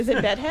Is it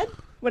bedhead?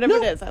 Whatever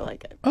it is, I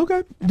like it.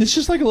 Okay. It's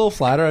just like a little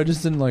flatter. I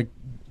just didn't like...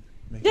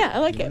 Yeah, I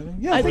like it.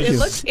 Yeah, I thank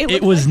think you.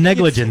 It was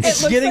negligence.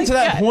 It's getting to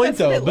that point,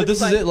 that's what though, but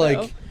this looks is it, like...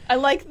 though. I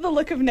like the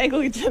look of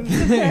negligence,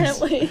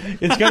 apparently.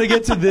 It's got to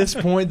get to this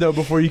point, though,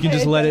 before you can I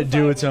just let it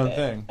do identify its own with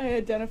thing. I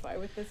identify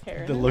with this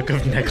hair. The look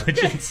of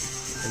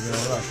negligence.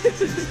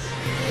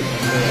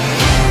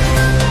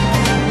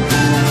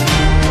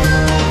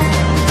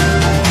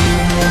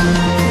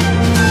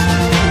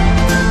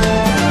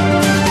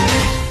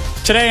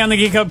 Today on the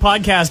Geek Out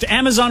podcast,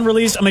 Amazon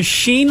released a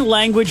machine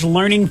language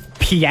learning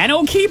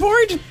piano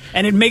keyboard,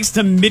 and it makes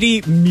the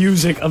MIDI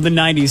music of the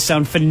 90s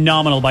sound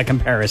phenomenal by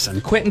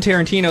comparison. Quentin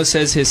Tarantino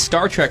says his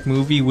Star Trek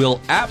movie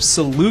will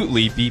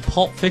absolutely be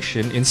Pulp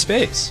Fiction in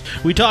space.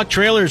 We talk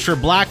trailers for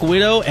Black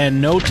Widow and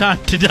No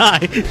Time to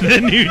Die,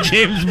 the new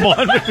James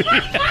Bond movie.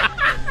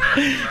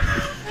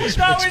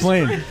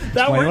 Explain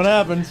what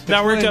happened.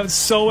 That worked out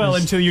so well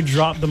until you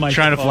dropped the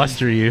microphone. Trying to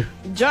fluster you.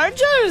 Jar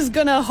Jar is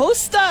gonna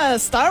host a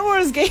Star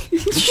Wars game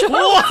show.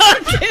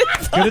 What?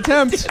 Good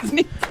attempt.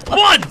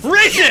 What?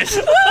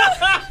 Racist!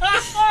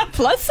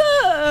 Plus,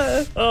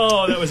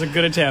 Oh, that was a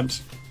good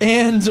attempt.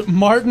 And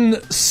Martin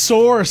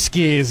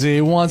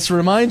Scorsese wants to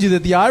remind you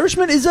that The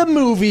Irishman is a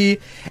movie,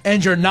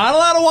 and you're not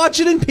allowed to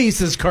watch it in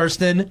pieces,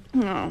 Kirsten.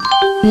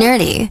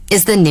 Nerdy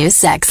is the new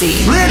sexy.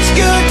 It's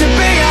good to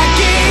be a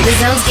geek. The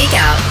Zone's Geek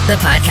Out, the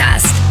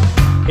podcast.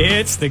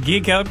 It's the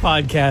Geek Out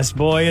podcast.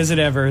 Boy, is it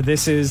ever.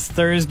 This is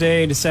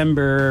Thursday,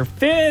 December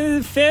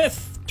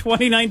 5th,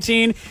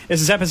 2019.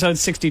 This is episode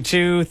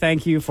 62.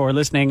 Thank you for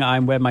listening.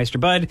 I'm Webmeister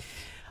Bud.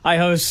 I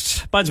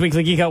host Bud's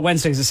Weekly Geek Out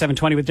Wednesdays at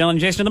 7:20 with Dylan and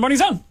Jason in the Morning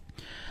Zone.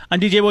 I'm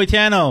DJ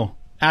Boitano.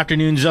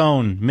 Afternoon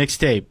Zone.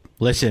 Mixtape.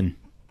 Listen.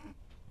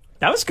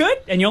 That was good.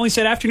 And you only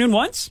said afternoon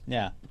once?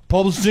 Yeah.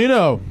 Paul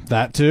Bustino.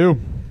 That too.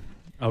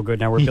 Oh, good.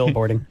 Now we're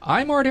billboarding.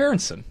 I'm Art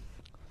Aronson.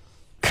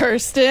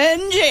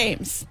 Kirsten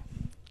James.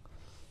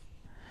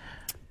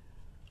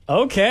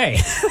 Okay.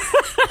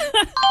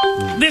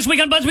 This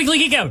week on Bud's Weekly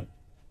Geek Out,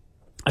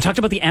 I talked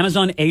about the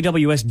Amazon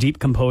AWS Deep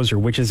Composer,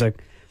 which is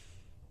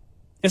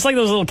it's like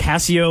those little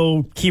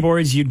Casio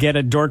keyboards you'd get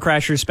at Door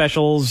Crasher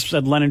specials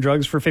at Lennon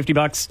Drugs for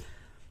 $50.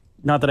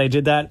 Not that I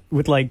did that,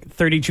 with like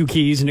 32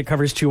 keys and it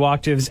covers 2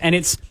 octaves. And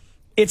it's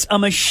a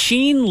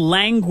machine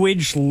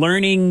language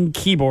learning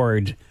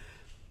keyboard,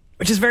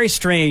 which is very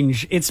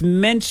strange. It's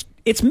meant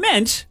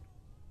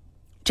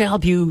to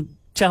help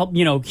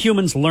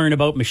humans learn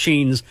about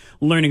machines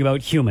learning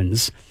about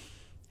humans.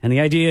 And the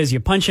idea is you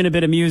punch in a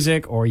bit of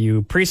music or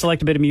you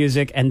pre-select a bit of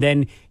music and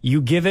then you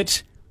give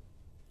it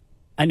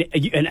an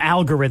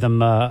algorithm.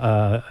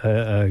 There's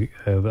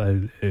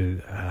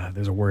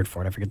a word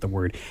for it. I forget the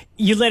word.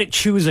 You let it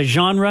choose a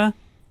genre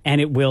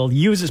and it will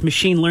use its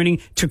machine learning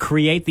to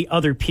create the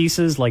other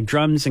pieces like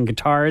drums and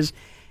guitars.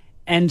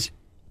 And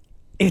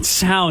it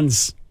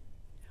sounds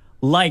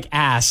like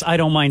ass. I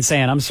don't mind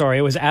saying. I'm sorry.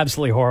 It was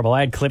absolutely horrible. I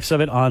had clips of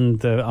it on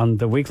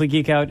the Weekly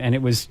Geek Out, and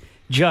it was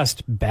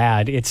just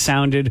bad. It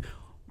sounded,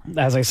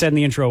 as I said in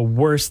the intro,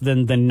 worse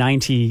than the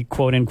 90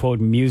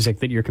 quote-unquote music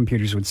that your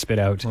computers would spit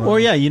out. Or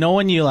yeah, you know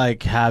when you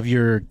like have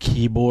your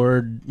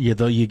keyboard,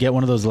 you get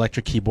one of those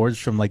electric keyboards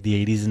from like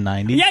the 80s and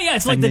 90s? Yeah,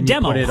 it's like and the then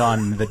demo. You put it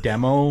on the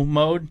demo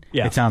mode.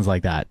 Yeah. It sounds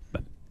like that.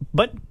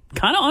 But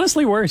kind of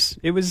honestly worse.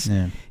 It was,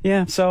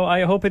 yeah. So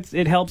I hope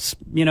it helps,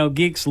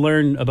 geeks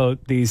learn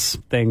about these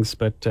things.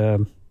 But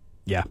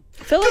yeah,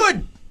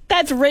 Philip,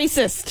 that's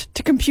racist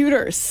to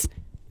computers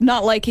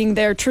not liking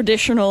their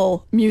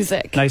traditional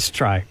music. Nice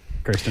try,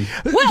 Kirsten.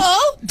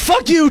 Well,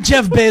 Fuck you,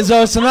 Jeff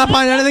Bezos. I'm not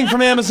buying anything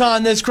from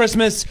Amazon this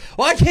Christmas.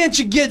 Why can't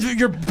you give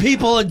your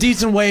people a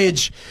decent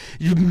wage?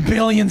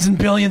 Billions and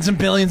billions and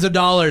billions of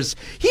dollars.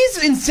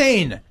 He's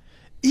insane.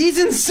 He's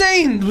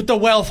insane with the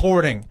wealth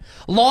hoarding.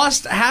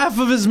 Lost half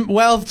of his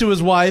wealth to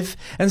his wife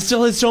and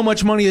still has so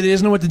much money that he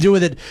doesn't know what to do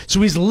with it.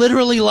 So he's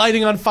literally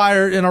lighting on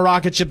fire in a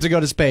rocket ship to go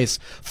to space.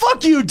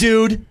 Fuck you,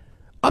 dude.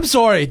 I'm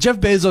sorry. Jeff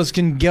Bezos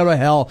can go to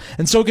hell,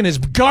 and so can his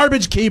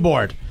garbage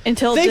keyboard.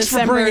 until Thanks for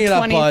December bringing it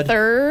up, bud.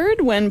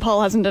 23rd, when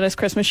Paul hasn't done his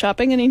Christmas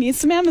shopping and he needs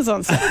some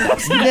Amazon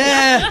stuff.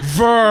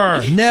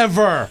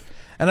 Never.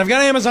 And I've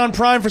got Amazon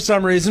Prime for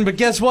some reason, but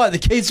guess what? The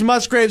Case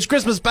Musgraves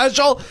Christmas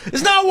special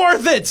is not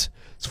worth it.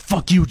 So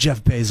fuck you,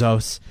 Jeff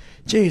Bezos.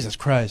 Jesus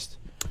Christ.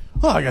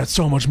 Oh, I got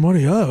so much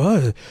money.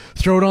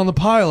 Throw it on the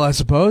pile, I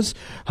suppose.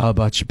 How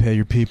about you pay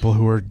your people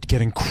who are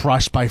getting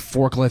crushed by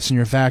forklifts in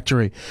your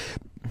factory?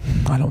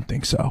 I don't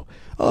think so.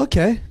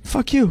 Okay,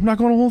 fuck you. I'm not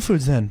going to Whole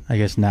Foods then. I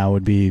guess now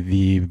would be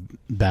the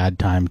bad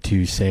time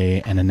to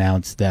say and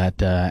announce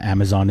that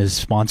Amazon is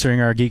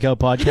sponsoring our Geek Out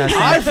podcast.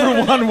 I,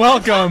 for one,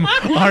 welcome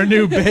our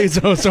new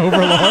Bezos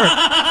overlord.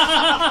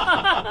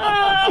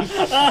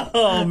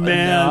 Oh,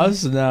 man.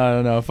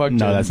 No. Fuck.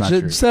 No, that's not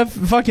true.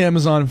 Fuck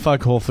Amazon,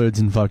 fuck Whole Foods,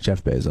 and fuck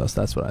Jeff Bezos.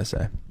 That's what I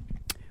say.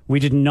 We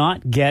did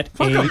not get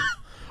a...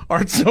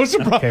 Aren't so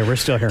surprised. Okay, we're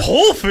still here.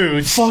 Whole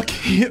Foods? Fuck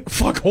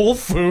Whole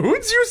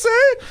Foods, you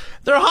say?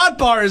 They're a hot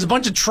bar. It's a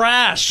bunch of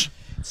trash.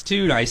 It's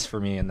too nice for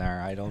me in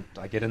there.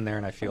 I get in there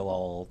and I feel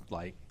all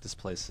like this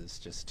place is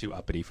just too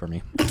uppity for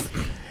me. And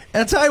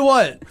I'll tell you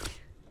what.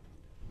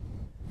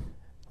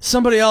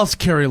 Somebody else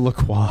carry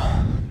Lacroix,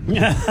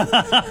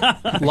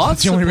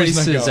 Lots the of only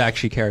reason I places go.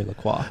 actually carry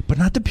LaCroix. but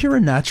not the pure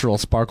and natural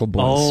Sparkle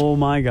Boys. Oh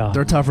my god.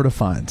 They're tougher to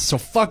find. So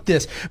fuck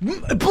this.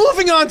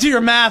 Moving on to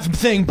your math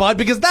thing, bud,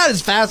 because that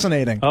is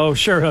fascinating. Oh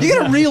sure. You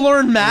gotta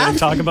relearn We're math. gonna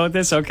talk about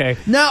this? Okay.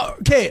 Now,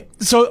 okay,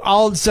 so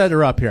I'll set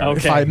her up here, if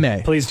Okay, I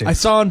may. please do. I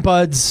saw on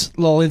Bud's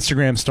little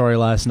Instagram story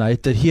last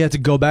night that he had to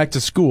go back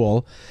to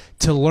school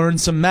to learn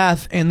some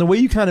math, and the way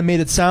you kind of made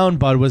it sound,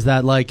 Bud, was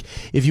that, like,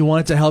 if you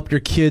wanted to help your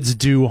kids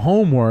do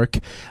homework,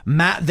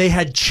 they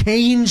had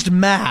changed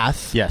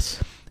math. Yes.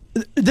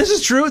 This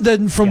is true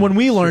then from when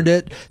we learned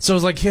it. So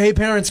it's like, hey,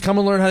 parents, come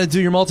and learn how to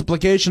do your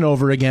multiplication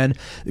over again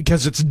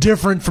because it's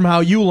different from how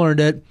you learned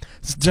it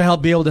to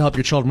be able to help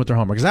your children with their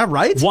homework. Is that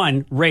right?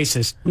 One,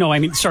 racist. No, I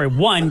mean, sorry.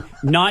 One,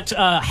 not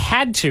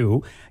had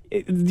to.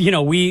 You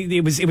know,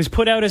 it was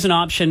put out as an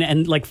option,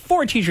 and like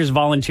 4 teachers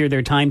volunteered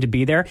their time to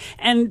be there.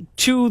 And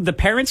to the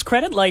parents'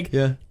 credit, like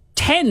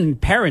 10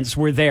 parents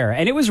were there,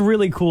 and it was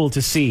really cool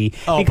to see.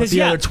 Oh, because but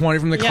the other 20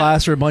 from the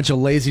class are a bunch of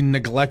lazy,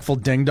 neglectful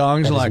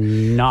ding-dongs. That is Like,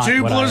 not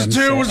 2 what I plus am 2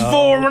 saying. was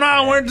 4 when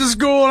I went to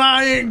school, and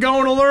I ain't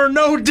going to learn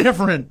no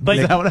different. But-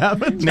 Is that what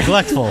happened?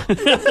 Neglectful.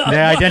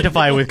 They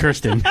identify with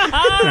Kirsten.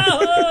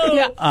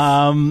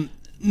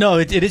 No,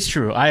 it is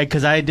true.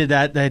 Because I did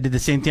that. I did the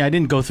same thing. I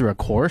didn't go through a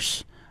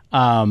course.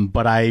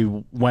 But I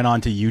went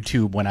on to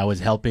YouTube when I was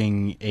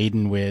helping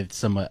Aiden with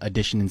some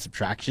addition and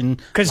subtraction.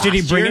 Because did he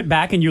last bring year. it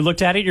back and you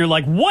looked at it and you're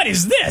like, what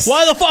is this?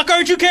 Why the fuck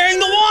aren't you carrying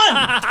the 1?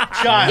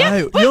 Child. Hey,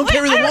 you don't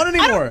carry the 1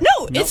 anymore.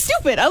 No, it's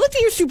stupid. I looked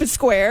at your stupid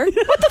square. What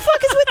the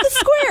fuck is with the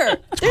square?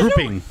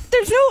 grouping.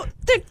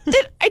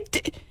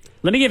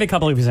 Let me give you a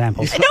couple of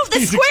examples. No,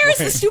 the square is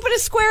the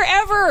stupidest square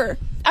ever.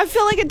 I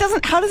feel like it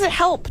doesn't. How does it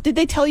help? Did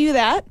they tell you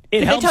that?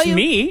 It helps tell you,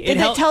 me. Did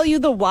they tell you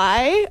the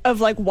why of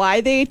like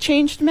why they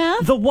changed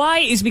math? The why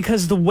is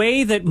because the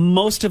way that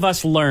most of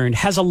us learned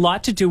has a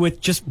lot to do with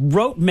just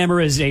rote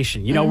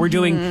memorization. You know, we're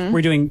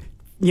doing,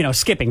 you know,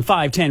 skipping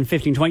 5, 10,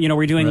 15, 20. You know,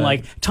 we're doing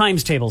like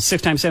times tables,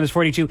 6 times 7 is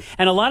 42.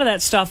 And a lot of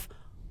that stuff,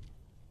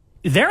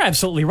 they're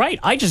absolutely right.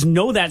 I just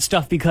know that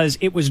stuff because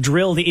it was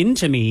drilled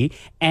into me,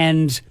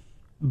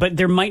 but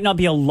there might not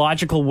be a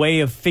logical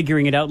way of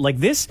figuring it out like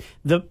this.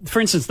 For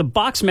instance, the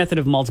box method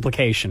of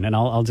multiplication, and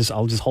I'll just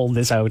hold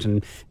this out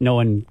and no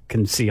one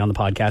can see on the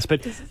podcast,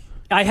 but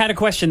I had a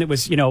question that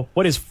was, you know,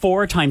 what is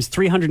 4 times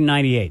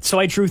 398? So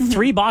I drew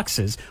 3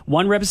 boxes.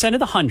 One represented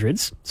the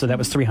hundreds, so that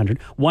was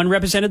 300. One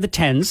represented the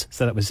tens,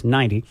 so that was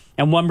 90.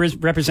 And one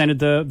represented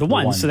the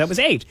ones, so that was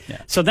 8. Yeah.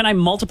 So then I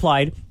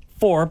multiplied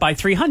 4 by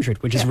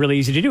 300, which is really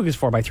easy to do because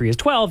 4 by 3 is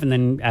 12, and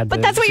then add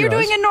But that's what you're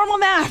doing in normal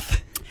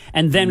math.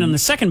 And then on the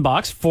second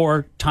box,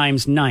 4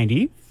 times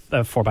 90,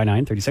 4 by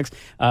 9, 36,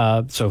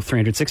 so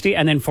 360,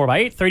 and then 4 by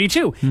 8,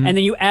 32. And then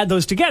you add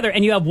those together,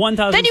 and you have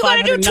 1,592. Then you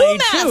gotta do 2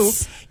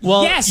 maths.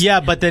 Well, yes.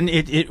 yeah, but then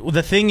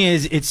the thing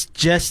is, it's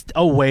just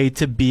a way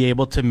to be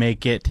able to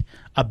make it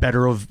a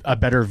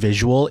better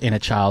visual in a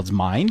child's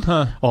mind.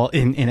 Well,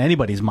 in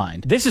anybody's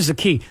mind. This is the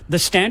key. The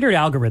standard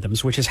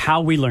algorithms, which is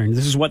how we learn,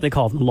 this is what they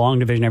call long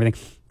division, everything.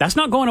 That's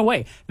not going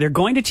away. They're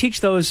going to teach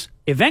those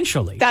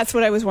eventually. That's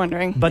what I was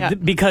wondering.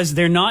 But because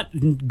they're not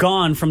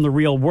gone from the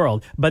real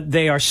world, but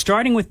they are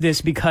starting with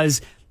this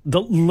because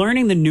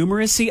learning the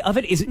numeracy of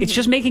it it's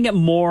just making it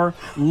more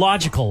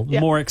logical,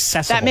 more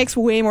accessible. That makes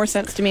way more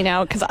sense to me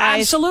now because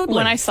Absolutely.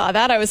 when I saw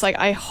that, I was like,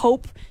 I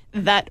hope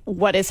that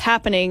what is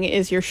happening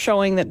is you're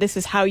showing that this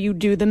is how you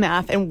do the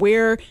math and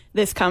where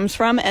this comes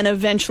from, and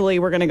eventually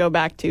we're going to go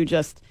back to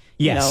just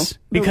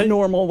the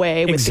normal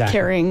way with the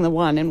carrying the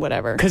 1 and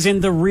whatever. Because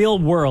in the real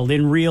world,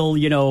 in real,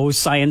 you know,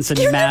 science and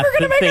You're math never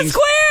going to make things, a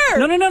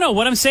square! No.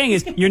 What I'm saying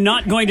is you're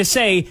not going to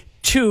say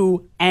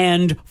 2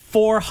 and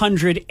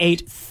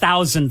 408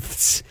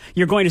 thousandths.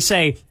 You're going to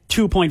say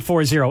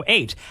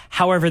 2.408.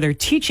 However, they're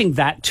teaching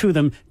that to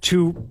them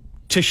to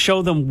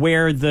show them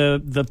where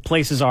the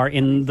places are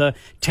in the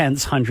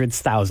tenths,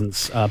 hundredths,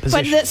 thousandths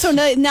positions. But so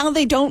now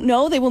they don't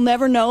know. They will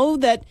never know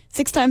that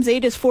 6 times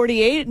 8 is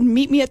 48. And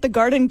meet me at the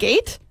garden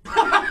gate.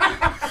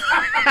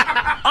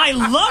 I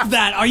love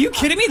that. Are you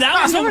kidding me?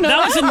 That was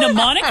a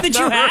mnemonic that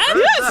you had?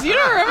 Yes, you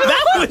don't remember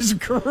that? That was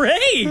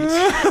great.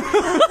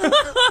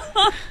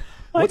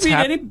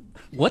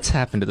 What's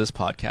happened to this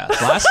podcast?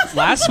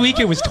 Last week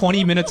it was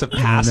 20 minutes of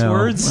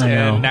passwords, I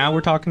know. and now we're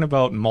talking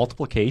about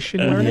multiplication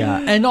learning. Yeah,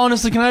 and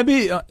honestly, can I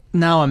be...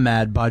 now I'm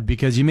mad, Bud,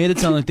 because you made it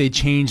sound like they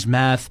changed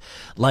math,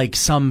 like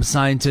some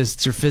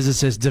scientists or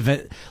physicists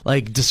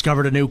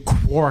discovered a new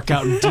quark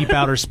out in deep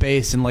outer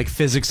space, and like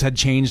physics had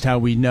changed how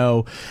we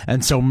know,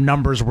 and so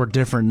numbers were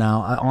different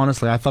now.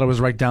 Honestly, I thought it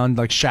was right down,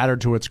 like shattered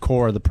to its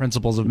core, the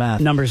principles of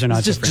math. Numbers are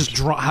not different. Just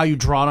how you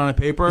draw it on a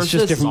paper. It's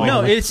just different.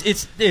 No,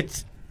 it's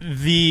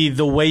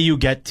the way you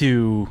get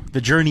to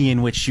the journey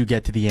in which you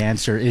get to the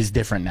answer is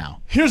different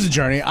now. Here's the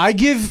journey. I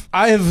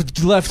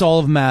have left all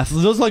of math.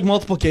 Those like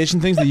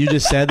multiplication things that you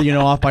just said that you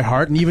know off by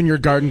heart, and even your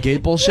garden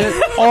gate bullshit,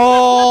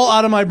 all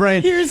out of my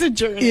brain. Here's a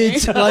journey.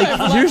 It's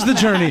here's the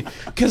journey.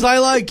 Because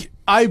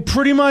I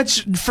pretty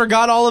much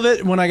forgot all of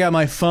it when I got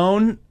my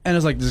phone. And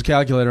it's like, there's a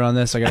calculator on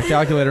this. I got a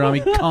calculator on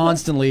me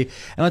constantly.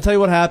 And I'll tell you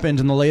what happened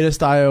in the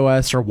latest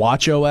iOS or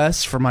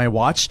watchOS for my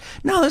watch.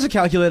 Now there's a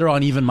calculator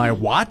on even my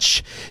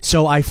watch.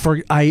 So I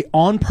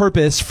on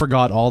purpose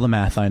forgot all the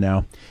math I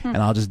know. And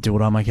I'll just do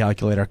it on my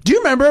calculator. Do you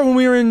remember when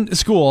we were in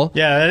school?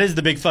 Yeah, that is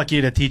the big fuck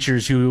you to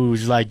teachers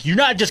who's like, you're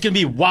not just going to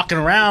be walking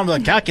around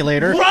with a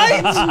calculator.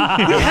 Right?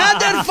 We had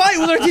that fight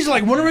with our teacher.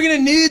 Like, when are we going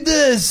to need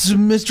this,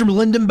 Mr.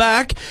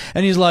 Lindenbach?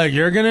 And he's like,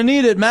 you're going to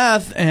need it,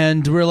 math.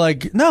 And we're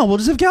like, no, we'll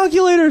just have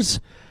calculators.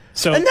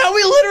 So, and now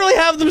we literally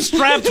have them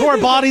strapped to our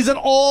bodies at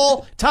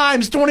all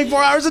times,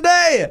 24 hours a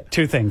day.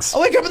 Two things. I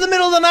wake up in the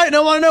middle of the night and I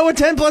want to know what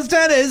 10 plus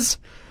 10 is.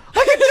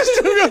 I can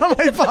just do it on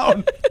my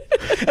phone.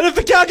 And if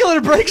the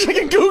calculator breaks, I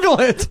can Google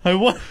it.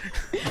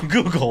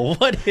 Google,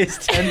 what is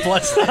 10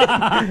 plus 10?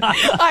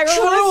 I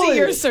want to see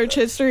your search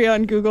history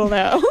on Google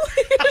now.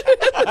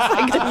 It's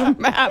like just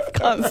math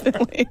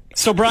constantly.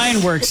 So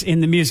Brian works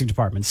in the music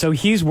department. So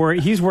he's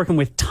working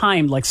with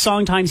time, like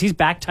song times. He's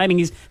back timing.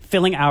 He's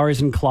filling hours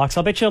and clocks.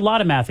 I'll bet you a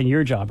lot of math in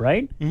your job,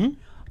 right? Mm-hmm.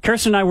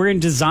 Kirsten and I, we're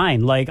in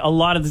design. Like a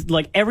lot of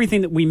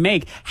everything that we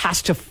make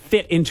has to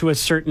fit into a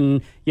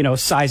certain,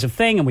 size of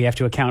thing, and we have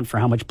to account for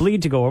how much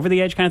bleed to go over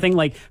the edge, kind of thing.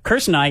 Like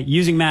Kirsten and I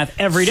using math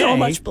every day. So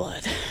much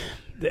blood.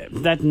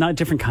 That not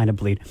different kind of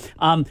bleed.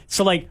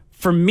 So like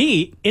for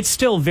me, it's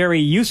still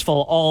very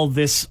useful, all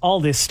this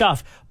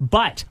stuff,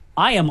 but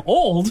I am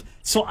old,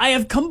 so I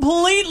have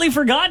completely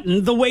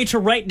forgotten the way to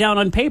write down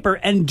on paper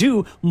and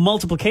do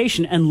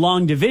multiplication and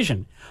long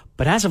division.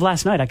 But as of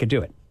last night, I could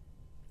do it.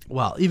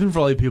 Well, even for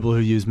all you people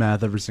who use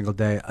math every single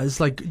day, it's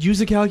like,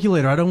 use a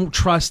calculator. I don't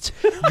trust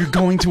you're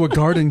going to a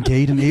garden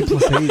gate and 8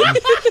 plus 8 and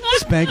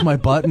spank my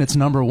butt and it's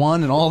number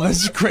 1 and all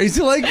this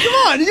crazy. Like, come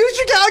on, use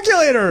your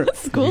calculator. What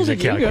school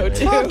did you go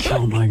to?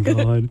 Oh, my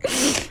God.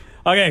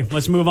 Okay,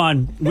 let's move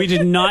on. We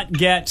did not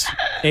get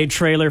a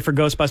trailer for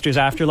Ghostbusters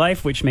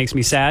Afterlife, which makes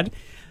me sad.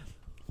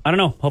 I don't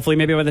know. Hopefully,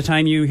 maybe by the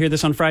time you hear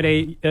this on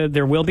Friday,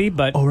 there will be.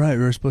 But oh, right.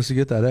 We were supposed to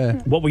get that,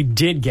 eh? What we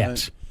did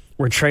get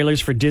were trailers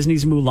for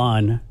Disney's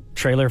Mulan,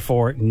 trailer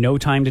for No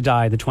Time to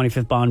Die, the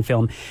 25th Bond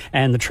film,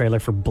 and the trailer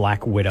for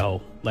Black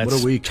Widow.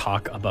 Let's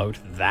talk about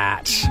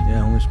that.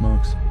 Yeah, holy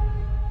smokes.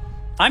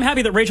 I'm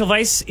happy that Rachel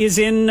Weisz is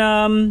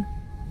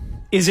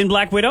in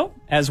Black Widow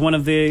as one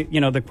of the,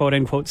 the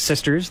quote-unquote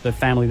sisters, the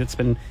family that's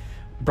been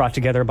brought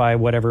together by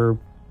whatever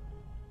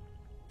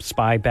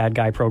spy, bad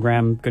guy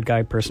program, good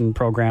guy person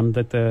program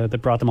that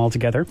brought them all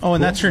together. Oh,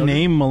 and that's her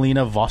name,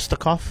 Melina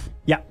Vostokov?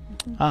 Yeah.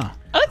 I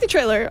like the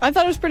trailer. I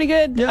thought it was pretty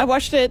good. Yeah. I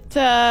watched it.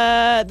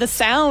 The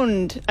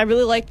sound. I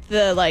really liked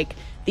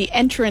the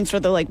entrance or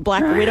the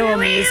Black Widow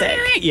music.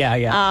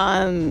 Yeah.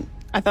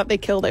 I thought they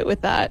killed it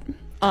with that.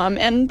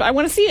 And I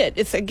want to see it.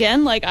 It's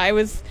again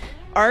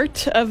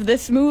art of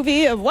this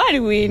movie of why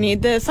do we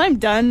need this? I'm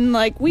done.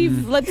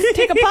 Let's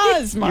take a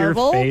pause,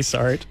 Marvel. Your face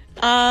art.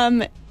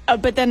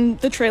 But then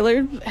the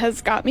trailer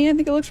has got me. I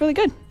think it looks really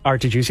good.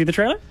 Art, did you see the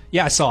trailer?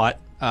 Yeah, I saw it.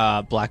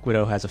 Black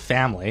Widow has a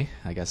family.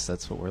 I guess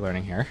that's what we're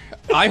learning here.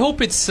 I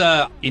hope it's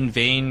in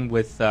vein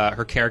with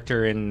her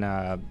character in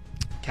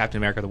Captain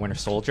America: The Winter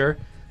Soldier,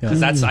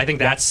 because I think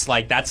that's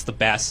the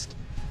best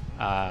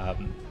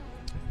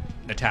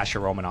Natasha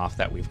Romanoff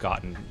that we've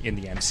gotten in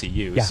the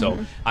MCU. Yeah.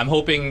 So I'm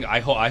hoping. I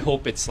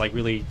hope it's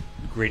really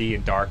gritty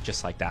and dark,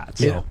 just like that.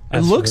 So. Yeah,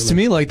 it looks to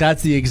me like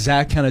that's the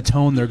exact kind of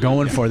tone they're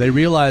going for. They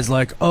realize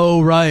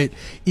oh right,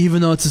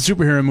 even though it's a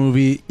superhero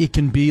movie, it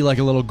can be a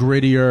little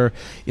grittier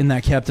in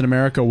that Captain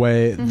America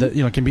way. That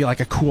it can be a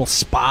cool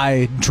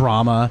spy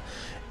drama.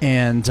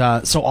 And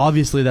so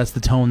obviously that's the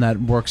tone that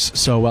works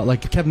so well.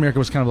 Captain America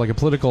was kind of a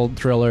political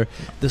thriller.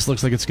 This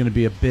looks like it's going to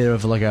be a bit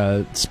of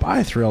a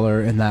spy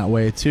thriller in that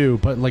way too,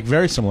 but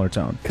very similar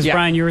tone. Because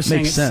Brian, you were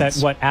saying it's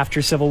set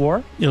after Civil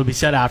War? It'll be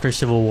set after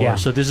Civil War. Yeah.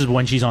 So this is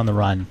when she's on the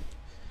run.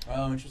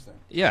 Oh, interesting.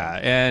 Yeah,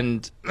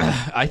 and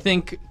I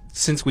think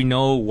since we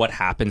know what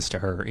happens to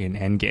her in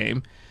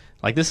Endgame,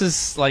 this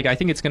is I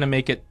think it's going to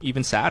make it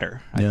even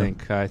sadder. I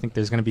think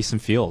there's going to be some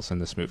feels in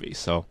this movie.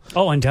 So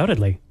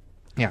undoubtedly.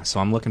 Yeah, so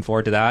I'm looking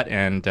forward to that,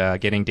 and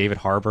getting David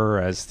Harbour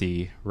as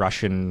the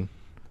Russian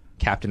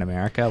Captain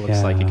America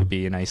looks like it could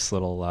be a nice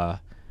little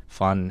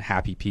fun,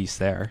 happy piece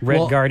there.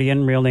 Red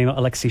Guardian, real name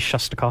Alexei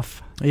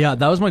Shostakov. Yeah,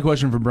 that was my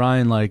question for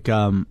Brian.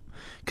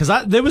 Because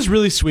that was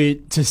really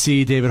sweet to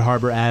see David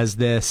Harbour as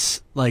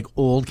this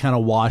old, kind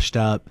of washed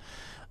up.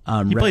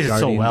 He plays it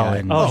so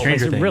well.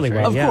 Stranger Things, really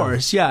well. Of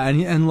course, yeah,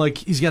 and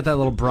he's got that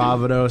little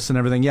bravados and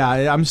everything.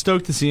 Yeah, I'm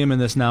stoked to see him in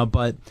this now,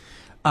 but.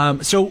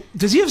 So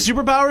does he have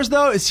superpowers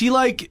though? Is he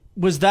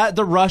was that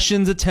the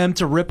Russians' attempt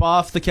to rip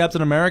off the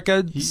Captain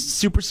America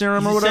super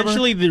serum or whatever?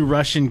 Essentially the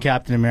Russian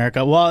Captain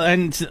America. Well,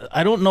 and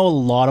I don't know a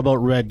lot about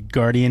Red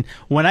Guardian.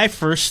 When I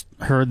first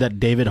heard that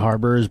David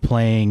Harbour is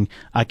playing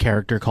a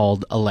character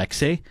called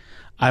Alexei,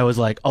 I was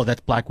like, oh,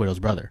 that's Black Widow's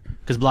brother.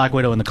 Because Black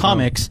Widow in the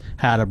comics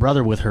had a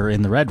brother with her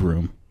in the Red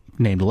Room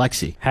named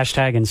Alexei.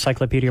 Hashtag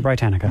Encyclopedia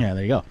Britannica. Yeah,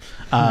 there you go.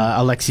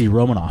 Alexei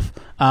Romanov.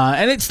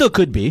 And it still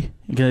could be.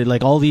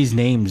 All these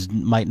names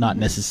might not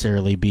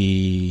necessarily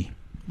be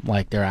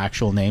their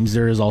actual names.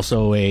 There is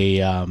also a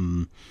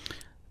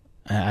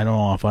I don't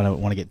know if I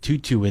want to get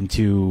too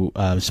into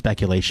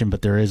speculation,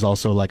 but there is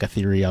also like a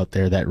theory out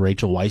there that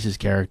Rachel Weisz's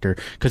character,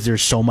 because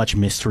there's so much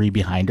mystery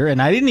behind her,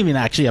 and I didn't even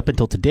actually up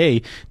until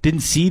today didn't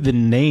see the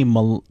name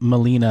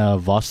Melina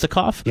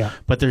Vostokov. Yeah.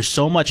 But there's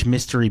so much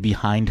mystery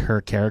behind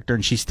her character,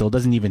 and she still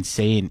doesn't even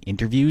say in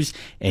interviews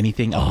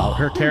anything about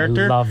her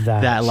character. Love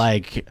that. That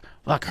like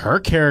her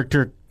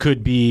character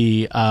could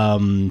be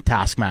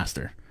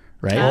Taskmaster,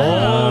 right?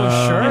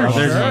 Oh,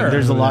 sure.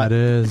 There's a lot That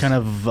is. kind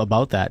of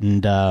about that,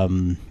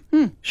 and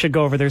Should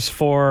go over. There's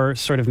 4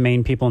 sort of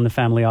main people in the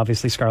family.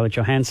 Obviously, Scarlett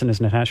Johansson as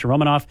Natasha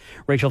Romanoff,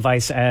 Rachel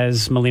Weisz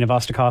as Melina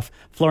Vostokov,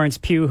 Florence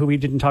Pugh, who we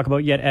didn't talk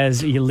about yet,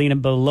 as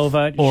Yelena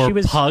Belova. Or she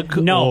was, Pug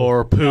no,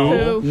 or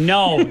Pooh.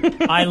 No,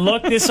 I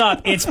looked this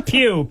up. It's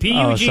Pugh.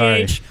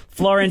 P-U-G-H.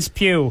 Florence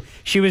Pugh.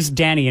 She was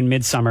Dani in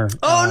Midsommar.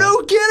 Oh,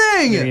 no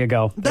kidding! There you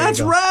go. There That's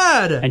you go.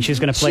 rad. And she's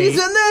going to play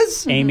She's in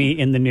this. Amy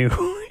in the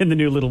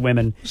new Little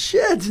Women.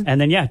 Shit.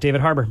 And then David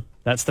Harbour.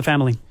 That's the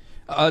family.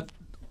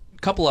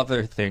 Couple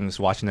other things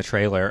watching the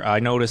trailer. I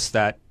noticed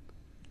that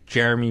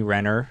Jeremy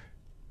Renner,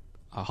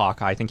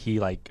 Hawkeye, I think he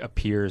like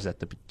appears at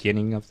the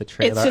beginning of the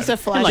trailer. It's just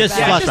a flashback. Just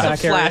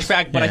Just a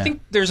flashback, but Yeah. I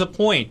think there's a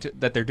point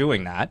that they're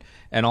doing that,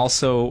 and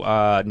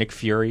also Nick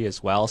Fury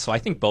as well. So I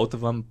think both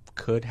of them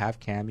could have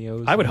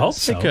cameos. I would hope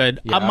They so. could.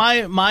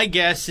 Yeah. My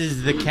guess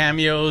is the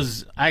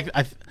cameos.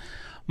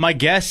 My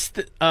guess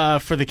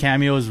for the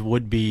cameos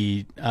would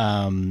be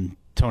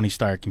Tony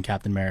Stark and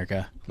Captain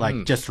America.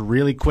 Like just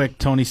really quick,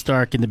 Tony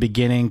Stark in the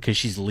beginning because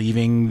she's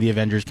leaving the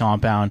Avengers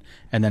compound,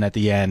 and then at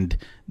the end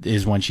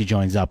is when she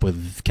joins up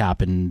with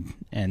Cap and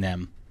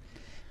them.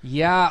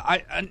 Yeah,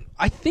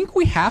 I think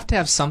we have to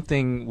have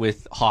something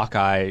with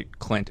Hawkeye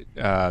Clint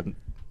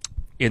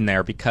in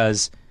there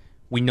because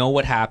we know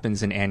what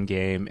happens in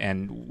Endgame,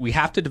 and we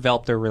have to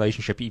develop their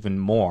relationship even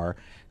more.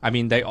 I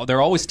mean,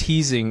 they're always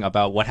teasing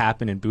about what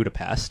happened in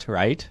Budapest,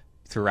 right?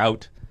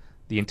 Throughout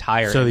the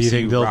entire So you MCU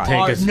think they'll run.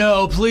 take us?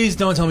 No, please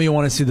don't tell me you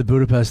want to see the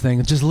Budapest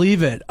thing. Just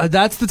leave it.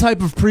 That's the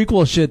type of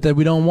prequel shit that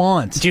we don't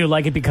want. Do you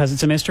like it because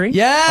it's a mystery?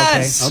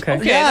 Yes. Okay.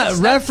 Yeah, that's-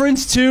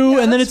 reference to,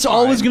 and then that's it's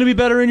always fine. going to be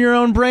better in your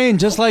own brain,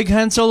 just like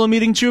Han Solo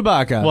meeting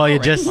Chewbacca. Well, you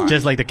just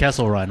like the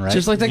Kessel Run, right?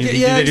 Just like the- you,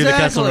 yeah, they do the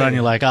Kessel exactly. Run,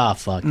 you're like, oh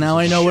fuck. now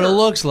I know what it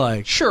looks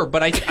like. Sure,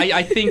 but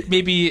I think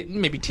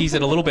maybe tease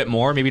it a little bit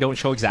more. Maybe don't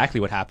show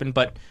exactly what happened,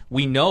 but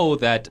we know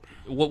that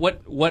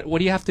what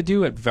do you have to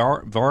do at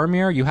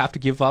Vormir? You have to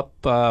give up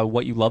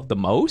what you love the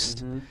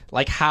most.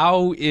 Like,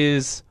 how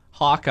is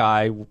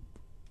Hawkeye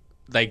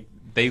like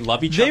they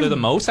love each other the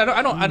most? I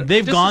don't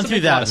They've this gone doesn't through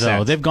make a lot that of though.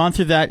 sense. They've gone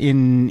through that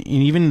in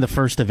even the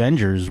first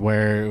Avengers,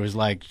 where it was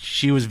like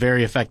she was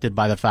very affected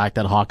by the fact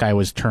that Hawkeye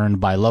was turned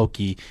by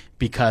Loki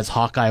because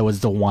Hawkeye was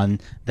the one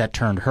that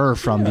turned her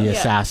from the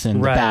assassin,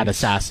 Right. the bad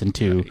assassin,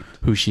 to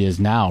who she is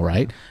now,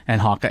 right?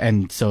 And Hawkeye,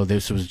 and so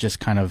this was just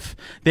kind of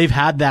they've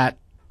had that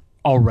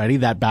already,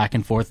 that back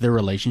and forth, their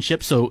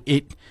relationship. So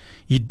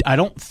I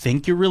don't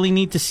think you really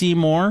need to see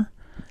more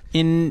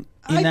in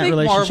I that think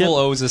relationship. Marvel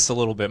owes us a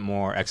little bit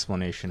more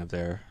explanation of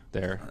their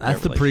That's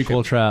the relationship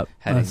prequel trap.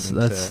 heading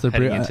That's the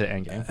heading into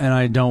Endgame. and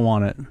I don't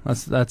want it.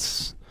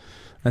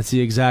 That's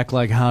the exact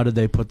like how did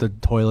they put the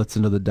toilets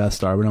into the Death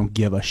Star? We don't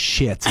give a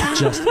shit. It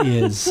just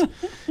is.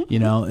 You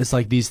know, it's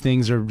like these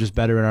things are just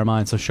better in our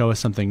minds. So show us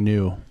something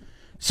new.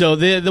 So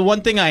the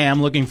one thing I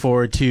am looking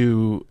forward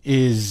to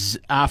is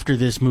after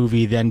this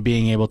movie, then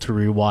being able to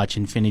rewatch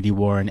Infinity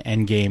War and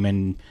Endgame,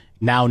 and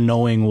now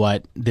knowing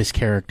what this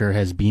character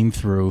has been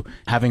through,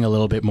 having a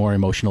little bit more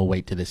emotional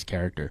weight to this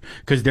character,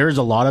 because there's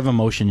a lot of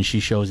emotion she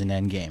shows in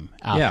Endgame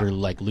after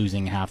like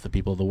losing half the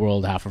people of the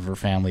world, half of her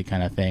family,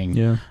 kind of thing.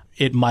 Yeah.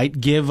 It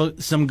might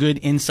give some good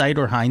insight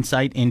or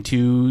hindsight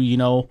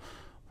into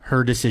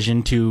her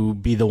decision to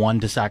be the one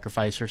to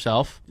sacrifice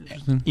herself,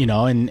 and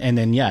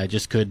then it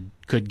just could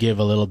give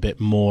a little bit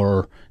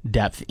more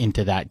depth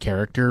into that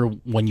character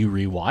when you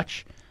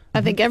rewatch. I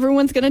think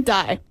everyone's gonna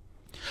die.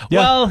 Yeah.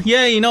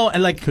 Well,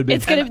 and like Could be.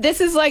 It's gonna. This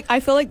is like I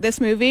feel like this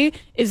movie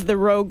is the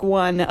Rogue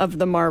One of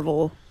the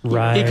Marvel.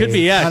 Right. it could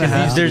be, yeah. Kinda has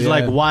Because to there's be,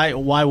 like yeah.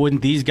 why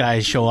wouldn't these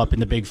guys show up in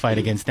the big fight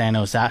against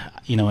Thanos?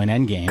 In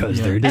Endgame, 'Cause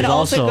they're There's And it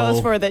also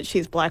goes for that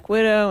she's Black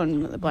Widow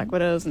and the Black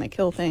Widows and they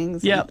kill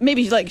things. Yeah. And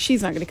maybe like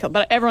she's not gonna kill,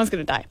 but everyone's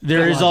gonna die.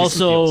 There is There's some kills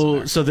in also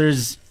there. so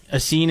there's a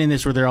scene in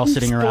this where they're all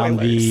sitting around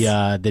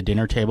Spoilers. the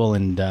dinner table,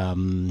 and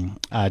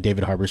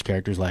David Harbour's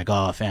character's like,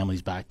 "Oh,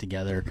 family's back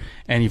together."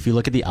 And if you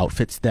look at the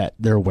outfits that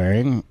they're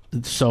wearing,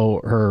 so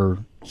her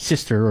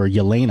sister, or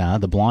Yelena,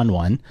 the blonde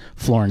one,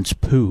 Florence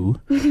Pugh,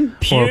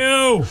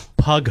 Pew!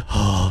 Pug,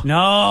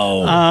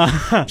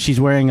 No. she's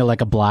wearing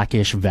like a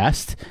blackish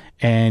vest.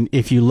 And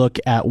if you look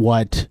at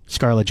what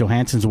Scarlett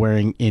Johansson's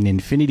wearing in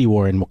Infinity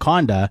War in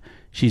Wakanda,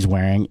 she's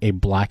wearing a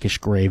blackish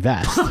gray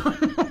vest.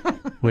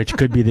 Which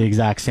could be the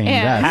exact same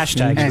And- vest.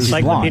 Hashtag And she's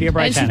Encyclopedia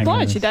blonde. And she's Britannica.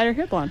 blonde. She dyed her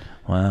hair blonde.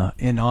 Wow.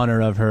 In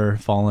honor of her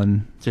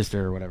fallen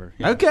Sister or whatever.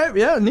 Yeah. Okay,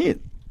 yeah, neat.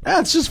 Yeah,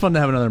 it's just fun to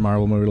have another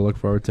Marvel movie to look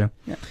forward to.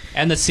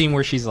 And the scene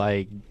where she's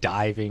like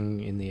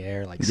diving in the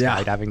air, like Yeah.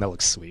 skydiving, that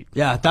looks sweet.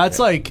 Yeah, that's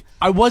like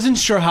I wasn't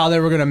sure how they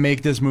were gonna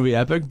make this movie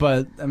epic,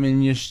 but I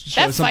mean, you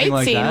show That something fight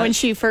like scene that. when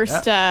she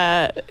first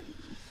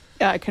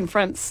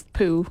confronts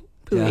Pooey.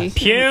 Yes.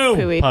 Pew!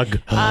 Pooey.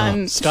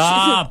 Pug.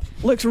 Stop.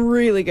 Looks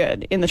really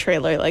good in the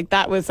trailer. Like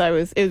it was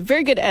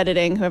very good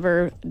editing.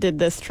 Whoever did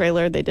this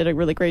trailer, they did a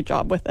really great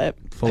job with it.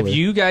 Have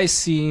you guys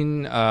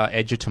seen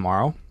Edge of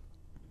Tomorrow?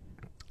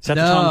 Is that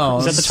the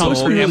Tom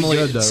So Cruise? Emily-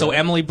 good, though,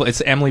 right?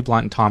 It's Emily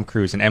Blunt and Tom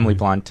Cruise, and Emily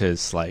Blunt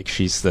is like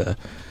she's the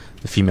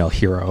female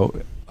hero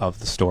of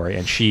the story,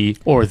 and she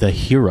Or the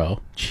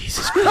hero.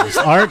 Jesus Christ.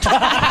 Art.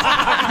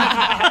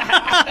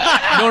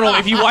 no,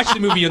 if you watch the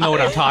movie, you'll know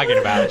what I'm talking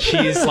about.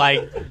 She's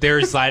like,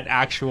 there's that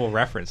actual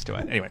reference to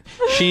it. Anyway,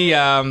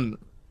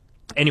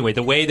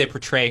 the way they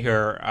portray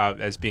her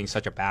as being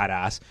such a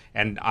badass,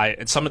 and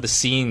some of the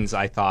scenes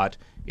I thought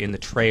in the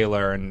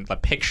trailer and the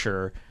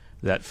picture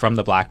that from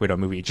the Black Widow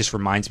movie, it just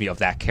reminds me of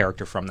that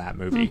character from that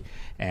movie.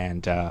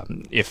 And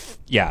if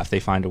they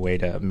find a way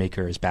to make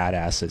her as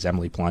badass as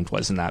Emily Blunt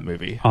was in that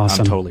movie,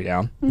 Awesome. I'm totally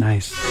down.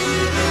 Nice.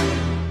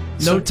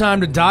 No Time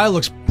to Die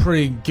looks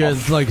pretty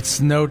good. Like it's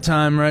no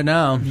time right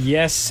now.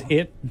 Yes,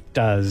 it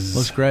does.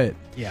 Looks great.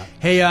 Yeah.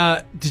 Hey,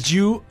 did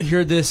you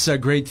hear this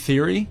great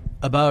theory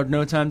about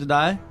No Time to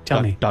Die?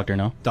 Tell me. Doctor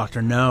No.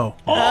 Dr. No.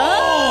 No.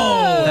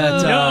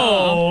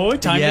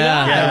 Time to Yeah.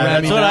 die. Yeah,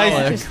 That's Rami what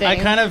Malek. Interesting. I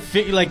kind of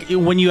feel like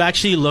when you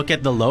actually look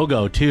at the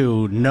logo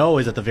too, no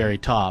is at the very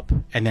top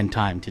and then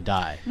time to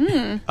die.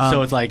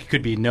 So it's like it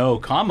could be no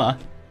comma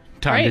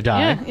time to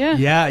die.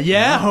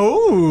 Yeah.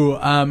 Oh,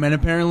 and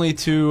apparently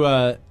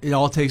it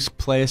all takes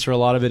place, or a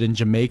lot of it, in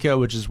Jamaica,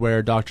 which is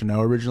where Dr.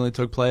 No originally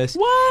took place.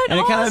 What? And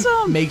it kind of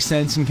Awesome. makes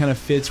sense and kind of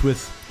fits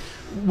with,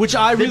 which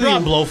I They really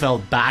brought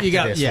Blofeld back to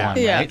this one,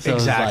 Yeah. right? So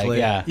it's exactly.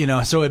 like,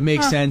 yeah. So it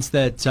makes sense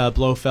that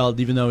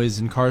Blofeld, even though he's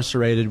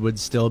incarcerated, would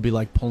still be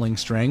like pulling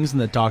strings, and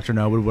that Dr.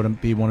 No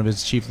wouldn't be one of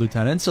his chief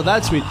lieutenants. So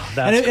that's sweet.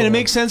 That's and it cool.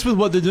 makes sense with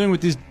what they're doing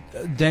with these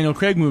Daniel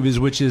Craig movies,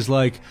 which is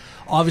like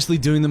obviously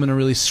doing them in a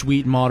really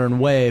sweet modern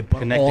way, but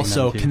Connecting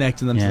also them to-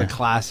 connecting them to yeah. the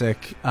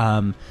classic,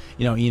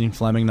 Ian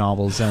Fleming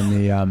novels and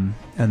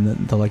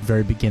the like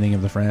very beginning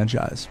of the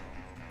franchise,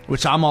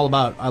 which I'm all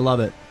about. I love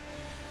it.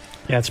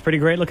 Yeah, it's a pretty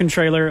great looking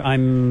trailer.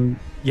 I'm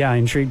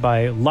intrigued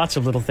by lots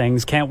of little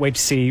things. Can't wait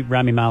to see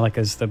Rami Malek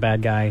as the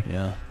bad guy.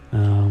 Yeah.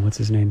 What's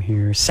his name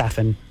here?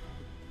 Safin.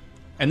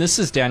 And this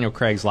is Daniel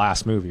Craig's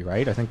last movie,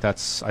 right? I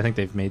think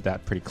they've made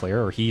that pretty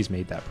clear, or he's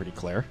made that pretty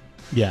clear.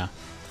 Yeah.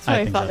 That's what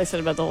I think thought so. they said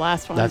about the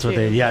last one. That's what too.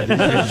 they. Yeah,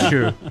 it's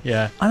true.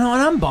 Yeah. I know,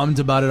 and I'm bummed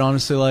about it,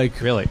 honestly. Like,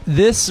 Really?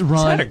 this run.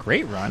 He's had a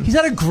great run. He's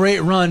had a great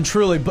run,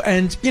 truly. But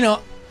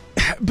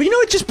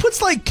it just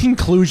puts like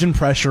conclusion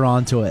pressure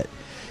onto it.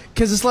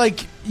 Because it's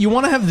like, you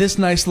want to have this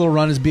nice little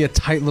run as be a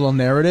tight little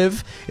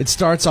narrative. It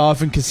starts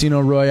off in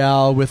Casino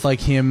Royale with like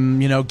him,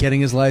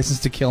 getting his license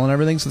to kill and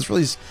everything. So it's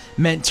really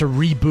meant to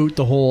reboot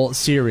the whole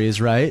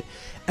series, right?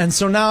 And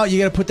so now you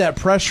got to put that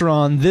pressure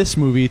on this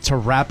movie to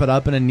wrap it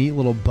up in a neat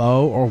little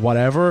bow or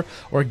whatever,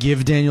 or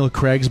give Daniel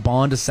Craig's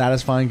Bond a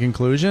satisfying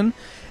conclusion.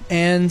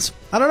 And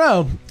I don't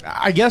know.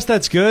 I guess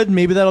that's good.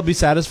 Maybe that'll be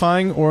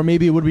satisfying, or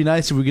maybe it would be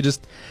nice if we could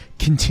just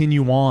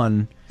continue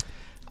on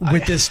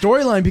with this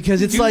storyline,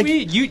 because it's like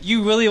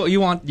you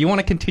want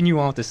to continue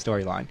on with this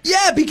storyline.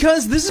 yeah,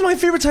 because this is my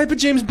favorite type of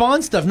James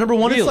Bond stuff. Number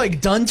one, Really? it's like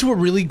done to a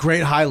really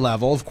great high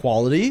level of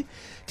quality.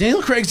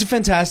 Daniel Craig's a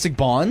fantastic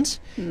Bond.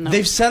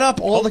 They've set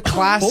up all the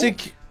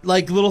classic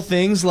like little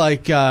things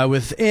like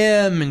with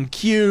M and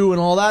Q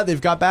and all that. They've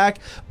got back.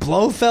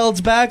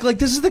 Blofeld's back. Like,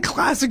 this is the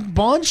classic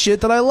Bond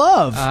shit that I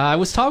love. I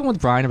was talking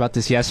with Brian about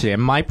this yesterday,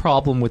 and my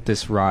problem with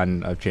this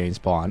run of James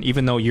Bond,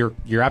 even though you're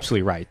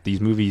absolutely right, these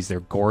movies,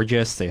 they're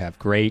gorgeous, they have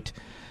great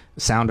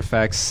sound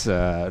effects,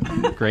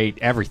 great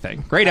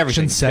everything,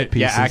 Action set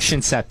pieces. Yeah,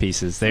 action set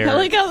pieces. I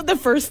like how the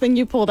first thing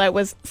you pulled out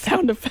was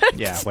sound effects.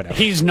 Yeah, whatever.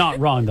 He's not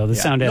wrong though. The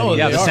sound editing. No,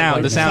 Yeah, they the are. sound,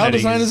 Like, the sound sound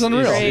editing design is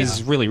unreal.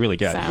 is really, really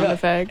good. Sound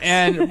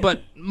effects.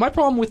 But my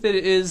problem with it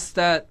is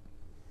that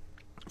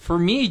for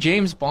me,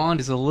 James Bond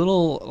is a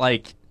little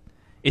like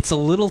it's a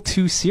little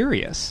too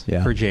serious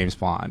Yeah. for James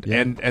Bond,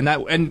 Yeah.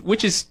 and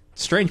which is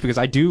strange because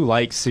I do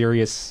like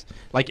serious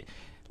like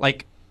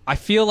I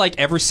feel like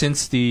ever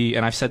since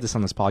and I've said this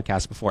on this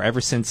podcast before,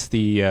 ever since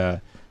the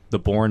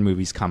Bourne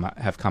movies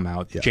have come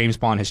out, James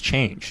Bond has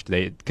changed.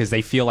 Because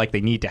they feel like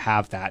they need to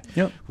have that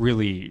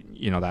really,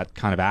 that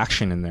kind of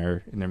action in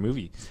their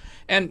movie,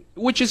 and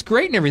which is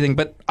great and everything.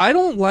 But I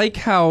don't like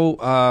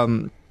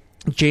how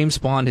James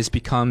Bond has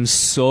become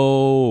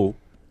so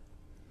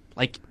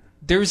like.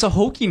 There's a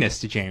hokiness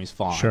to James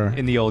Bond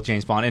in the old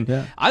James Bond,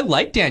 and I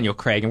like Daniel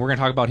Craig, and we're going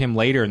to talk about him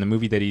later in the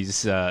movie that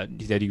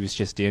he was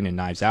just in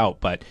Knives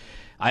Out. But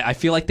I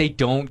feel like they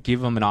don't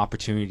give him an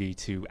opportunity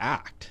to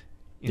act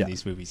in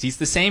these movies. He's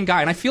the same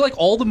guy, and I feel like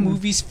all the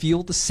movies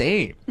feel the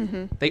same.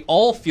 They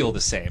all feel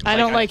the same. I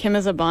don't like him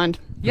as a Bond.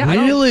 Yeah, I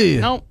don't- Really?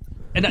 Nope.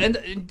 and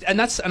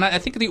I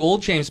think the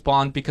old James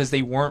Bond, because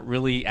they weren't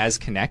really as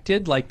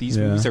connected. Like these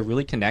movies are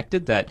really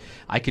connected, that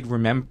I could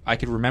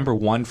remember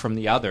one from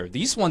the other.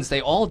 These ones,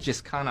 they all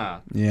just kind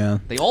of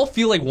they all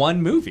feel like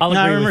one movie. I'll No,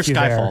 I agree remember with you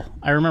Skyfall. there.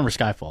 I remember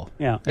Skyfall.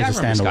 Yeah. Yeah, I as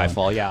a remember standalone.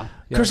 Skyfall. Yeah.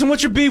 Kirsten,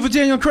 what's your beef with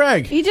Daniel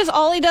Craig?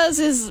 All he does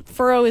is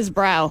furrow his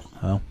brow.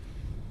 Oh.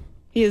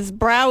 His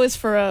brow is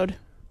furrowed.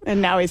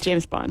 And now he's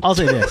James Bond. I'll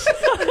say this.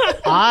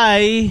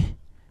 I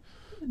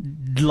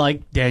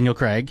like Daniel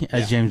Craig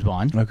as James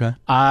Bond. Okay.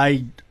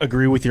 I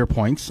agree with your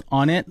points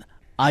on it.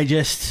 I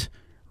just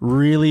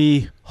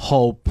really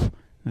hope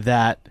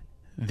that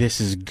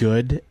this is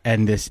good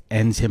and this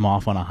ends him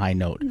off on a high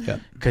note.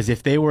 Because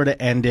if they were to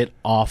end it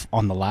off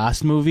on the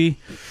last movie,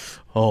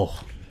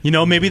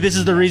 maybe this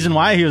is the reason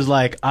why he was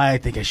like, I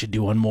think I should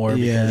do one more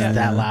because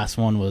that last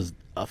one was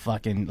a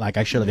fucking, like,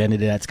 I should have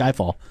ended it at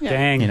Skyfall.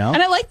 Dang. And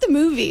I like the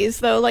movies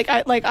though.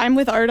 I'm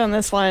with Art on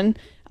this one.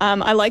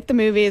 I like the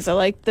movies. I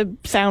like the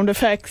sound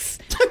effects.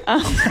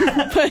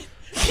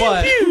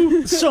 But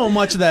so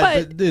much of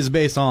that is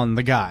based on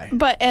the guy.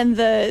 and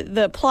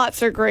the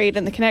plots are great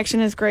and the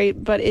connection is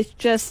great. But it's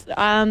just,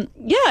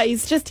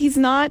 he's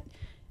not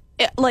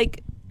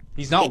like.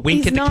 He's not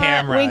wink at the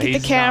camera. Wink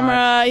at the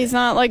camera. He's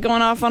not like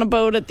going off on a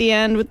boat at the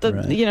end with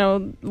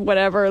the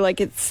whatever. Like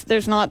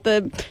there's not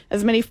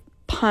as many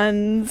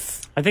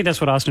puns. I think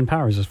that's what Austin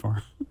Powers is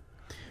for.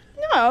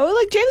 No,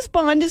 like James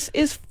Bond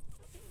is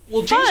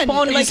well, James fun.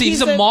 Bond Like,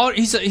 he's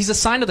a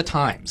sign of the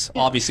times.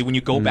 Obviously, when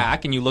you go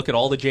back and you look at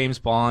all the James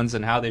Bonds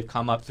and how they've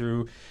come up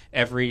through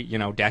every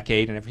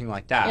decade and everything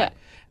like that. Yeah.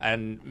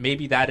 And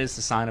maybe that is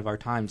the sign of our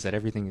times that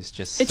everything is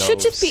just It should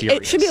just be.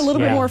 It should be a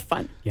little bit more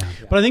fun. Yeah.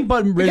 But I think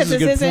Bud raises a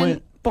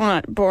good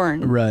point.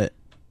 Born. Right.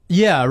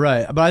 Yeah,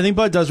 right. But I think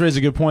Bud does raise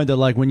a good point that,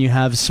 like, when you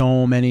have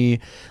so many,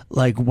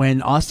 like,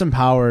 when Austin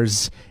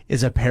Powers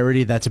is a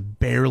parody that's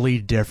barely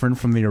different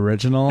from the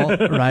original,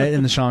 right,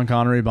 in the Sean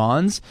Connery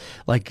Bonds,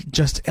 like,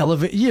 just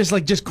elevate,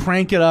 just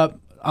crank it up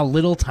a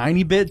little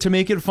tiny bit to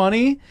make it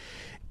funny.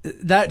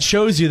 That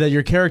shows you that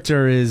your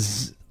character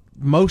is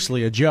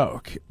mostly a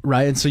joke,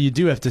 right? And so you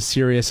do have to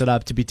serious it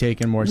up to be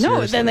taken more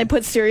seriously. No, then they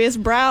put serious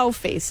brow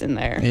face in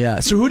there. Yeah.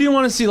 So who do you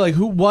want to see? Like,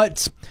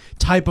 what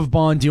type of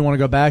Bond do you want to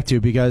go back to?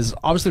 Because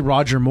obviously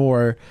Roger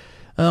Moore.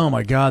 Oh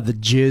my God, the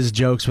jizz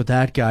jokes with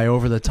that guy,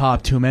 over the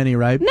top, too many,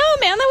 right? No,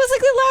 man, that was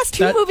like the last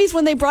two movies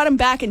when they brought him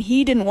back, and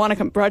he didn't want to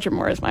come. Roger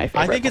Moore is my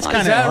favorite. I think it's Bond.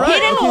 kind of that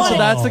right? Okay, so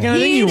that's the kind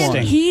of thing you want.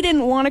 He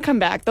didn't want to come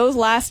back. Those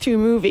last two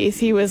movies,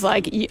 he was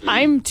like,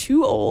 "I'm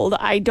too old.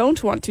 I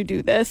don't want to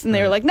do this." And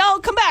they were like, "No,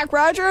 come back,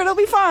 Roger. It'll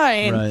be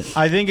fine." Right.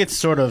 I think it's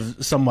sort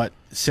of somewhat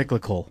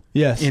cyclical.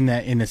 Yes. In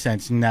a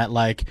sense, in that,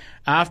 like,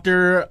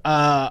 after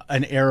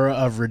an era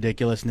of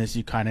ridiculousness,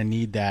 you kind of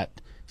need that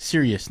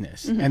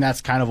seriousness, and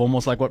that's kind of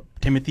almost like what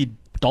Timothy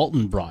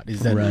Dalton brought, is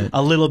that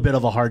a little bit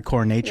of a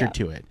hardcore nature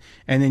to it,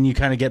 and then you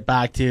kind of get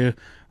back to,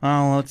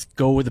 let's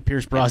go with the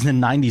Pierce Brosnan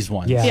 90s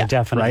ones. Yeah,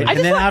 definitely. Right?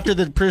 And then after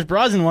the Pierce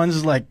Brosnan ones,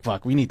 is like,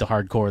 fuck, we need to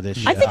hardcore this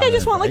shit. I think I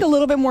just want like a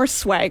little bit more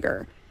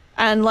swagger,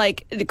 and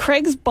like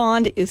Craig's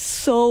Bond is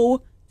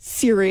so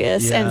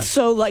serious and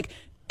so like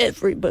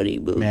everybody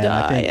will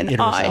die, I think and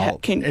Idris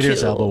can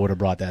Idris kill. Elba would have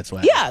brought that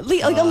swag. Yeah,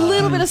 like a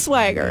little bit of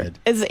swagger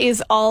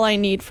is all I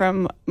need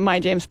from my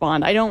James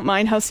Bond. I don't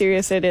mind how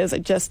serious it is. I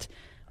just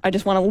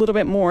want a little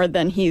bit more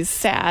than he's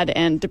sad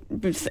and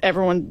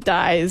everyone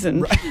dies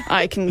and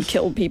I can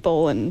kill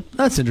people and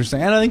That's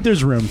interesting, and I think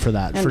there's room for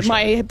that. and for sure.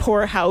 my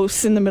poor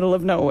house in the middle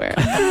of nowhere.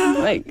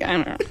 Like, I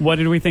don't know. What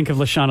did we think of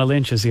Lashana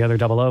Lynch as the other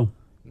 00?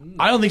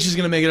 I don't think she's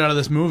gonna make it out of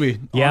this movie.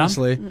 Yeah?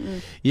 Honestly,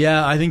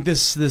 yeah, I think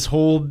this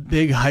whole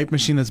big hype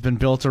machine that's been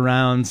built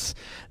around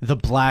the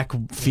black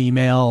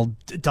female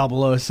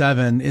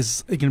 007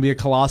 is gonna be a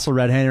colossal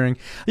red herring.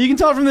 You can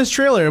tell from this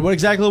trailer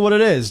exactly what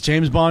it is.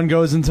 James Bond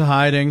goes into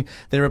hiding.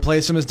 They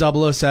replace him as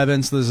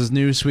 007. So there's this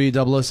new sweet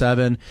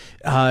 007.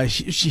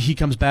 He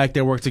comes back.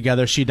 They work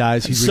together. She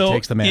dies. He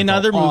retakes the mantle. in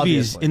other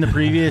movies, obviously. in the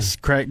previous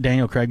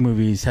Daniel Craig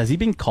movies, has he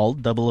been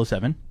called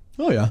 007?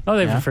 Oh yeah. Oh,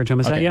 they've referred to him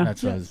as that, Okay,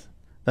 yeah.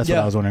 That's what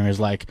I was wondering. Is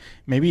like,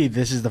 maybe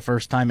this is the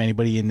first time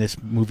anybody in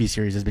this movie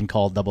series has been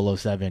called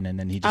 007, and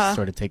then he just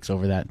sort of takes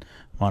over that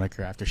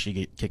moniker after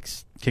she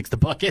kicks the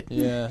bucket.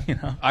 Yeah. You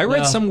know? I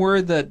read some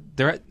word that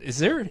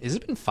has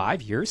it been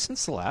 5 years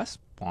since the last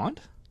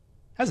Bond?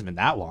 Hasn't been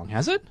that long,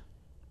 has it?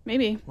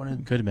 Maybe.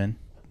 Could have been.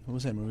 What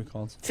was that movie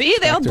called? See,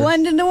 they all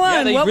blend into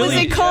one. they What was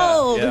really- it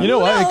called? yeah. You know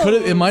what?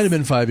 It might have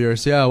been 5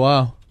 years. Yeah.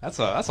 Wow. That's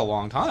a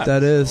long time.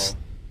 That is. So,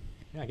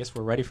 yeah, I guess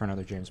we're ready for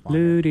another James Bond.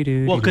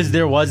 Well, because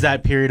there was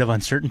that period of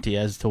uncertainty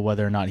as to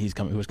whether or not he was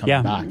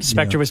coming back.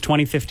 Spectre was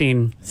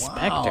 2015.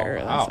 Spectre.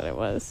 That's Wow. what it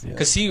was.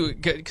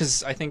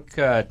 Because I think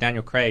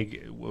Daniel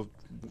Craig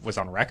was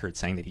on record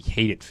saying that he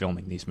hated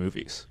filming these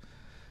movies,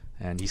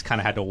 and he's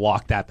kind of had to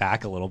walk that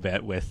back a little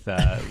bit with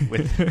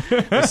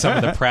some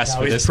of the press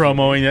for this.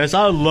 Promoting this.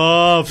 I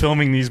love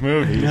filming these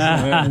movies.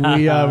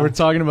 We were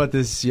talking about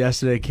this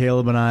yesterday,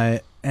 Caleb and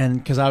I, and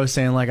because I was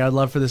saying, like, I'd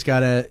love for this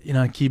guy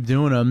to keep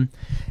doing them,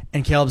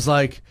 and Caleb's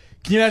like,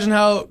 can you imagine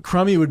how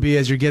crummy it would be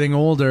as you're getting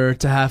older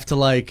to have to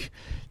like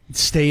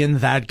stay in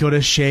that good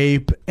a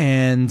shape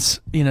and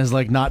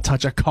like not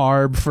touch a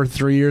carb for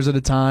 3 years at a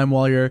time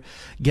while you're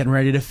getting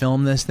ready to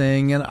film this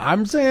thing? And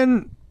I'm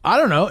saying, I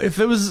don't know, if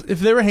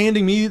they were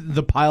handing me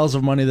the piles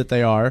of money that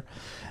they are,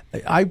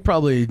 I'd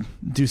probably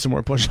do some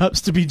more push-ups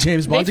to be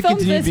James Bond, They to filmed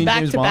continue this being back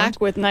James to Bond. back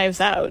with Knives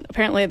Out.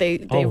 Apparently,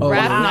 they Oh,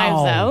 wrapped wow.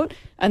 Knives Out,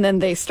 and then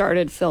they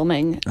started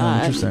filming.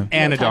 interesting.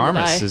 Anna No Time to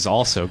Darmus Die. is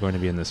also going to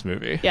be in this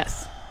movie.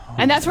 Yes.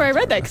 And that's where I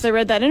read that, because I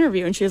read that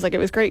interview, and she was like, it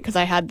was great because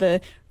I had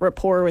the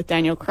rapport with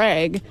Daniel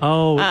Craig that's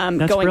going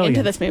brilliant.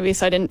 into this movie,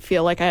 so I didn't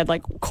feel like I had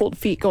like cold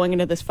feet going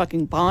into this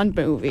fucking Bond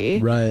movie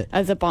Right.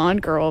 as a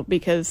Bond girl,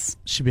 because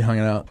She'd be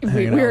hanging out.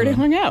 we already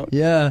hung out.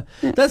 Yeah,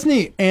 that's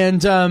neat.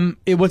 And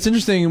what's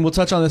interesting, and we'll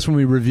touch on this when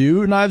we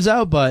review Knives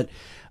Out, but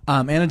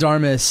Ana de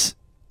Armas,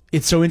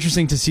 it's so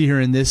interesting to see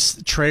her in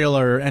this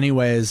trailer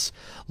anyways,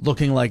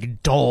 looking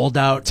like doled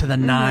out to the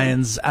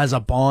nines as a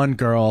Bond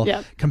girl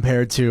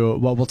compared to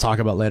what we'll talk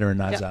about later in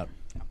Knives Out.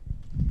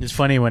 It's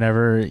funny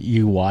whenever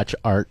you watch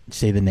Art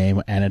say the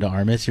name Ana de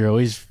Armas, you're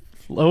always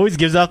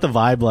gives out the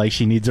vibe like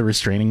she needs a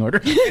restraining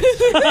order.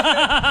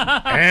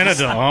 Ana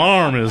de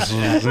Armas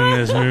is in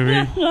this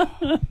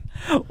movie.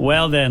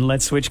 Well, then,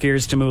 let's switch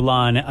gears to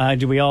Mulan.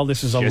 Do we all?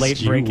 This is a Just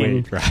late you breaking.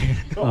 wait, Ryan.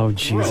 Oh,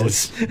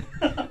 Jesus.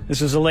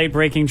 This is a late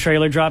breaking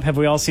trailer drop. Have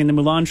we all seen the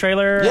Mulan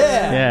trailer?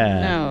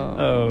 Yeah. No.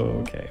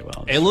 Okay,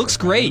 well. It looks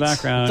great.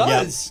 Background. It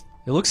does.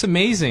 It looks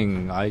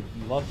amazing. I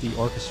love the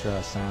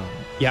orchestra sound.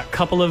 Yeah, a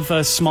couple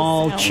of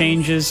small Sounds.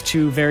 changes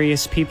to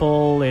various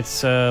people.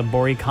 It's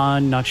Bori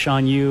Khan, not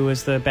Shan Yu,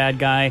 as the bad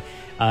guy.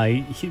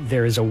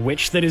 There is a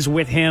witch that is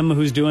with him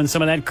who's doing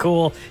some of that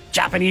cool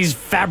Japanese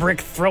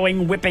fabric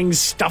throwing, whipping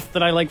stuff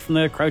that I like from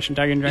the Crouching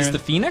Tiger and Dragon. Is the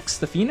Phoenix?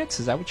 The Phoenix?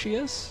 Is that what she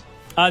is?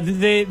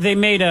 They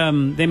made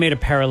a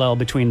parallel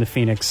between the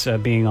Phoenix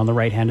being on the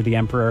right hand of the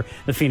Emperor.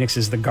 The Phoenix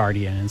is the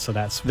Guardian, and so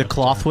that's The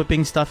cloth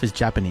whipping stuff is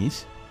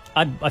Japanese.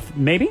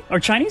 maybe,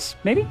 or Chinese,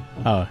 maybe.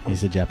 Oh,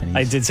 he's a Japanese.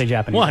 I did say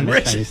Japanese. One I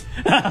meant racist.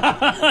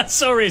 Chinese.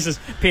 So racist.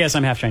 P.S.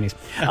 I'm half Chinese.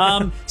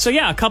 So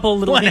yeah, a couple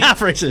little One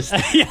half racist.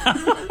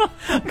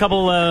 a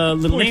couple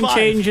little name 0.5.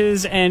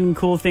 changes and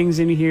cool things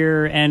in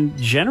here, and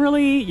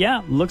generally,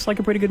 yeah, looks like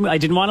a pretty good movie. I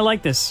didn't want to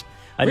like this.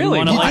 I Really? didn't You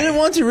want to like. didn't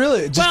want to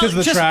really, just because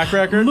of the track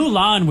record.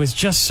 Mulan was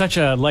just such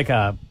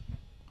a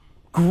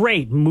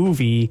great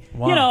movie,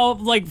 you know,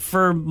 like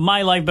for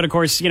my life, but of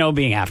course, you know,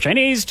 being half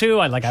Chinese too,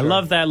 I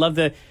love that. I love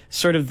the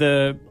sort of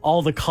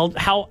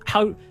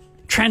how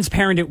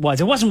transparent it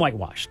was. It wasn't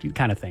whitewashed,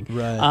 kind of thing.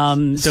 Right.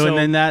 So and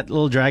then that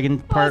little dragon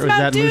part, It's was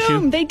that Mount Doom.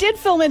 Mushu? They did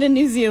film it in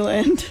New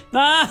Zealand.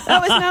 That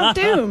was Mount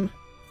Doom.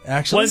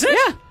 Actually, was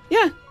it?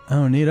 Yeah.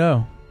 Oh,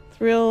 neato. It's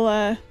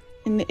real.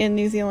 In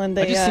New Zealand,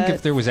 they I just think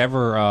if there was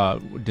ever a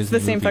Disney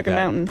the same movie fucking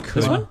that mountain.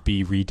 could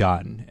be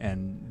redone,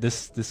 and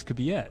this could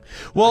be it.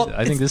 Well,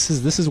 I think this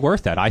is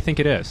worth it. I think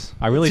it is.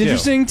 I really It's do.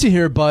 interesting to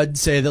hear Bud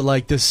say that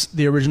like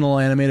the original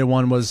animated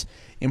one was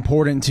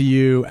important to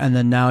you, and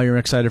then now you're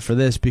excited for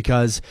this,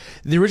 because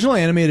the original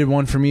animated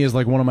one for me is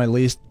like one of my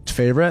least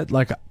favorite.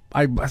 Like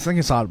I think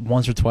I saw it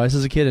once or twice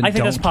as a kid, and I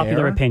think that's don't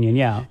popular care. opinion.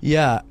 Yeah.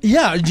 Yeah.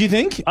 Do you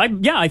think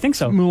I think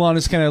so. Mulan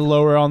is kind of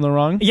lower on the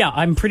rung? Yeah,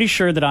 I'm pretty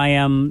sure that I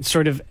am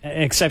sort of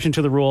an exception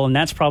to the rule, and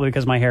that's probably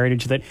because of my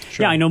heritage. That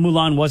yeah, I know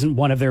Mulan wasn't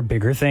one of their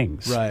bigger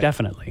things. Right.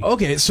 Definitely.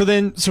 Okay, so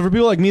for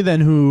people like me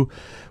then who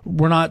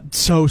were not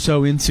so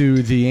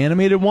into the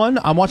animated one,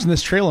 I'm watching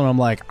this trailer and I'm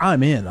like,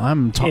 I'm in.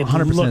 I'm 100%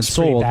 It looks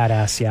pretty sold.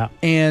 badass. Yeah.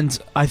 And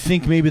I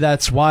think maybe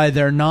that's why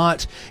they're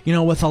not,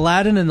 with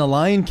Aladdin and the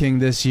Lion King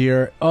this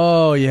year,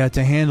 you had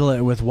to handle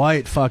it with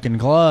white fucking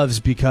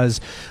gloves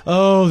because,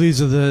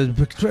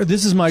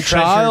 this is my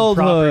Treasured childhood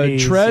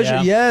properties, treasure.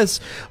 yeah. Yes.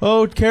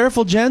 Oh,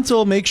 careful,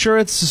 gentle. Make sure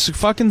it's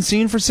fucking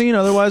scene for scene.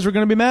 Otherwise, we're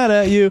going to be mad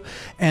at you.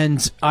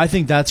 And I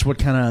think that's what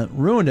kind of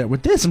ruined it.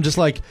 With this, I'm just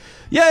like,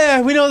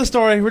 yeah, we know the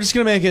story. We're just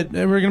going to make it.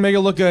 We're going to make it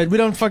look good. We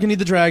don't fucking need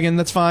the dragon.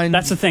 That's fine.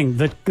 That's the thing.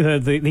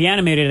 The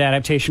animated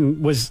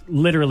adaptation was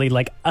literally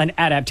like an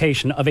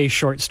adaptation of a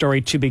short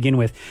story to begin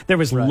with. There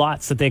was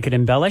lots that they could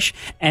embellish,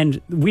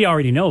 and we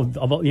already know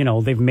about,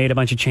 they've made a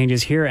bunch of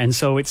changes here, and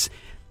so it's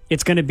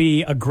going to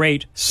be a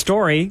great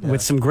story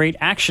with some great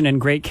action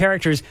and great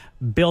characters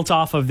built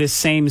off of this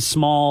same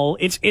small.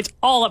 It's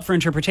all up for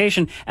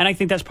interpretation, and I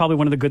think that's probably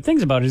one of the good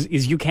things about it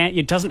is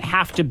it doesn't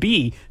have to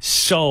be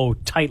so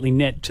tightly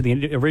knit to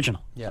the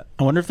original. Yeah.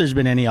 I wonder if there's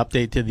been any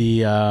update to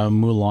the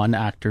Mulan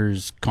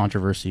actors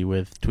controvery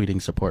with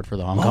tweeting support for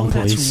the Hong Kong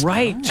police. That's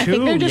right, too. I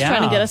think they're just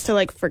trying to yeah. get us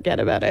to forget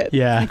about it.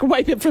 Yeah. Like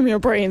wipe it from your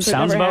brains. It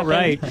Sounds never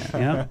about happened.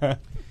 right. Yeah.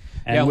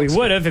 And Yeah, it we looks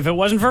would have if it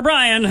wasn't for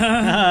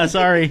Brian.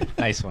 Sorry.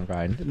 Nice one,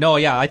 Brian. No,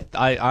 yeah,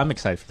 I'm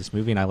excited for this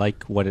movie, and I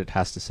like what it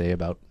has to say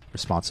about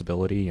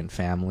responsibility and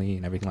family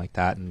and everything like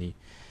that, and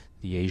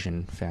the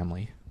Asian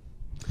family.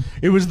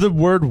 It was the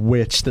word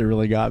witch that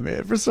really got me.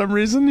 For some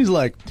reason,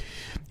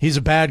 he's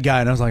a bad guy.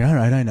 And I was like, all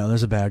right, I know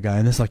there's a bad guy.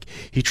 And this,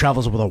 he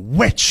travels with a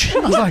witch. I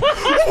was like,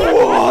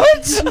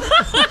 what?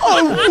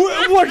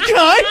 What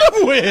kind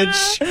of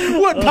witch?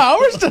 What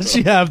powers does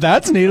she have?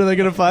 That's neat. Are they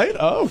going to fight?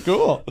 Oh,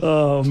 cool.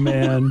 Oh,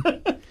 man.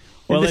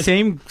 Well, the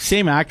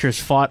same actress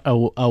fought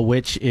a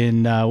witch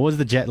in, what was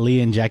the Jet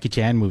Li and Jackie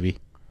Chan movie?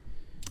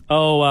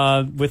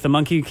 Oh, with the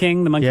Monkey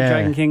King, the Monkey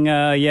Dragon King,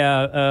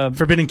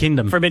 Forbidden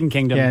Kingdom. Forbidden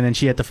Kingdom. Yeah, and then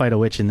she had to fight a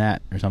witch in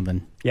that or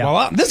something. Yeah.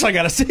 Well, this I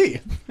got to see.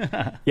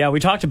 Yeah,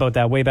 we talked about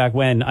that way back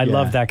when. I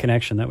loved that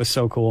connection. That was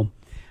so cool.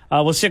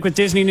 We'll stick with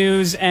Disney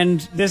news and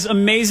this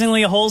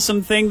amazingly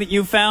wholesome thing that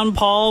you found,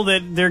 Paul,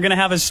 that they're going to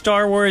have a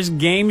Star Wars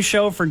game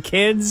show for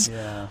kids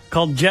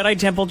called Jedi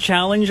Temple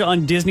Challenge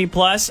on Disney+.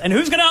 And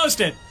who's going to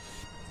host it?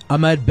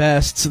 I'm at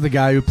best the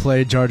guy who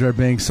played Jar Jar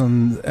Binks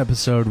on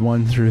episode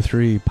 1 through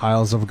 3,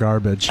 piles of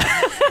garbage.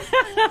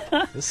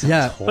 This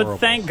Yeah. horrible. But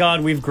thank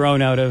God we've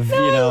grown out of,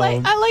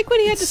 I like what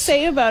he had to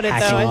say about it, though.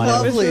 hacking I on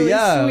thought it was Lovely, really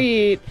yeah.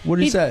 sweet. What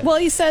did he say? Well,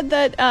 he said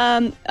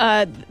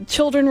that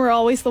children were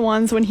always the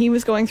ones when he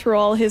was going through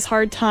all his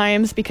hard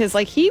times because,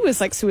 like, he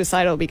was like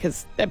suicidal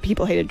because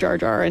people hated Jar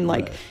Jar and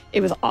like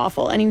it was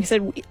awful. And he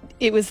said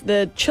it was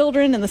the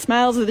children and the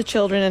smiles of the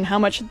children and how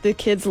much the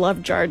kids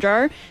loved Jar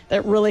Jar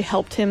that really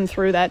helped him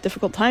through that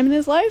difficult time in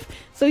his life.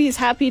 So he's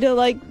happy to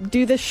like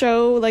do this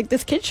show, like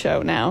this kid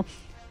show now.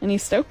 And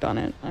he's stoked on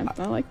it.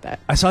 I like that.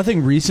 I saw a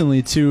thing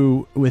recently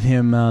too with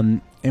him,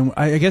 and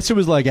I guess it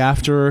was like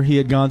after he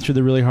had gone through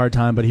the really hard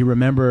time, but he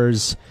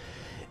remembers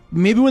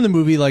maybe when the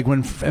movie, like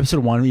when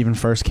episode 1 even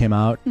first came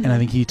out, and I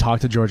think he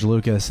talked to George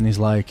Lucas, and he's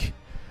like,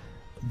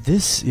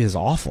 "This is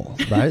awful,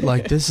 right?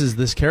 Like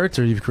this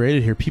character you've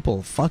created here,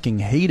 people fucking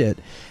hate it."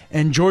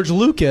 And George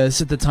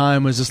Lucas at the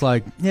time was just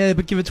like, "Yeah,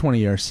 but give it 20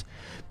 years."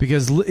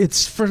 Because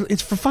it's for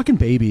fucking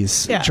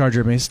babies. Yeah. Jar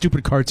Jar Binks,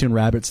 stupid cartoon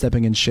rabbit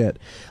stepping in shit.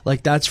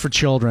 Like that's for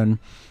children.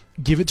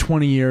 Give it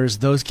 20 years.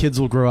 Those kids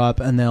will grow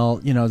up, and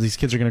these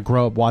kids are going to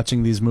grow up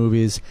watching these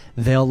movies.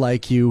 They'll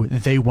like you.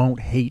 They won't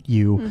hate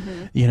you.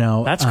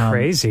 That's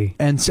crazy.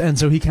 And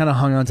so he kind of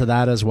hung on to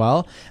that as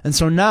well. And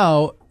so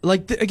now,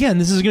 like again,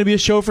 this is going to be a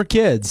show for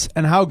kids.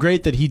 And how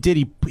great that he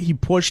did. He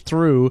pushed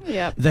through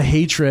Yep. the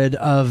hatred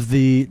of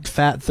the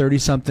fat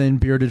 30-something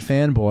bearded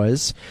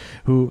fanboys,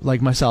 who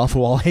like myself,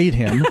 who all hate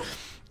him.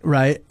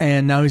 Right,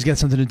 and now he's got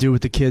something to do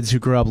with the kids who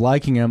grew up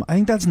liking him. I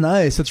think that's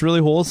nice. That's really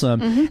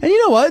wholesome. And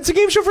you know what? It's a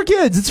game show for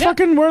kids. It's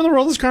fucking Where in the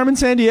World is Carmen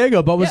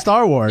Sandiego, but with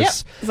Star Wars. Yep.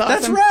 It's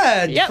That's awesome.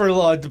 rad Yep. for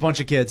a bunch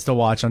of kids to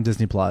watch on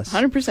Disney Plus.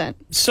 100%.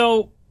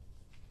 So,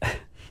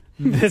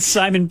 the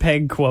Simon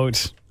Pegg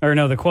quote, or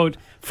no, the quote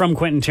from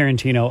Quentin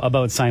Tarantino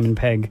about Simon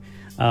Pegg,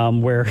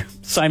 where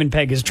Simon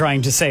Pegg is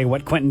trying to say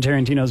what Quentin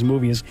Tarantino's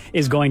movie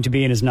is going to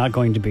be and is not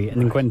going to be. And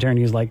then Quentin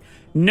Tarantino's like,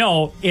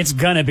 no, it's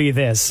going to be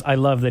this. I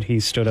love that he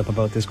stood up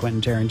about this, Quentin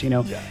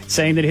Tarantino,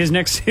 saying that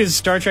his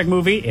Star Trek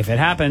movie, if it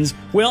happens,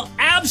 will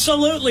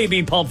absolutely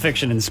be Pulp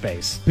Fiction in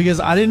space.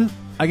 Because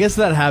I guess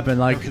that happened.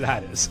 Like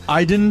That is.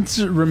 I didn't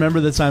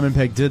remember that Simon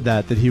Pegg did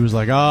that. That he was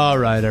like, "All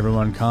right,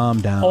 everyone,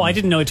 calm down." Oh, I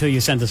didn't know until you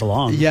sent this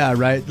along. Yeah,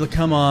 right. Look,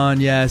 come on.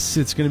 Yes,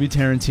 it's going to be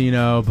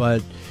Tarantino,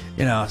 but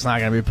it's not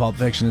going to be Pulp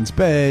Fiction in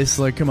space.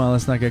 Like, come on,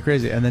 let's not get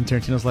crazy. And then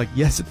Tarantino's like,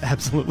 "Yes, it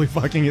absolutely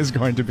fucking is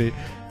going to be."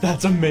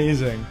 That's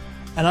amazing,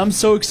 and I'm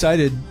so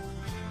excited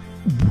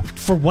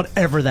for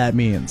whatever that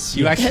means.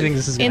 You actually think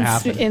this is going to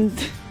happen?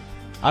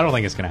 I don't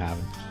think it's going to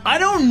happen. I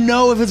don't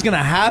know if it's going to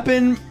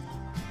happen,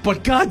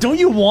 but God, don't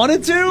you want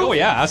it to? Oh,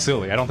 yeah,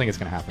 absolutely. I don't think it's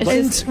going to happen.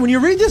 And when you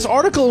read this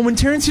article, and when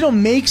Tarantino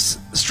makes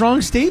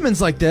strong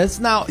statements like this,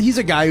 now he's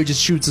a guy who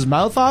just shoots his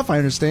mouth off, I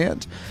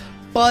understand.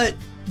 But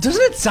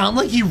doesn't it sound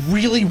like he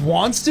really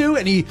wants to,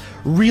 and he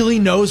really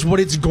knows what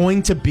it's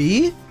going to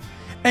be?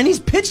 And he's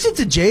pitched it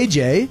to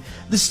JJ.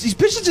 He's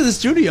pitched it to the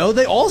studio.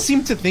 They all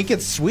seem to think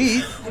it's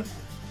sweet.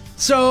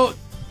 So,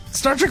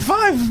 Star Trek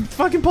V,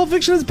 fucking Pulp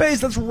Fiction in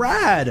space, that's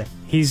rad.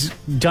 He's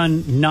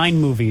done 9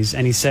 movies,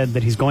 and he said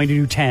that he's going to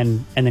do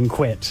 10 and then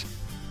quit.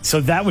 So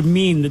that would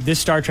mean that this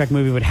Star Trek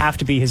movie would have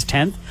to be his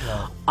 10th.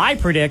 Yeah. I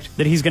predict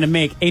that he's going to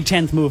make a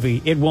 10th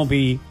movie. It won't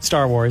be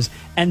Star Wars,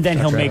 and then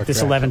he'll make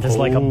this 11th as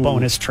like a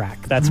bonus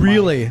track. That's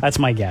that's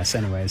my guess,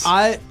 anyways.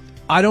 I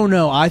don't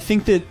know. I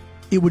think that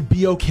it would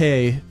be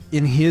okay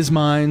in his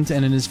mind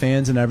and in his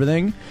fans and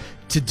everything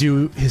to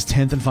do his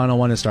 10th and final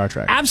one as Star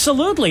Trek.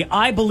 Absolutely.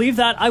 I believe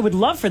that. I would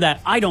love for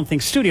that. I don't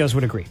think studios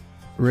would agree.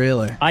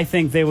 Really? I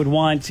think they would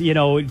want,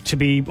 to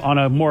be on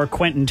a more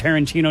Quentin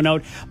Tarantino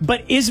note.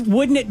 But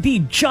wouldn't it be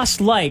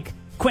just like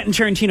Quentin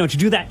Tarantino to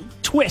do that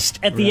twist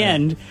at the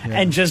end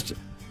and just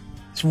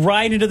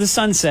ride into the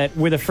sunset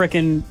with a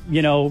frickin',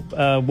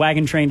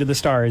 wagon train to the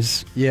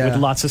stars with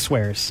lots of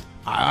swears?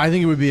 I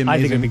think it would be amazing.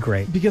 I think it would be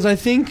great. Because I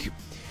think,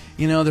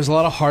 there's a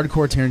lot of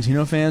hardcore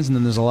Tarantino fans, and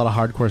then there's a lot of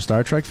hardcore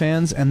Star Trek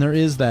fans, and there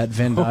is that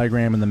Venn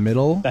diagram in the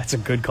middle. That's a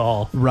good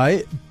call.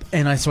 Right?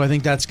 And so I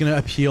think that's going to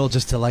appeal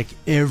just to like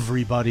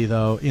everybody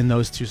though in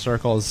those two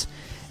circles,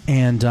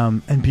 and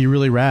be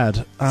really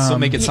rad. So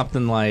make it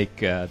something like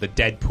the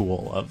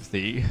Deadpool of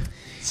the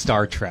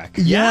Star Trek.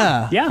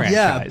 Yeah,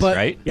 franchise, but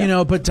right?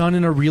 But done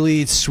in a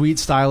really sweet,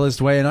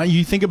 stylized way. And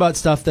you think about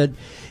stuff that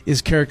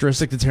is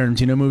characteristic to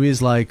Tarantino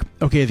movies, like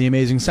the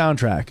amazing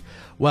soundtrack.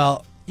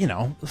 Well,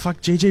 fuck,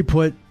 JJ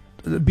put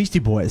Beastie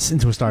Boys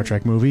into a Star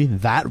Trek movie.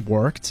 That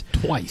worked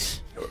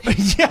twice.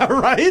 Yeah,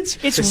 right? It's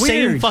the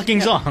weird. same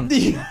fucking song.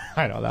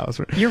 I know, that was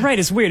weird. You're right.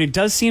 It's weird. It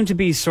does seem to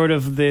be sort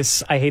of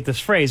this, I hate this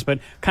phrase, but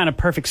kind of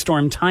perfect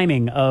storm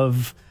timing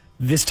of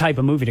this type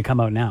of movie to come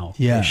out now.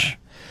 Yeah.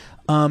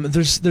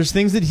 There's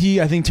things that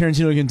I think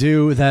Tarantino can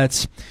do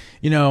that's,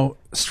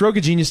 stroke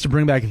of genius to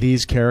bring back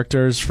these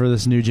characters for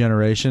this new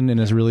generation in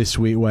a really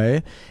sweet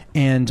way.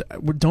 And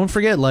don't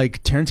forget,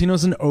 like,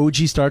 Tarantino's an OG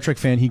Star Trek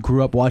fan. He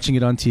grew up watching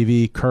it on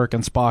TV, Kirk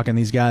and Spock and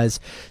these guys.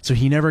 So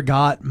he never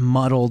got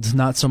muddled,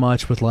 not so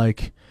much with,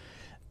 like,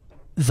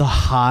 the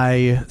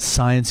high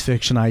science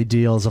fiction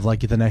ideals of like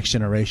the Next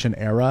Generation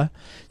era.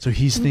 So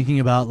he's thinking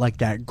about like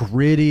that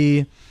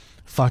gritty,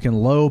 fucking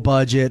low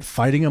budget,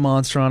 fighting a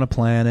monster on a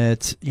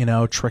planet, you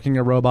know, tricking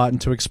a robot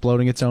into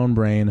exploding its own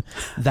brain,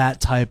 that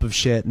type of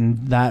shit.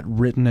 And that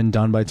written and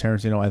done by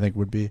Tarantino, I think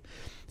would be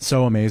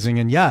so amazing.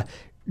 And yeah,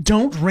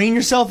 don't rein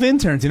yourself in,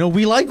 Tarantino.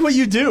 We like what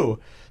you do.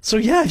 So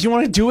yeah, if you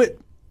want to do it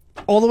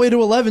all the way to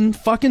 11,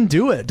 fucking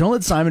do it. Don't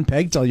let Simon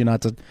Pegg tell you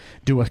not to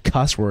do a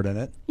cuss word in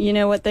it. You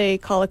know what they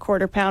call a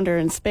quarter pounder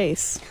in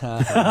space.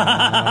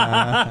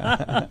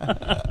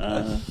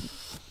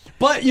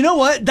 But you know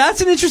what? That's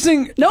an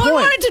interesting No point.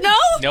 one wanted to know?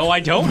 No, I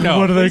don't know.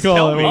 What do they Please call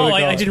tell it? me. What do Oh, they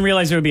call I it? didn't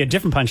realize there would be a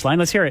different punchline.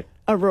 Let's hear it.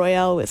 A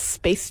Royale with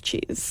space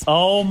cheese.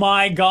 Oh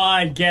my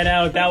God, get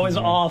out. That was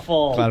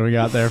awful. Glad we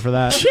got there for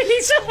that.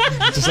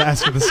 Just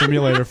ask for the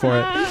simulator for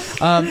it.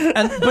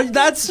 But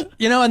that's,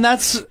 you know, and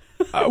that's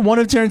one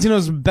of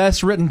Tarantino's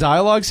best written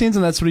dialogue scenes,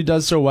 and that's what he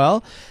does so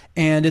well.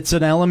 And it's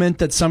an element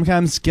that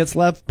sometimes gets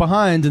left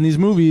behind in these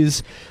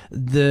movies.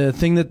 The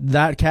thing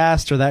that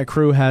cast or that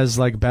crew has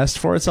like best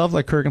for itself,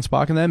 like Kirk and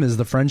Spock and them, is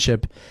the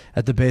friendship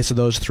at the base of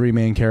those three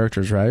main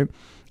characters, right?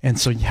 And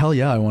so, hell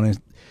yeah, I want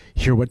to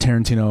hear what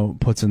Tarantino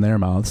puts in their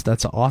mouths.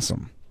 That's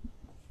awesome.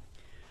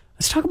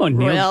 Let's talk about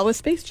Neil. Royale with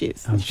space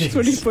cheese. That's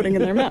what he's putting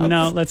in their mouth.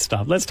 No, let's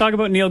stop. Let's talk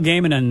about Neil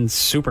Gaiman and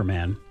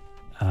Superman.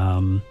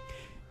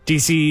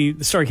 DC,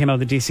 the story came out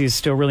that DC is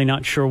still really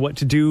not sure what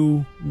to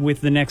do with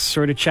the next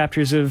sort of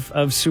chapters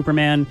of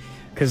Superman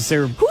because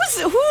they're... Who's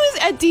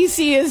at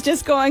DC is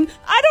just going,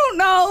 I don't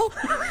know.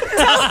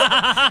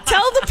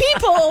 Tell the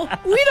people.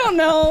 We don't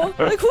know.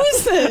 Like,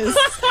 who's this?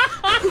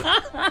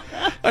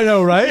 I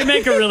know, right? You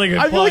make a really good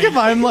I feel point. like if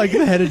I'm like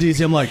the head of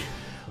DC, I'm like,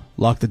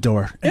 lock the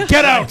door. And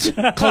get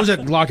out! Close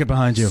it, lock it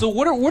behind you. So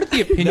what are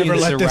the opinions Never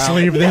let this around?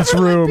 leave this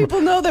room.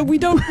 People know that we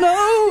don't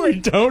know. We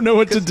don't know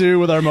what to do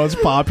with our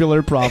most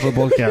popular,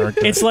 profitable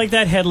character. It's like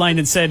that headline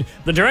that said,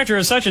 the director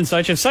of such and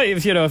such,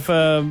 if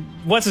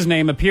what's his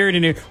name appeared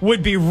in it,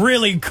 would be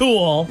really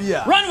cool.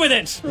 Yeah. Run with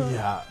it!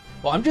 yeah.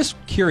 Well, I'm just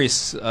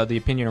curious the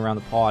opinion around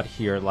the pod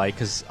here, like,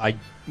 because I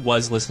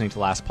was listening to the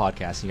last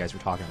podcast and you guys were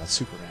talking about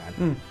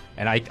Superman,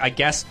 and I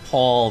guess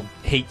Paul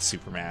hates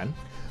Superman.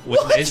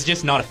 Is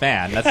just not a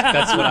fan. That's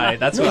what I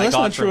got not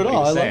from true at what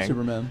all. he I was love saying.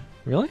 Superman.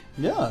 Really?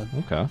 Yeah.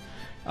 Okay.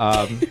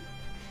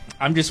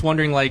 I'm just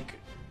wondering, like,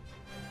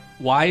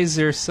 why is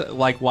there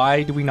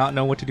why do we not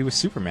know what to do with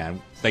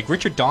Superman? Like,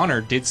 Richard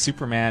Donner did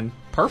Superman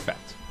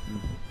perfect,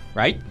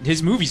 right?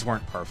 His movies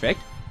weren't perfect,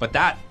 but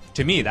that,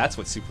 to me, that's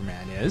what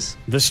Superman is.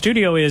 The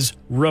studio is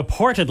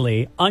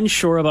reportedly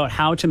unsure about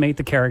how to make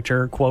the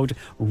character, quote,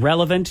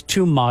 relevant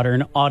to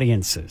modern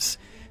audiences.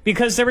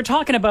 Because they were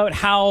talking about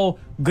how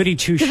goody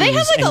two shoes. Do they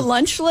have like a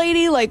lunch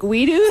lady like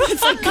we do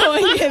that's like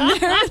going in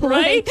there,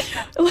 right?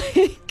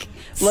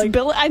 Like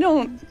Bill, I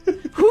don't.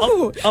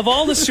 Who? Of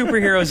all the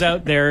superheroes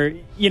out there,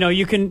 you know,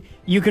 you can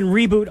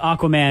reboot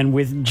Aquaman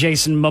with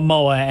Jason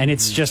Momoa, and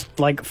it's just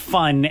like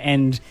fun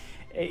and,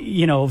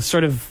 you know,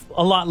 sort of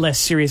a lot less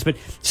serious. But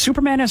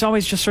Superman has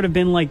always just sort of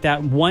been like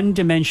that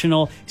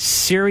one-dimensional,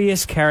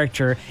 serious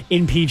character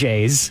in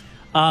PJs.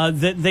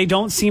 That they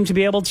don't seem to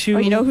be able to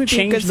you know who'd be a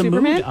change good the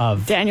Superman? mood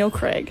of. Daniel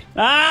Craig.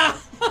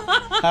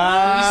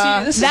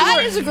 This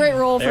That is a great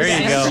role for There you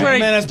Daniel go. Craig.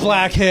 Superman has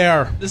black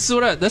hair. This is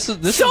what I, this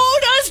is So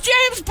does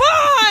James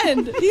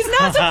Bond. He's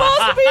not supposed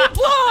to be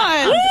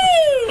blonde.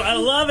 Woo! I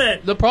love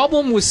it. the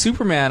problem with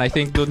Superman. I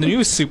think the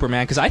newest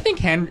Superman, because I think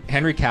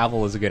Henry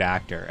Cavill is a good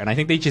actor, and I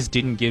think they just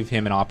didn't give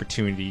him an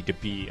opportunity to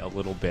be a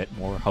little bit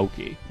more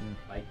hokey.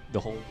 Like the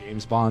whole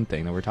James Bond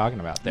thing that we're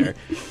talking about there.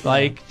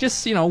 Like,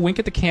 just, you know, wink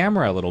at the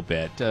camera a little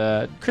bit.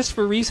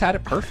 Christopher Reeves had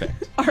it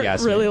perfect. Art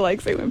Yes, really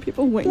likes it when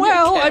people wink.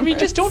 Well, at I mean,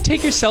 cameras. just don't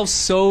take yourself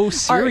so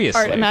seriously.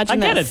 Art,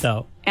 imagine I get this. it,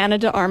 though. Anna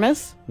de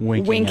Armas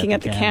Winking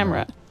at the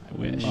camera. I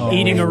wish.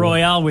 Eating a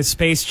Royale with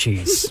space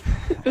cheese.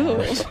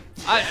 Ooh.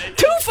 I,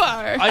 Too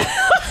far.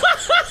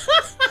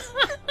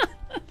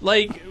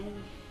 like,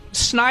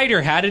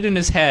 Snyder had it in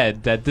his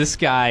head that this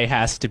guy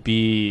has to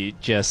be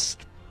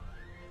just...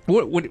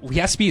 What he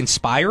has to be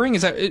inspiring?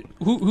 Is that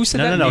who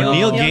said that? No. Neil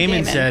Neil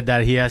Gaiman Gaiman. said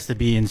that he has to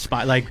be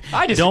inspired. Like,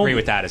 I disagree don't-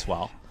 with that as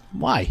well.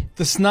 Why?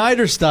 The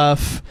Snyder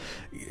stuff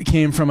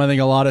came from, I think,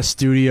 a lot of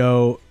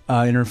studio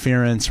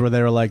interference where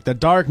they were like, the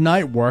Dark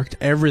Knight worked,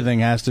 everything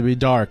has to be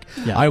dark.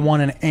 Yeah. I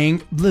want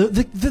an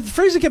the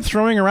phrase they kept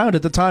throwing around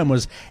at the time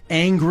was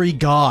angry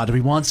god.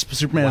 We want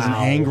Superman as an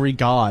angry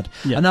god.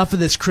 Yeah. Enough of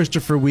this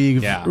Christopher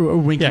Reeve Yeah.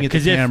 winking at the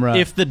because camera.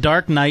 if the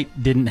Dark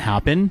Knight didn't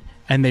happen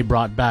and they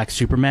brought back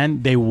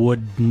Superman, they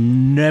would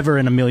never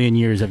in a million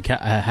years have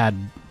had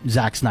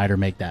Zack Snyder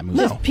make that movie.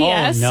 Just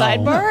P.S. Oh, no.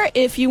 Sidebar: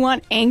 if you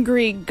want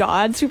angry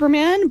God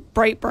Superman,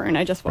 Brightburn.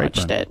 I just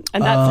watched Brightburn. it,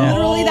 and that's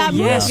literally that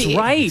yes, movie.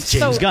 right.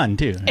 James Gunn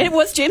too. It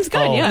was James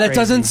Gunn. Yeah, and that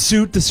doesn't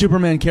suit the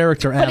Superman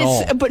character at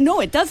all. but no,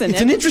 it doesn't. It's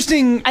an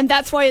interesting... and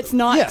that's why it's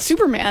not Yes.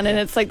 Superman, and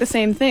it's like the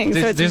same thing.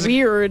 So There's it's a-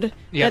 weird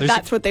Yeah, that there's a-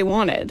 that's what they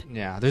wanted.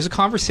 Yeah, there's a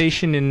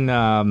conversation in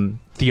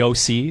The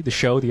OC, the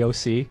show The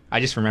OC. I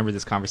just remember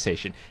this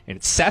conversation. And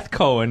it's Seth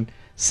Cohen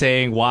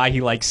saying why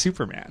he likes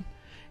Superman.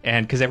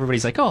 And because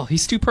everybody's like, oh,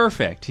 he's too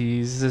perfect.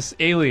 He's this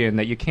alien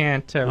that you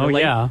can't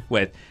relate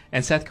with.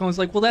 And Seth Cohen's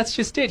like, well, that's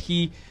just it.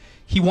 He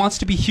wants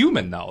to be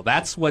human, though.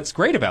 That's what's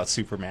great about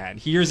Superman.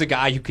 Here's a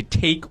guy who could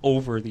take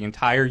over the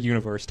entire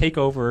universe, take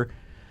over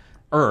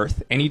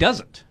Earth, and he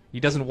doesn't. He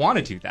doesn't want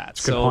to do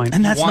that. Good point.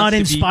 And that's not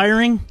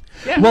inspiring?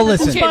 Well,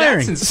 listen.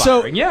 That's inspiring,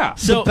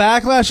 So the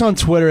backlash on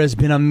Twitter has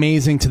been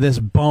amazing to this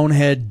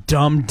bonehead,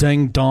 dumb,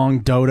 ding-dong,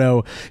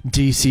 dodo,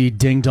 DC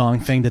ding-dong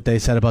thing that they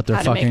said about their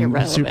how to make it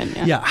relevant,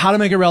 how to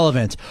make it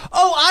relevant.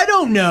 Oh, I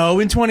don't know.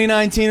 In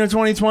 2019 or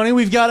 2020,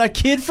 we've got a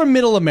kid from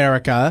Middle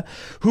America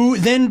who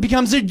then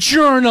becomes a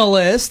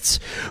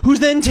journalist, who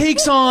then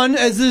takes on,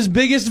 as his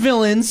biggest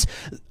villains,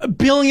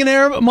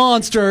 billionaire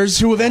monsters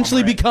who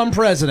eventually become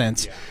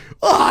presidents.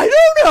 I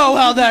don't know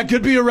how that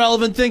could be a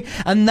relevant thing.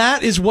 And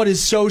that is what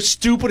is so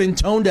stupid and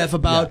tone deaf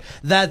about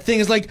that thing.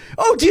 Is like,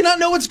 oh, do you not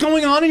know what's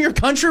going on in your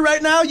country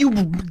right now, you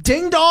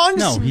ding-dongs?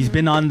 No, he's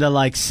been on the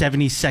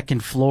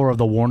 72nd floor of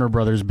the Warner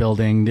Brothers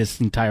building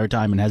this entire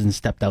time and hasn't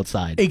stepped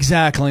outside.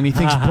 Exactly, and he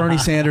thinks Bernie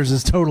Sanders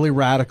is totally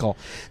radical.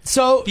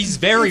 So he's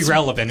very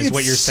relevant is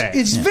what you're saying.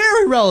 It's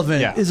very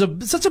relevant. Is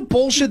such a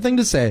bullshit thing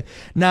to say.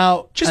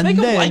 Now, just make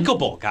him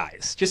likable,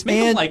 guys. Just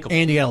make him likable.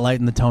 And you gotta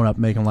lighten the tone up,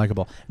 make him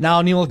likable. Now,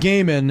 Neil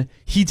Gaiman,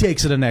 he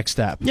takes it a next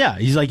step. Yeah,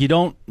 he's like, you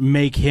don't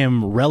make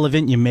him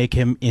relevant, you make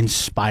him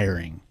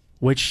inspiring.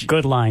 Which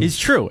good line is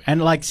true.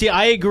 And see,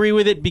 I agree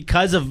with it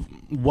because of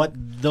what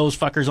those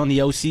fuckers on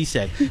the OC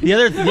said. The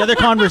other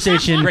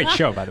conversation, great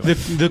show by the way.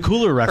 The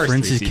cooler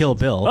reference is Kill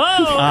Bill.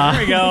 Oh,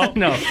 there we go.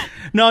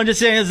 No, I'm just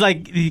saying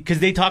it's because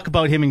they talk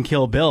about him in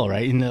Kill Bill,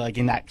 right? In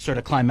that sort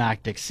of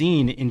climactic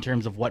scene in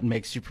terms of what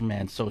makes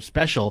Superman so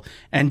special,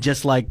 and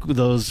just like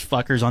those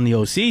fuckers on the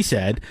OC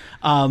said.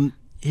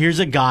 Here's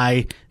a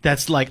guy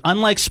that's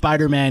unlike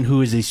Spider-Man,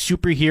 who is a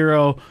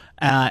superhero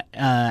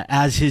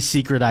as his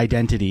secret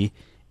identity,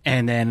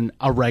 and then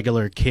a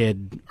regular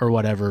kid or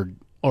whatever,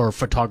 or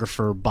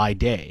photographer by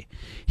day.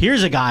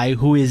 Here's a guy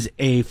who is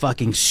a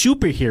fucking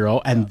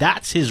superhero, and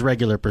that's his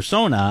regular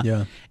persona.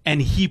 Yeah.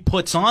 And he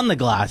puts on the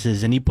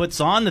glasses, and he puts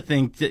on the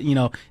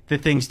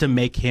things to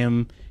make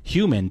him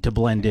human, to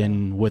blend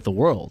in with the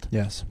world.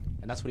 Yes.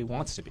 And that's what he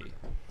wants to be.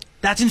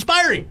 That's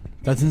inspiring.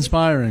 That's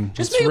inspiring.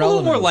 Just make him a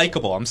little more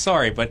likable. I'm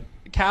sorry, but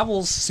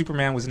Cavill's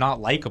Superman was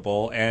not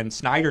likable, and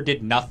Snyder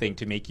did nothing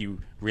to make you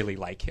really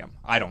like him.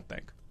 I don't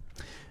think.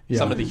 Yeah.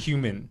 Some of the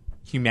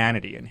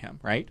humanity in him,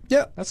 right?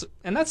 Yeah.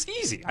 That's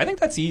easy. I think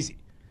that's easy.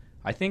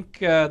 I think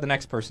the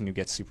next person who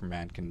gets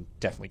Superman can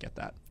definitely get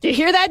that. Did you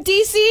hear that,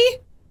 DC?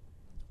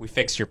 We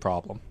fixed your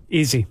problem.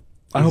 Easy.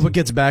 I hope it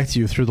gets back to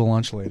you through the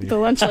lunch lady. The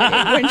lunch lady.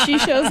 When she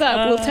shows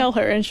up, we'll tell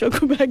her, and she'll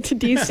go back to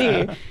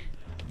DC.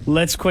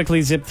 Let's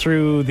quickly zip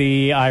through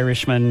The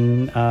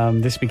Irishman.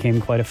 This became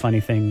quite a funny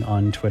thing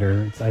on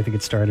Twitter. I think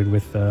it started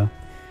with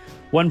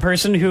one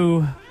person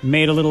who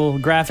made a little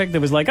graphic that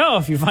was like, oh,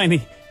 if you find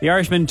the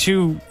Irishman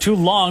too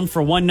long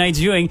for one night's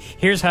viewing,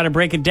 here's how to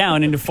break it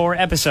down into 4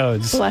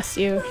 episodes. Bless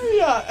you.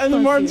 Yeah, and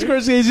then Martin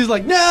Scorsese's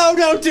like, no,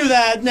 don't do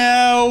that.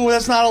 No,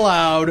 that's not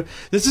allowed.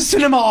 This is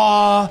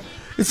cinema.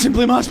 It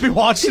simply must be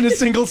watched in a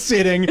single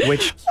sitting.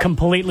 Which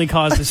completely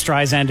caused the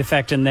Streisand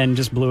effect and then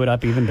just blew it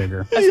up even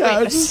bigger.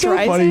 Yeah, it's just so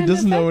funny. He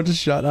doesn't know when to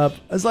shut up.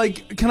 I was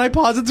like, can I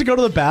pause it to go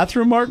to the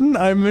bathroom, Martin?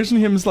 I envision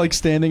him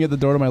standing at the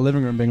door to my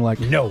living room being like,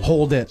 no,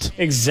 hold it.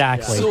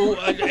 Exactly. So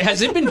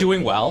has it been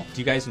doing well?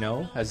 Do you guys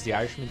know? Has The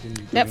Irishman been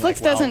doing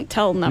Netflix doesn't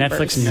tell numbers.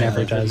 Netflix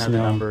never does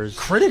numbers.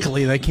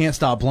 Critically, they can't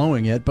stop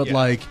blowing it, but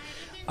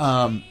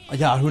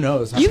who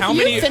knows? You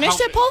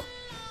finished it, Paul?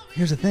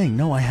 Here's the thing.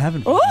 No, I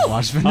haven't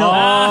watched it. No.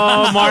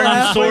 Oh, Martin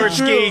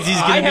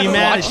Scorsese's going to be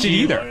mad at you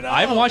either.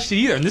 I haven't watched it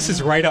either, and this is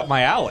right up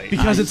my alley.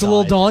 Because it's a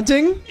little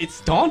daunting?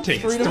 It's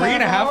daunting. It's 3.5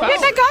 hours. Yeah,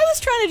 that guy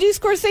was trying to do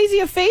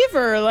Scorsese a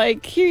favor.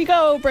 Here you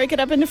go. Break it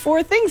up into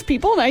 4 things,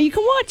 people. Now you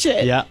can watch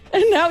it. Yeah.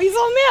 And now he's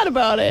all mad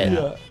about it.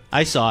 Yeah.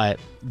 I saw it,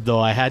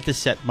 though I had to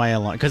set my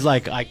alarm. Because,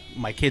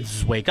 my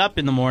kids wake up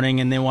in the morning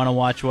and they want to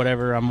watch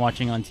whatever I'm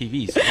watching on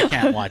TV, so I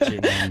can't watch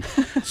it. And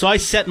so I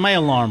set my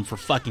alarm for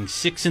fucking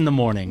 6 in the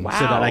morning so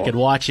that I could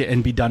watch it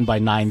and be done by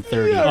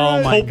 9:30. Yeah,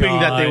 oh, my God. Hoping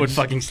that they would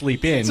fucking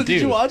sleep in. So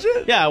did you watch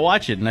it? Yeah, I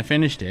watched it, and I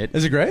finished it.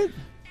 Is it great?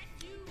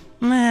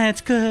 Nah, it's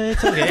good.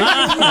 It's okay.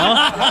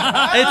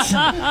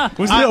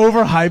 Was it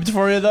overhyped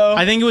for you though?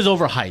 I think it was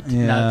overhyped.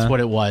 Yeah. That's what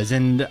it was.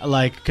 And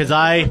because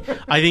I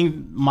think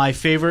my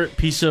favorite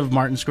piece of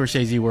Martin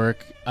Scorsese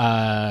work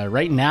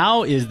right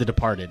now is The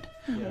Departed.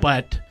 Yeah.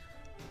 But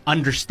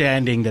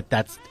understanding that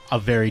that's a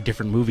very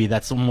different movie,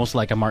 that's almost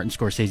like a Martin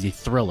Scorsese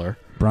thriller.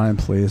 Brian,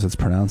 please, it's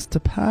pronounced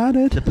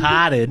Departed.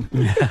 Departed.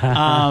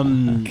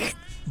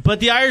 But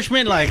The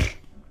Irishman,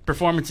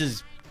 performance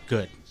is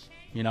good.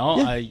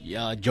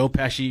 Joe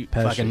Pesci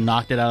fucking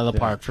knocked it out of the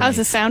park for me. How's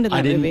the sound in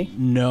that movie?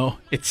 No,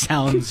 it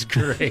sounds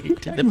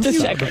great. Pew,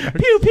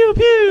 pew,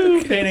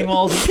 pew. Painting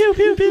walls. Pew,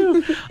 pew,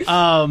 pew.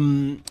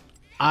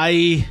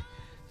 I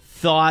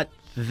thought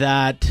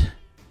that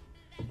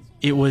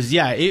It was,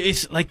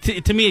 it's like,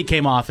 to me, it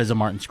came off as a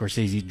Martin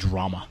Scorsese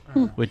drama,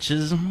 which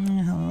is, I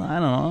don't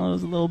know, it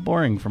was a little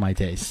boring for my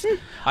taste.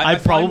 I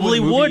probably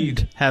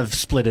would have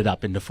split it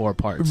up into 4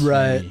 parts.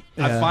 Right.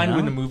 Maybe. I find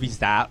when the movie's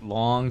that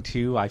long,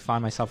 too, I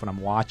find myself when I'm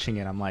watching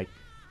it, I'm like,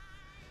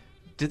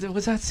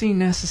 was that scene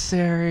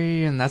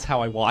necessary? And that's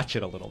how I watch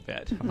it a little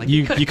bit. I'm like,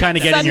 You kind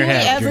of get in your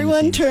head.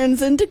 Everyone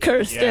turns into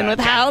Kirsten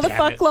with how the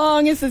fuck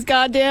long is this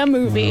goddamn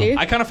movie?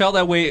 I kind of felt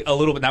that way a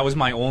little bit. That was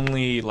my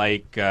only,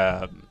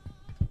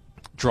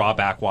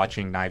 drawback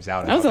watching Knives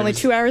Out. That was only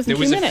 2 hours and 2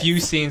 minutes. There was a few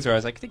scenes where I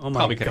was like, I think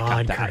probably could have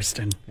cut that.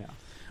 Kirsten. Yeah.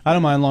 I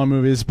don't mind long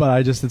movies,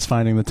 but it's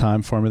finding the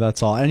time for me.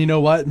 That's all. And you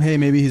know what? Hey,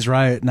 maybe he's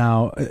right.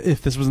 Now,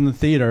 if this was in the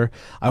theater,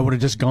 I would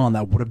have just gone.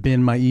 That would have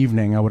been my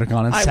evening. I would have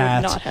gone and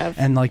sat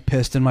and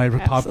pissed in my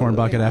popcorn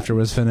bucket after it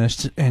was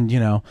finished. And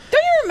don't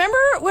you remember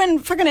when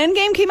fucking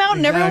Endgame came out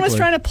and everyone was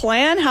trying to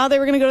plan how they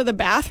were going to go to the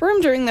bathroom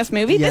during this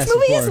movie? Yes, this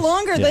movie of is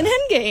longer than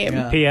Endgame.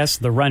 Yeah. P.S.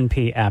 The Run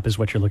P app is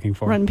what you're looking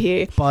for. Run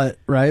P. But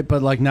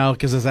now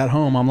because it's at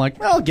home, I'm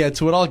like, I'll get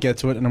to it,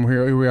 and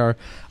here we are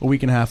a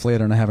week and a half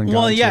later, and I haven't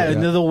gotten to it yet.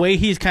 The way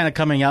he's kind of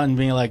coming out and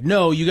being like,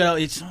 no, you gotta,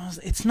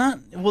 it's not,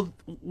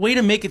 way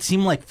to make it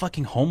seem like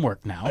fucking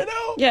homework now. I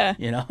know. Yeah.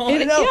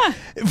 I know. Yeah.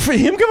 For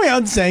him coming out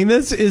and saying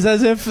this is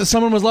as if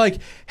someone was like,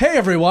 hey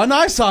everyone,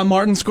 I saw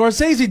Martin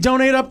Scorsese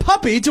donate a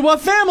puppy to a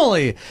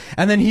family.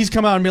 And then he's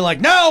come out and be like,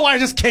 no, I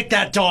just kicked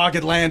that dog.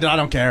 It landed. I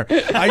don't care.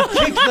 I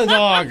kicked the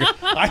dog.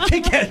 I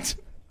kick it.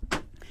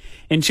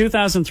 In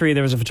 2003,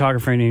 there was a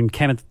photographer named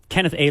Kenneth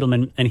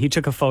Edelman, and he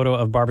took a photo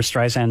of Barbra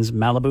Streisand's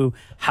Malibu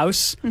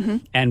house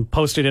and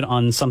posted it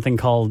on something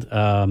called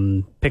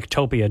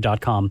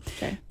Pictopia.com.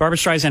 Okay. Barbra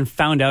Streisand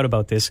found out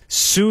about this,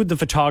 sued the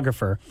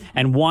photographer,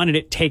 and wanted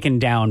it taken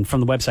down from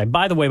the website.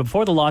 By the way,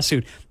 before the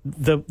lawsuit,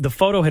 the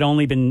photo had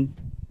only been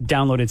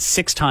downloaded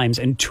 6 times,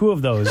 and 2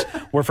 of those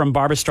were from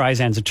Barbra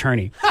Streisand's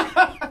attorney.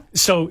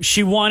 So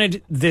she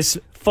wanted this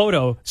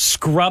photo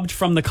scrubbed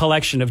from the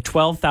collection of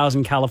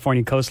 12,000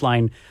 California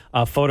coastline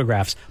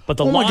photographs. But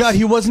the my God,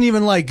 he wasn't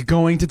even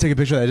going to take a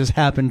picture. That just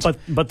happened.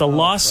 But the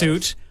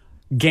lawsuit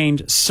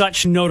gained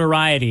such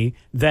notoriety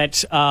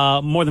that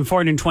more than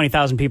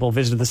 420,000 people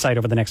visited the site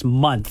over the next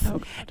month.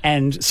 Oh,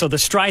 and so the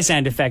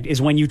Streisand effect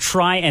is when you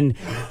try and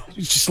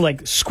just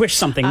squish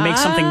something, make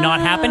something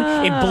not happen,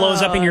 it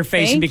blows up in your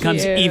face and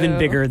becomes even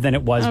bigger than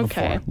it was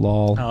before.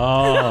 Lol.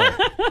 Oh.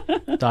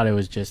 Thought it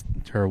was just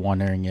her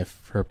wondering if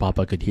her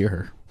papa could hear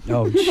her.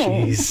 Oh,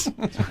 jeez.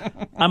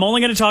 I'm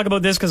only going to talk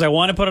about this because I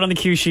want to put it on the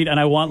cue sheet, and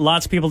I want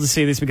lots of people to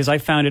see this because I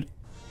found it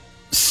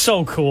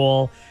so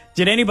cool.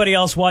 Did anybody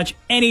else watch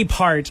any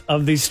part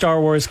of the Star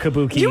Wars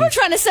Kabuki? You were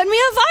trying to send me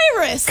a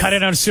virus.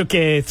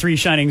 Karenotsuke, 3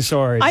 Shining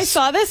Swords. I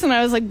saw this and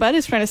I was like, Bud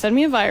is trying to send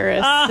me a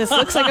virus. This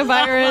looks like a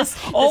virus.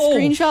 The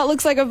screenshot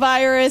looks like a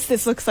virus.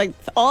 This looks like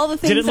all the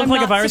things. Did it look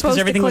like a virus because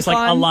everything was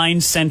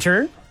aligned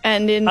center?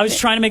 And I was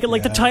trying to make it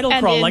like the title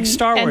crawl, like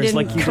Star Wars.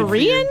 And in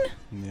Korean?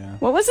 Yeah.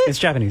 What was it? It's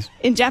Japanese.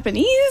 In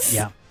Japanese?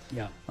 Yeah.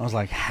 I was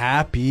like,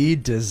 Happy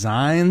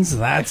Designs?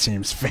 That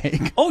seems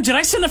fake. Oh, did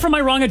I send that from my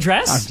wrong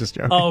address? I'm just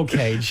joking.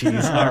 Okay,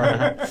 jeez. All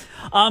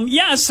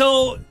right.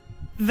 So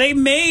they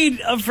made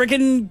a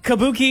freaking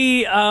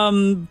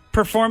Kabuki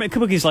performance.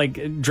 Kabuki's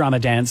like drama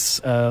dance,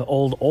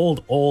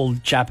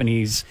 old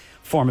Japanese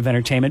form of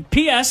entertainment.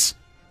 P.S.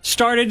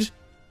 started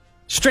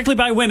strictly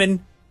by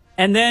women,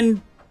 and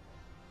then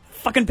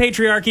fucking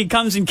patriarchy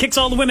comes and kicks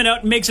all the women out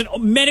and makes it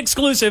men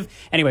exclusive.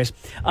 Anyways,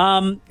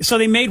 so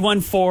they made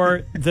one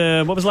for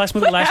what was the last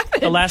movie?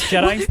 The Last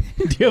Jedi?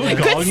 Do you have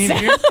a gong in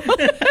here?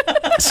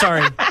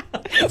 Sorry.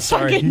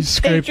 You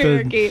scraped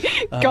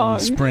the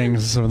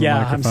springs of the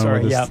microphone. I'm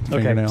sorry. With his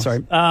fingernails.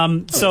 Sorry.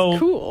 So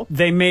cool.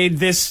 They made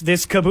this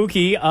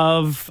Kabuki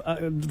of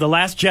The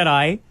Last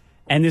Jedi,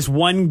 and this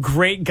one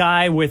great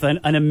guy with an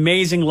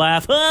amazing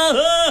laugh.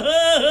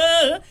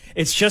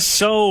 It's just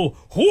so,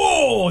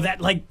 whoa, that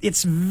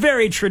it's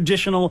very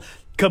traditional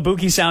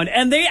Kabuki sound.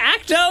 And they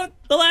act out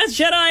The Last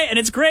Jedi, and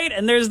it's great.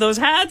 And there's those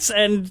hats,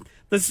 and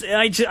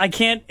I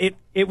can't,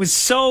 it was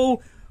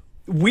so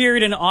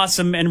weird and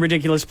awesome and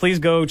ridiculous. Please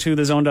go to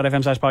the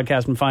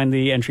zone.fm/podcast and find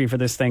the entry for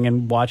this thing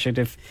and watch it.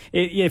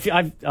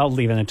 I'll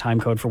leave in a time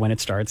code for when it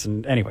starts.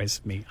 And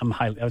anyways,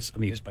 I was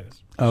amused by this.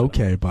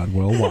 Okay, bud,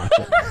 we'll watch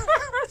it.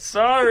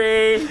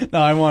 Sorry. No,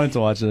 I wanted to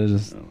watch it.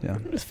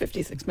 It was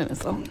 56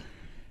 minutes long.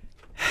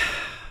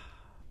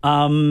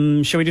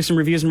 Shall we do some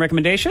reviews and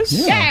recommendations?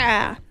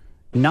 Yeah.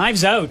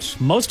 Knives Out.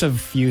 Most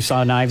of you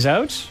saw Knives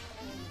Out.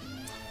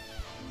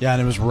 Yeah,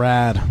 and it was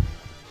rad.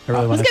 I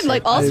really It's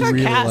good, all-star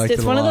really cast. liked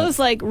It's it a one of lot.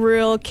 those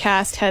real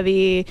cast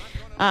heavy,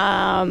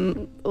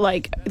 ooh,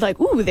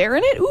 they're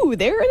in it, ooh,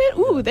 they're in it,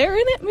 ooh, they're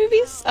in it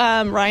movies.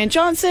 Rian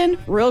Johnson,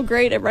 real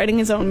great at writing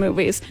his own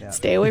movies. Yeah.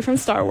 Stay away from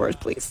Star Wars,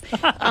 please.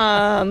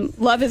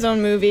 Love his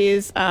own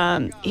movies.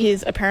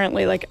 He's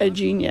apparently a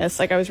genius.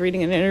 I was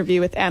reading an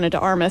interview with Anna de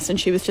Armas, and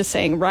she was just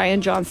saying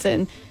Rian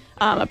Johnson,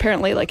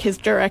 apparently his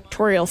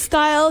directorial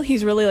style,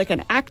 he's really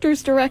an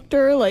actor's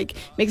director,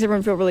 makes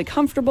everyone feel really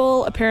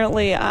comfortable.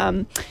 Apparently,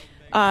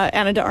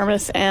 Anna de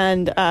Armas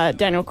and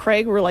Daniel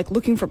Craig were like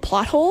looking for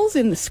plot holes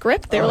in the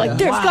script. They were like,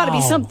 there's got to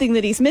be something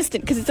that he's missed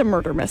in, because it's a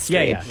murder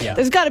mystery. Yeah.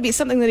 There's got to be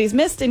something that he's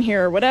missed in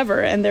here or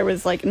whatever. And there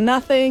was like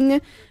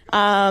nothing.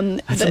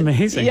 That's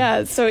amazing.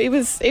 Yeah, so it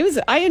was.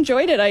 I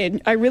enjoyed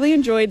it. I really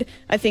enjoyed,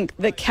 I think,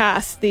 the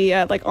cast,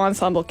 the like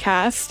ensemble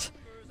cast,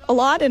 a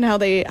lot, and how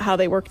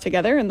they worked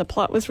together, and the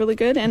plot was really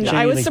good. And Jamie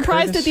I was Lee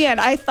surprised Curtis. at the end.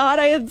 I thought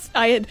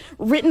I had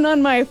written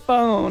on my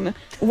phone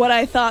what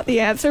I thought the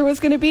answer was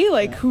going to be,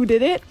 like who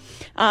did it.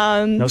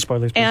 No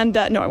spoilers, please. And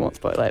no, I won't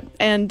spoil it.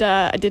 And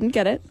I didn't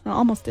get it. I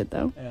almost did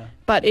though. Yeah.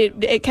 But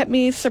it kept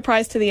me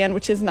surprised to the end,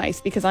 which is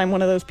nice, because I'm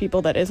one of those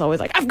people that is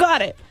always like, I've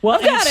got it. Well,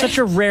 I've and got it's it. such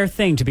a rare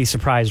thing to be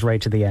surprised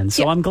right to the end,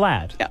 so Yeah. I'm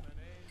glad. Yeah.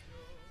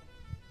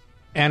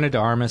 Anna de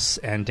Armas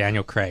and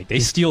Daniel Craig, they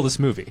steal this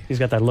movie. He's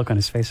got that look on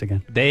his face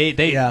again.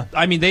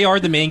 I mean, they are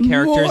the main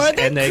characters. More than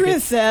and they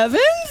Chris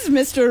Evans,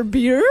 Mr.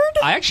 Beard.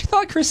 I actually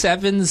thought Chris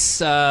Evans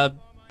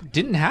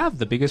didn't have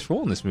the biggest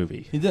role in this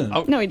movie. He didn't.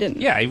 Oh, No, he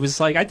didn't. Yeah, he was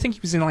like, I think he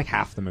was in like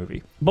half the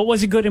movie. But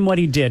was he good in what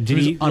he did? Did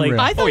he unreal.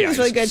 I thought Oh, he yeah, was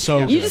really he's good. so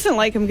You good. just didn't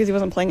like him because he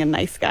wasn't playing a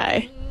nice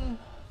guy.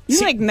 You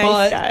like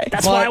nice guy.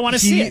 That's why I wanna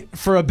see he, it.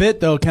 For a bit,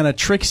 though, kind of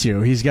tricks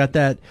you. He's got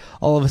that,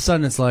 all of a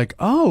sudden, it's like,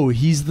 oh,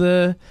 he's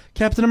the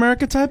Captain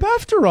America type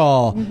after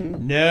all.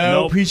 Mm-hmm.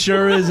 Nope, he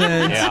sure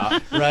isn't. Yeah.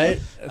 Right?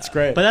 That's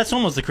great. But that's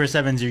almost the Chris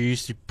Evans you're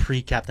used to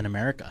pre-Captain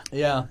America.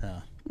 yeah.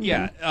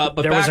 Yeah,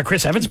 but There was a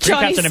Chris Evans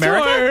Johnny pre-Captain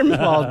America? Storm.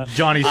 Well,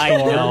 Johnny I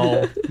Storm,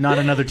 know. not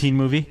another teen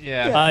movie.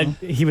 Yeah,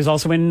 He was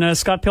also in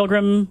Scott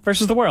Pilgrim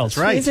versus the World. That's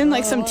right. He's in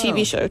like some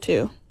TV show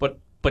too.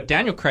 but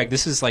Daniel Craig,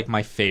 this is like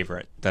my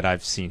favorite that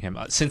I've seen him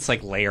since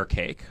like Layer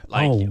Cake.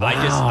 Like Oh,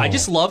 wow. I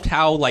just loved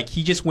how like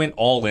he just went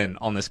all in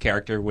on this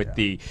character with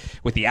the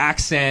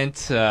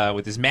accent,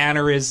 with his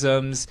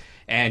mannerisms,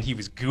 and he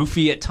was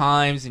goofy at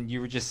times, and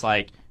you were just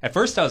like, at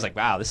first I was like,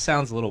 wow, this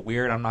sounds a little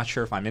weird. I'm not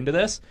sure if I'm into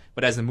this.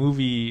 But as the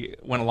movie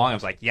went along, I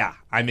was like, yeah,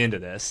 I'm into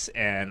this,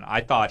 and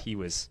I thought he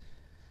was.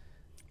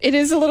 It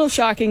is a little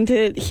shocking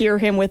to hear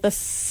him with a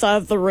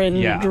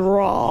southern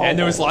drawl. And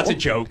there was lots of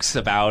jokes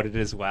about it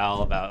as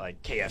well, about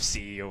like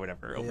KFC or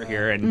whatever over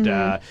here.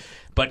 And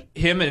but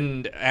him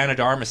and Anna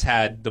de Armas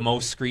had the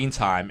most screen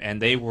time,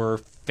 and they were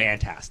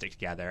fantastic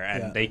together.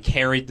 And they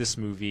carried this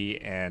movie.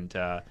 And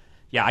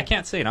I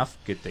can't say enough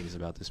good things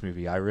about this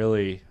movie. I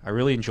really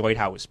enjoyed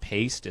how it was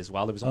paced as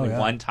well. There was only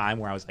one time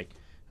where I was like,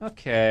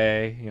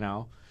 okay,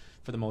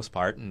 for the most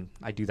part, and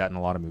I do that in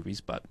a lot of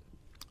movies, but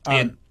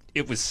and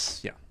it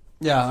was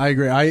Yeah, I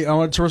agree. I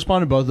want to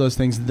respond to both of those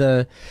things.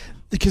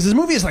 Because this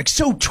movie is like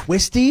so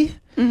twisty,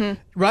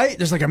 right?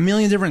 There's like a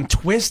million different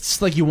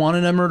twists, like you want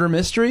in a murder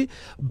mystery,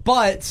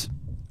 but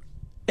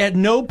at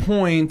no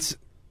point,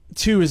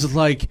 too, is it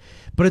like.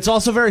 But it's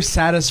also very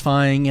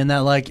satisfying in that,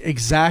 like,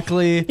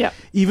 exactly. Yep.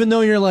 Even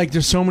though you're like,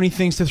 there's so many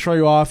things to throw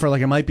you off, or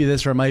like it might be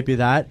this or it might be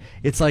that.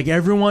 It's like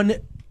everyone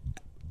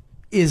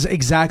is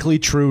exactly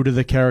true to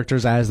the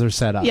characters as they're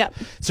set up. Yep.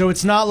 So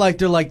it's not like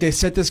they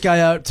set this guy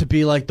out to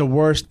be like the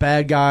worst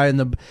bad guy, and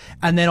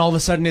then all of a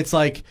sudden it's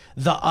like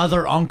the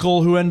other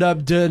uncle who ended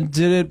up did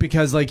it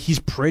because like he's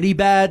pretty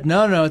bad.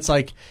 No, it's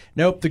like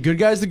nope, the good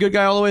guy's the good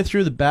guy all the way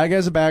through, the bad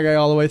guy's the bad guy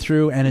all the way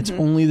through, and it's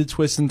only the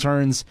twists and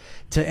turns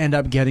to end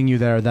up getting you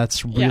there.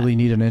 That's really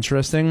neat and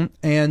interesting.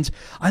 And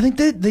I think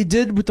that they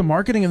did with the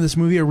marketing of this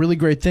movie a really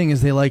great thing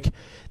is they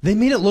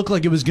made it look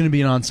like it was going to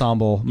be an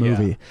ensemble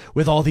movie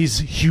with all these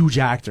huge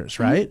actors,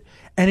 right?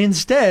 And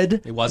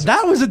instead, It wasn't.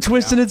 that was a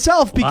twist in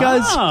itself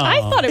because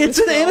I thought it was it's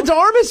an still- Anna de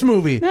Armas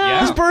movie.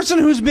 Yeah. This person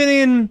who's been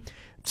in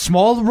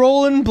small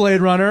role in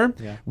Blade Runner,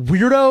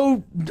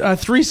 weirdo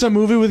threesome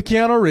movie with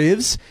Keanu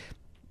Reeves,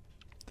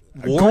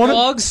 War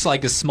Dogs,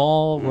 like a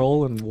small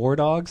role in War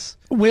Dogs.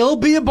 will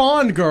be a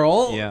Bond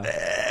girl.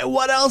 Yeah.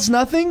 What else?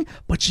 Nothing.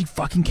 But she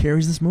fucking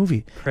carries this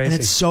movie. Crazy. And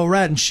it's so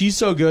rad. And she's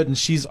so good. And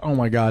she's, oh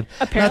my God.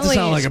 Apparently Not to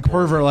sound like she's a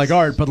pervert like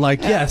Art, but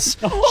like, yes,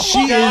 she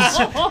is.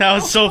 That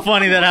was so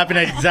funny that happened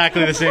at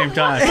exactly the same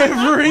time.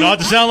 Not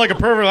to sound like a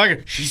pervert,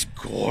 like she's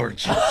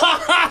gorgeous.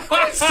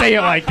 Say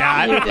it like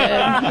that. You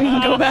did. We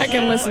can go back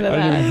and listen to I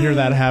didn't that. hear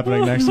that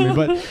happening next to me,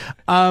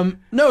 but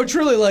no,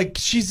 truly, like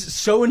she's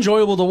so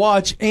enjoyable to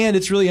watch, and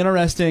it's really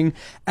interesting.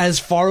 As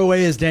far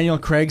away as Daniel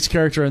Craig's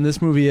character in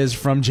this movie is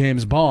from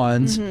James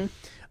Bond's,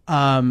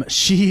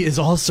 she is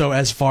also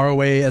as far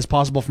away as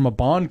possible from a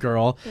Bond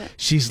girl. Yeah.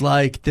 She's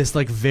like this,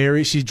 like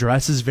she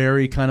dresses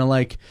very kind of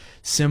like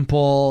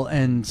simple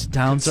and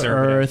down to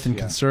earth and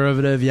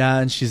conservative,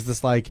 and she's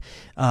this like,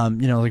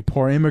 like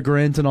poor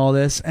immigrant and all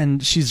this,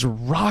 and she's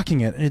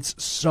rocking it, and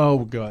it's so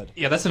good.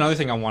 Yeah, that's another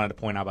thing I wanted to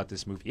point out about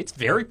this movie. It's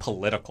very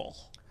political.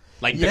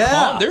 Like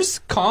there's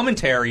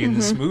commentary in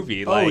this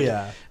movie. Like,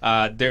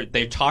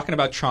 they're talking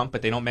about Trump,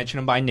 but they don't mention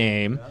him by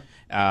name.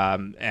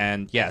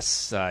 And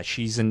yes,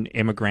 she's an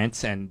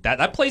immigrant, and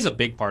that plays a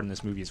big part in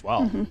this movie as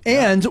well.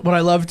 And what I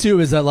love too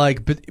is that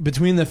like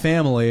between the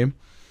family,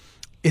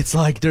 it's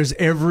like there's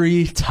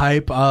every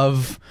type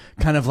of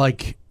kind of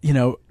like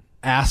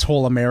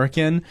asshole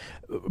American.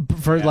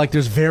 Like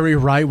there's very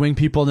right wing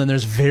people, and then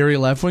there's very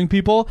left wing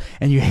people,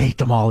 and you hate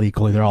them all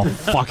equally. They're all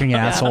fucking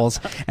assholes,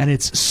 and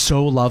it's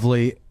so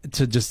lovely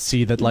to just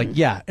see that, like,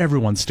 yeah,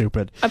 everyone's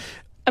stupid.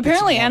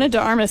 Apparently, Ana de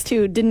Armas,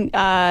 too, didn't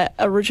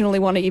originally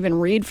want to even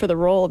read for the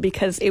role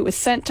because it was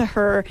sent to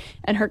her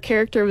and her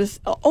character was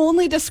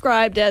only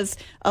described as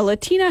a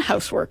Latina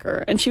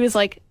houseworker. And she was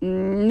like,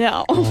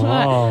 no,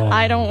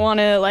 I don't want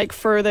to, like,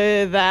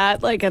 further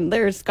that. Like, and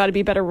there's got to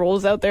be better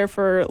roles out there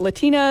for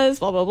Latinas,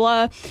 blah, blah,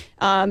 blah.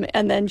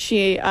 And then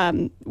she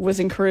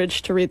was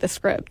encouraged to read the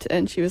script.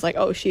 And she was like,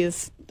 oh, she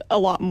is a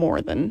lot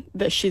more than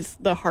this. She's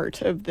the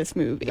heart of this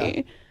movie.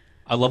 Yeah.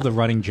 I love the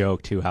running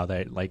joke too, how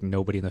that like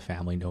nobody in the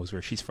family knows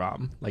where she's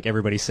from. Like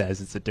everybody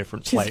says it's a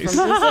different place. She's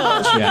from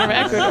Brazil. She's from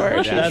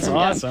Ecuador. She's That's from,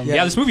 awesome.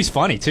 Yeah, this movie's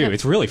funny too.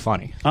 It's really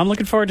funny. I'm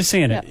looking forward to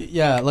seeing it.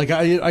 Yeah, like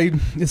I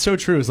it's so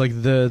true. It's like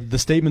the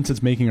statements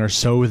it's making are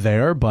so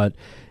there, but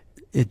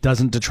it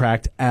doesn't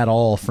detract at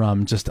all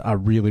from just a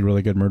really,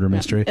 really good murder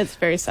mystery. It's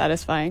very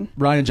satisfying.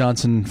 Rian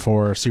Johnson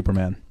for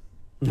Superman.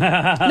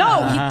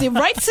 No, he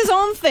writes his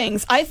own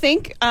things. I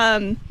think.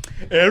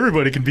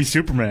 Everybody can be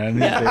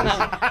Superman.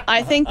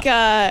 I think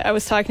I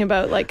was talking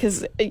about, like,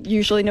 because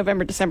usually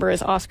November, December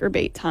is Oscar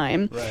bait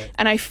time. Right.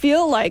 And I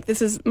feel like,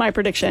 this is my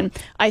prediction,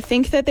 I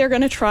think that they're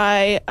going to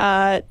try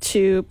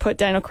to put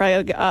Daniel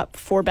Craig up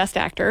for Best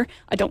Actor.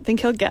 I don't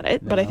think he'll get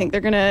it, but I think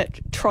they're going to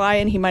try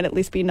and he might at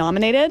least be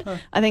nominated.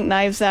 I think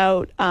Knives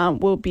Out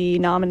will be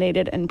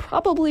nominated and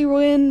probably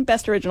win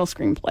Best Original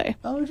Screenplay.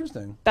 Oh,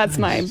 interesting. That's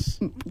my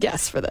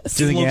guess for this.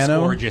 Do you think Looks Anno?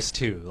 gorgeous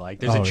too. Like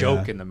there's Oh, a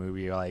joke yeah. in the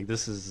movie. Like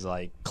this is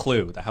like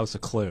Clue, the House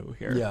of Clue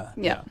here.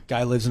 Yeah.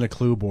 Guy lives in a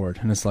clue board,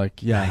 and it's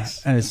like,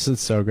 and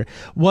it's so great.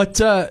 What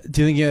do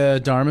you think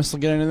Darmus will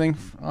get anything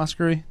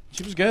Oscar-y?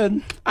 She was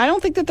good. I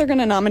don't think that they're going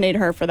to nominate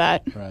her for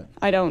that. Right.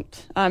 I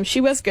don't.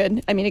 She was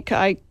good. I mean,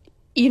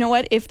 you know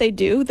what? If they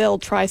do, they'll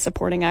try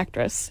supporting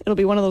actress. It'll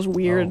be one of those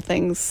weird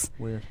things.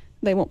 Weird.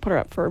 They won't put her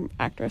up for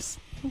actress.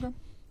 Okay.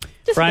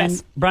 Just a Brian,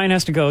 guess. Brian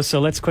has to go,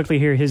 so let's quickly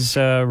hear his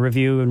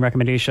review and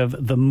recommendation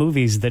of the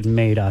movies that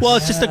made us. Well,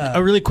 it's just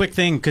a really quick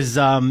thing because,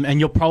 and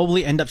you'll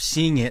probably end up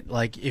seeing it.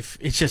 Like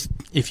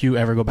if you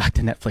ever go back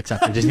to Netflix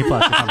after Disney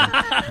Plus or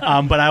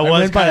something. But I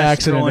went by kinda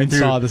accident scrolling and through.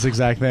 saw this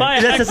exact thing.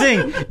 That's the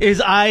thing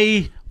is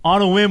I on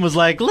a whim was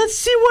like, let's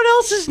see what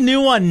else is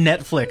new on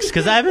Netflix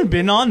because I haven't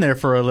been on there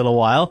for a little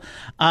while.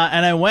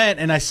 And I went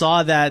and I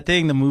saw that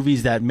thing, the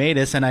movies that made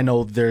us, and I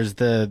know there's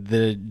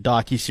the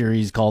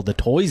docuseries called The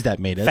Toys That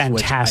Made Us,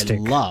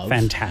 fantastic, which I love.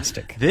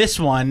 fantastic. This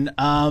one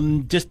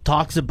just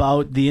talks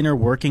about the inner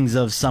workings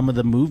of some of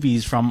the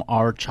movies from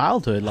our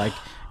childhood, like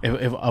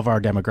of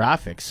our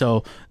demographic.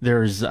 So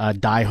there's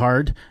Die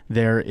Hard,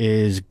 there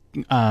is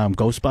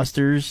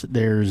Ghostbusters,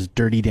 there's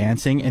Dirty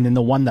Dancing, and then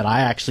the one that I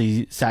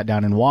actually sat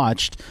down and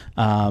watched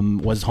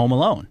was Home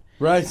Alone.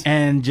 Right.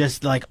 And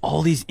just like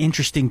all these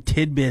interesting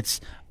tidbits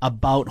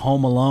about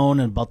Home Alone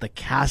and about the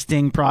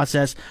casting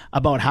process,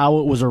 about how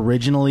it was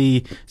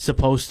originally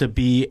supposed to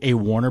be a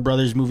Warner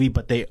Brothers movie,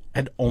 but they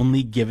had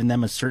only given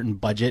them a certain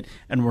budget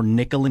and were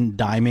nickel and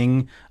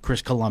diming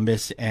Chris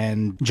Columbus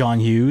and John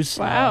Hughes.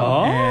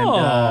 Wow.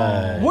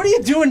 And, What are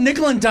you doing,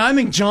 nickel and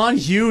diming John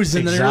Hughes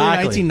in the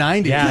early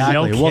 1990s? Yeah,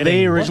 no exactly. Well, they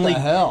kidding. What the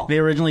hell?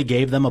 originally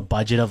gave them a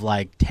budget of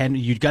like 10.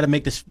 You'd got to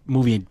make this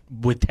movie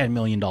with $10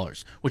 million,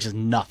 which is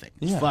nothing.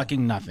 It's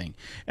fucking nothing.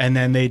 And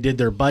then they did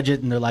their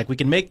budget, and they're like, we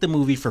can make the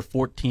movie for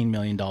 $14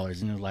 million.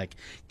 And they're like,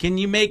 can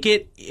you make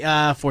it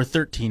for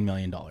 $13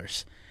 million?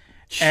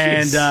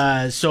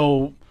 And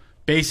so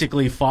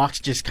basically Fox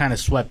just kind of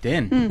swept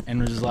in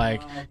and was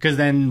like, because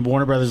then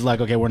Warner Brothers was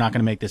like, okay, we're not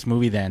going to make this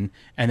movie then.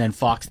 And then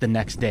Fox the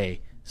next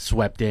day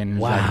swept in and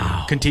was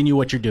like, continue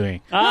what you're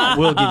doing.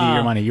 We'll give you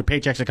your money. Your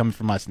paychecks are coming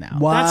from us now.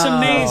 Wow. That's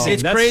amazing.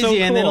 It's That's crazy. so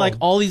And then cool. like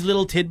all these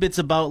little tidbits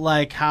about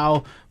like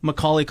how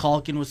Macaulay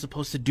Culkin was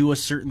supposed to do a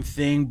certain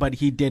thing, but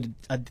he did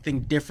a thing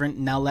different,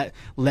 and now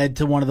led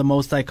to one of the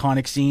most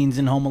iconic scenes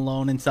in Home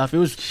Alone and stuff. It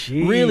was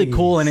really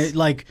cool, and it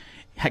like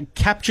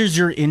captures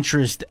your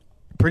interest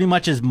pretty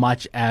much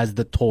as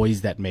the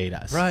toys that made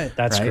us. Right.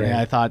 That's right? great. And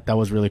I thought that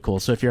was really cool.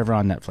 So if you're ever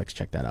on Netflix,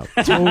 check that out.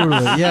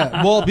 Totally,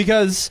 yeah. Well,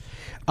 because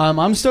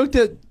I'm stoked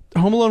that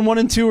Home Alone 1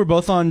 and 2 are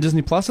both on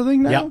Disney Plus, I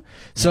think, now. Yep.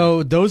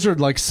 So those are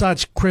like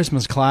such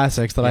Christmas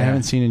classics that I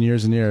haven't seen in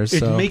years and years.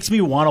 It So. makes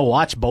me want to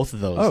watch both of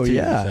those. Oh, too,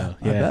 yeah. so,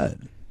 I bet.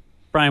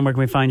 Brian, where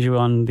can we find you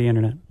on the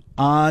internet?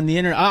 On the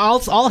internet,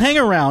 I'll hang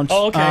around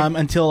okay.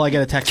 Until I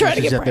get a text Try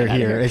to message get that they're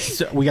Brian out here. of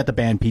here. We got the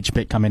band Peach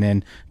Pit coming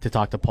in to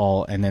talk to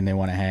Paul, and then they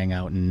want to hang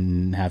out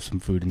and have some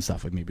food and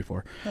stuff with me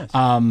before. Nice.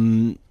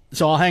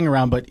 So I'll hang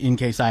around, but in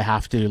case I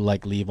have to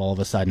like leave all of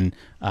a sudden,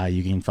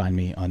 you can find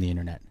me on the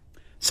internet.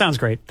 Sounds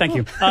great. Thank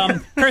you.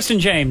 Kirsten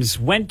James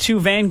went to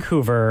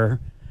Vancouver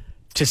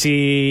to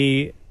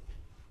see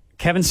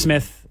Kevin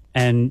Smith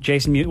and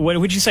Jason. What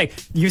would you say?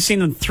 You've seen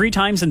them 3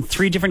 times in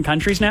 3 different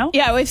countries now?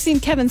 Yeah, we've seen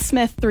Kevin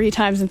Smith 3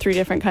 times in 3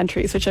 different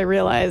countries, which I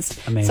realized.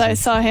 Amazing. So I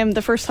saw him,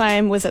 the first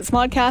time was at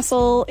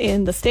Smodcastle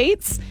in the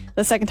States.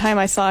 The second time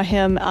I saw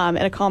him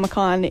at a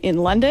Comic-Con in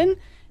London.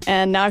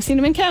 And now I've seen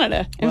him in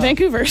Canada, in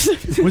Vancouver.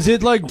 Was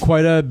it like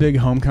quite a big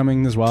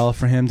homecoming as well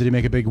for him? Did he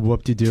make a big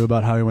whoop-de-doo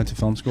about how he went to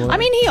film school? I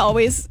mean, he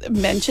always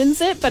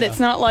mentions it, but it's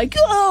not like,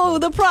 oh,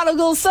 the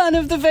prodigal son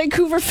of the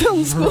Vancouver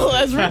Film School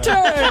has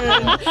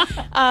returned.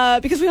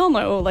 Because we all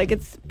know, like,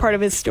 it's part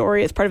of his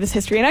story, it's part of his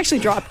history, and actually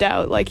dropped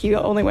out. Like, he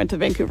only went to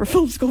Vancouver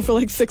Film School for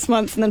like 6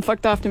 months and then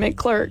fucked off to make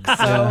Clerks.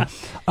 So.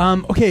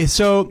 Okay,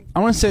 so I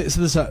want to say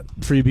this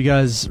for you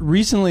because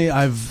recently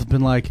I've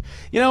been like,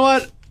 you know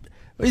what?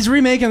 He's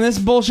remaking this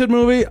bullshit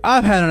movie.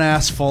 I've had an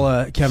ass full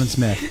of Kevin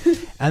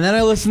Smith. And then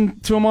I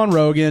listened to him on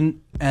Rogan,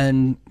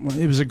 and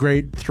it was a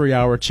great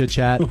 3-hour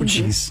chit-chat. Oh,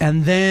 jeez.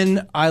 And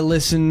then I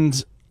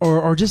listened,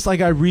 or just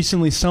like I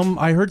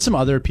heard some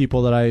other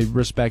people that I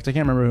respect, I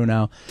can't remember who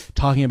now,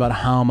 talking about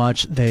how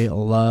much they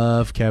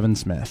love Kevin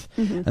Smith.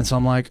 Mm-hmm. And so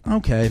I'm like,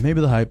 okay,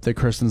 maybe the hype that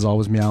Kristen's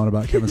always meowing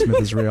about Kevin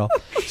Smith is real.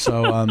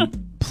 So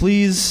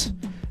please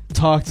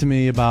talk to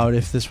me about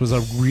if this was a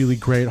really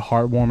great,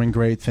 heartwarming,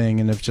 great thing,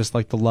 and if just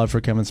like the love for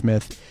Kevin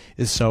Smith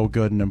is so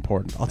good and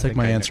important. I'll take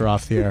my answer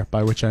off the air,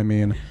 by which I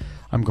mean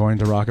I'm going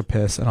to rock a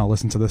piss and I'll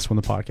listen to this when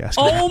the podcast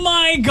goes. Oh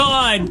my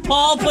God,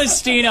 Paul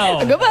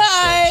Plastino.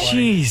 Goodbye.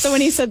 Jeez. So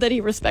when he said that he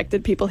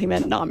respected people, he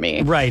meant not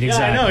me. Right,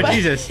 exactly. I know,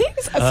 Jesus.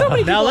 So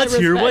many Now people let's I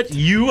hear respect. what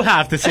you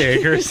have to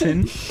say,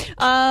 Kirsten.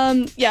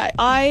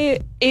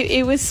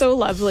 It was so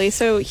lovely.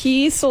 So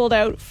he sold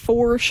out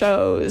 4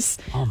 shows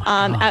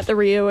at the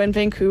Rio in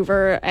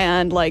Vancouver,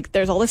 and like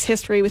there's all this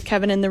history with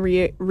Kevin in the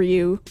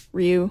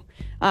Rio,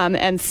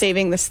 and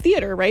saving this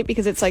theater, right?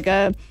 Because it's like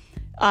a.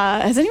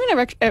 Has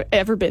anyone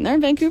ever been there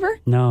in Vancouver?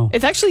 No.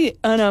 It's actually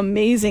an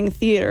amazing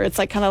theater. It's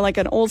like kind of like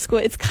an old school.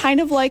 It's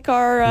kind of like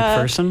our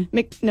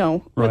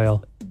McPherson?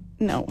 Royal.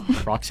 No.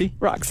 Roxy?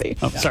 Roxy.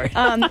 Oh, sorry.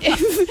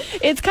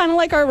 It's kind of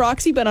like our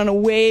Roxy, but on a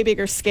way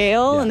bigger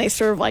scale. And they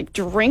serve like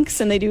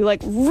drinks, and they do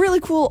like really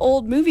cool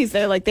old movies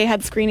there. Like they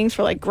had screenings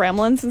for like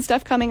Gremlins and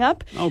stuff coming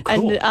up. Oh,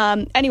 cool.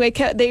 And anyway,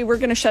 they were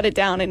going to shut it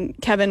down, and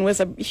Kevin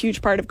was a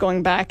huge part of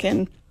going back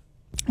and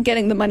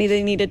getting the money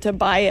they needed to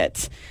buy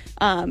it.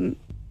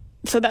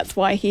 So that's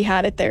why he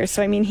had it there.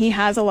 So, I mean, he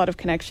has a lot of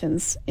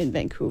connections in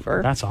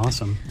Vancouver. That's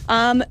awesome.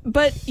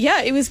 But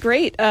yeah, it was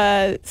great.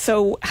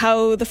 So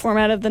how the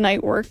format of the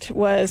night worked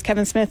was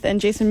Kevin Smith and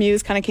Jason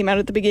Mewes kind of came out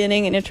at the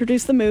beginning and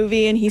introduced the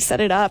movie, and he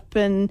set it up,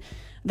 and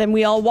then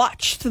we all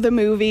watched the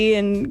movie,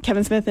 and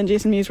Kevin Smith and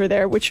Jason Mewes were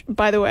there, which,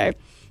 by the way,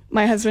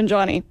 my husband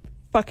Johnny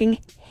fucking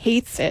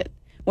hates it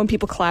when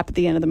people clap at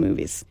the end of the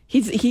movies.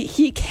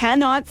 He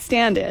cannot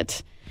stand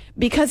it.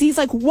 Because he's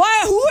like,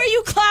 why? Who are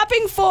you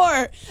clapping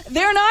for?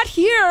 They're not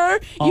here.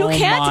 You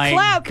can't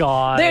clap.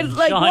 God. They're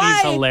like, Johnny's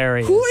why?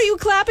 hilarious. Who are you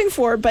clapping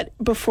for? But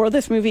before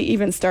this movie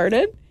even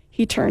started,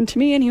 he turned to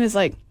me and he was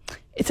like,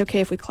 it's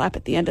okay if we clap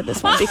at the end of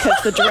this one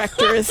because the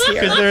director is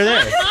here. Because they're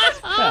there.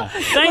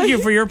 Thank you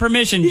for your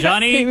permission,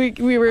 Johnny.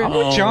 We were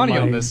Johnny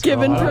on this.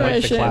 given I don't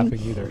like the permission.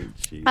 clapping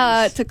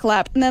either. To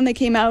clap, and then they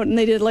came out and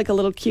they did like a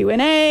little Q&A,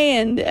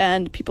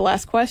 and people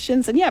asked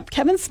questions, and yeah,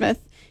 Kevin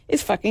Smith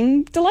is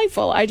fucking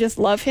delightful. I just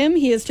love him.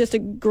 He is just a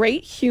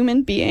great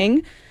human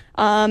being,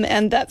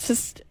 and that's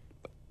just,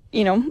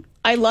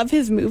 I love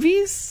his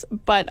movies,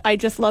 but I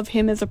just love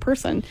him as a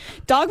person.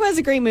 Dogma is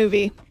a great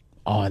movie.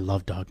 Oh, I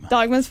love Dogma.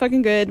 Dogma's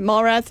fucking good.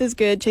 Mallrats is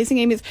good. Chasing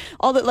Amy is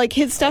all that, like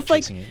his stuff.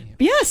 Like,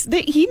 yes,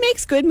 he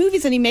makes good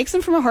movies and he makes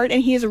them from a heart,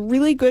 and he is a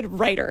really good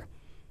writer.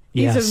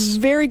 Yes. He's a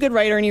very good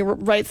writer, and he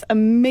writes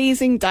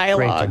amazing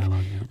dialogue. Great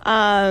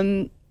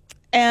dialogue, yeah.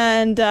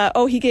 And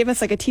he gave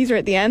us like a teaser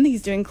at the end.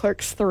 He's doing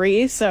Clerks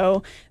 3,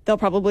 so they'll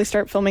probably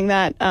start filming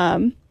that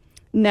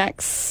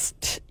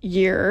next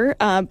year.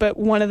 But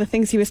one of the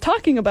things he was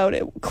talking about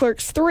at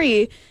Clerks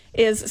 3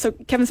 is, so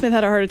Kevin Smith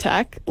had a heart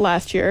attack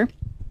last year.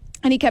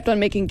 And he kept on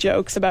making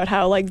jokes about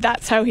how, like,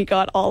 that's how he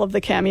got all of the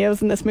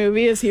cameos in this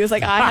movie, is he was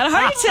like, I had a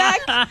heart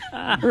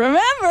attack.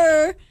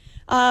 Remember?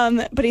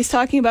 But he's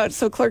talking about,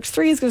 so Clerks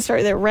 3 is going to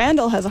start there.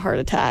 Randall has a heart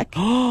attack.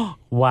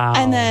 Wow.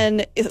 And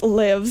then it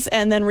lives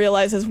and then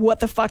realizes,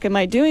 what the fuck am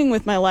I doing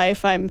with my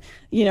life? I'm,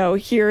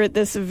 here at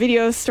this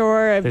video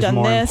store. I've There's done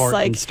more this.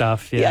 important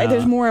stuff. Yeah.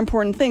 There's more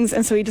important things.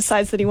 And so he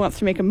decides that he wants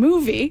to make a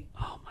movie.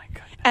 Oh my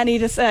God. And he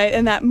decides,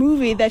 and that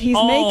movie that he's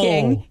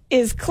making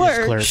is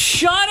Clerks.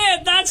 Shut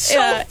it! That's so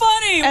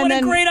funny. And What a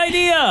then great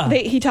idea.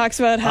 He talks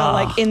about how,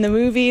 like, in the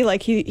movie,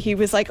 like, he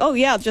was like, oh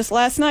yeah, just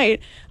last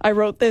night I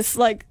wrote this,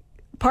 like,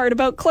 part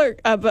about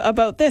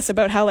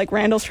about how, like,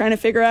 Randall's trying to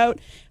figure out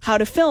how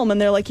to film,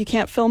 and they're like, you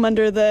can't film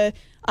under the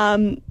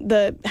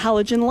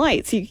halogen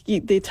lights,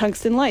 the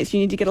tungsten lights. You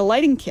need to get a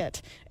lighting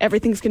kit.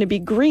 Everything's going to be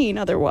green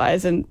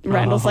otherwise. And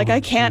Randall's like, I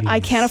can't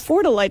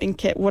afford a lighting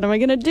kit. What am I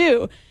going to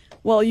do?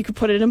 Well, you could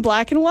put it in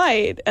black and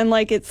white, and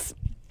like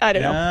I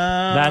don't know.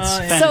 That's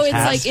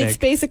fantastic. So it's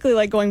basically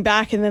like going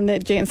back, and then the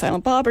Jay and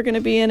Silent Bob are going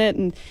to be in it,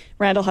 and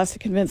Randall has to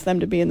convince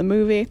them to be in the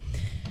movie.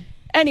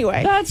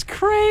 Anyway, that's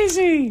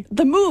crazy.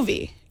 The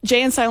movie,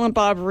 Jay and Silent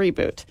Bob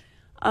reboot.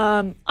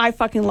 I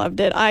fucking loved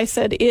it. I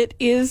said it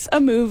is a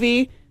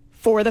movie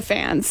for the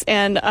fans,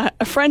 and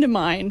a friend of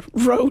mine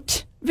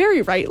wrote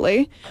very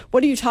rightly,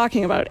 what are you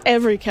talking about?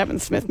 Every Kevin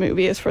Smith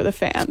movie is for the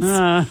fans.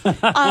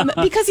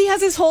 Because he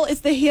has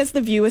he has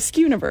the View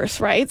Askew-niverse,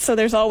 right? So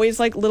there's always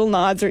like little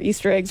nods or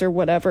Easter eggs or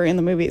whatever in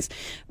the movies.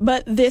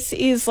 But this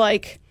is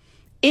like,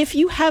 if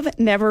you have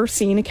never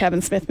seen a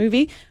Kevin Smith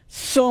movie,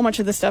 so much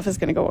of the stuff is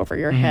going to go over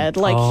your head.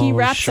 Like, he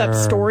wraps up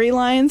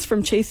storylines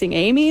from Chasing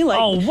Amy. Like,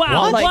 oh,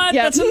 wow. Like, what?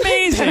 yeah, That's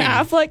amazing. Ben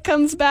Affleck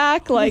comes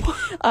back. Like,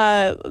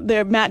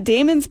 Matt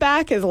Damon's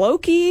back as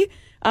Loki.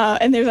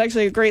 And there's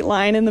actually a great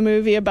line in the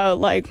movie about,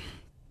 like,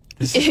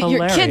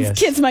 your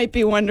kids might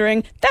be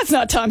wondering, that's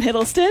not Tom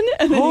Hiddleston.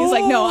 And then he's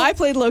like, no, I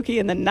played Loki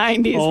in the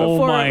 90s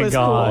before it was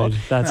cool.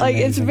 That's like,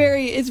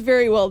 amazing. it's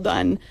very well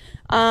done.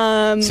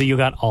 So you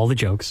got all the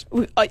jokes.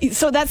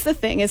 So that's the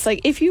thing. It's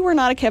like, if you were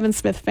not a Kevin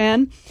Smith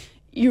fan,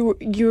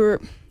 if you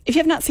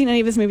have not seen any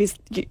of his movies,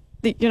 you're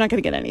not going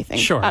to get anything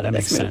out of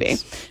this movie.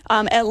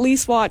 At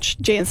least watch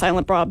Jay and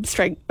Silent Bob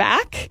Strike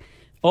Back.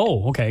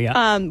 Oh, okay,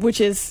 yeah. Which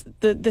is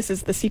this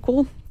is the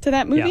sequel to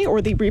that movie,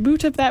 or the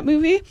reboot of that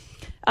movie.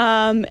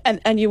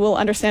 And you will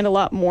understand a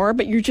lot more,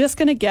 but you're just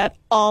going to get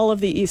all of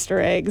the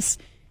Easter eggs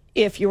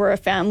if you were a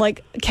fan.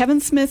 Like, Kevin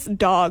Smith's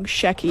dog,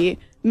 Shecky,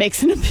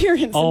 makes an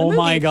appearance in the movie. Oh,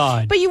 my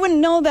God. But you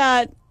wouldn't know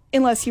that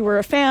unless you were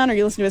a fan, or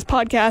you listened to his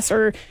podcast,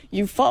 or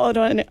you followed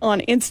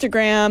on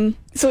Instagram.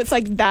 So it's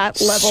like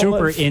that level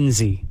Super of...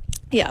 Inzy.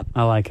 Yeah.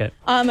 I like it.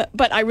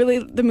 But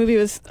the movie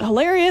was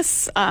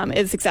hilarious.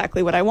 It's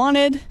exactly what I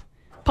wanted.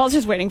 Paul's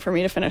just waiting for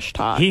me to finish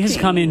talking. He has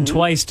come in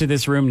twice to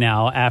this room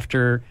now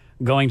after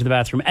going to the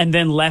bathroom and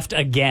then left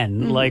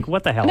again. Like,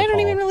 what the hell, And I don't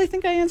Paul? even really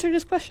think I answered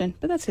his question,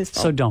 but that's his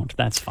fault. So don't.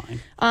 That's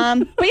fine.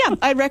 But yeah,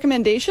 I'd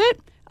recommend Day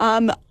Shit.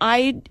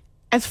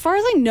 As far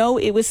as I know,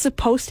 it was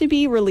supposed to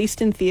be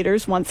released in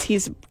theaters once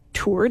he's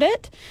toured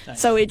it. Nice.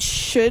 So it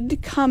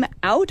should come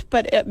out,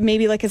 but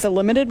maybe like as a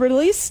limited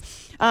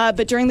release.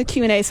 But during the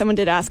Q&A, someone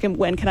did ask him,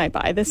 when can I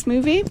buy this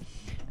movie?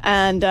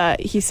 And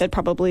he said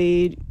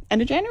probably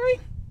end of January.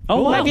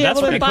 Oh, wow. Might be That's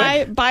able to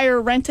pretty buy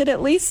or rent it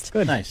at least.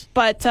 Good. Nice.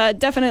 But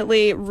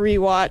definitely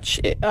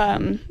rewatch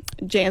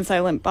Jay and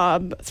Silent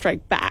Bob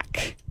Strike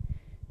Back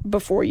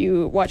before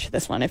you watch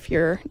this one if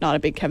you're not a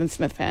big Kevin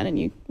Smith fan and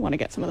you want to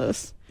get some of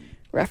those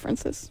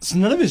references. So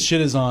none of his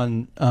shit is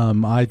on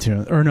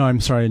iTunes, or no,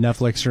 I'm sorry,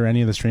 Netflix or any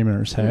of the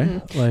streamers, hey?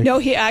 Mm-hmm. Like, No,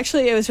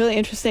 it was really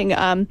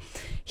interesting.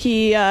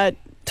 He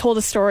told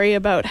a story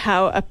about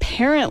how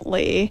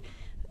apparently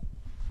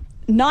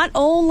not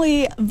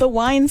only the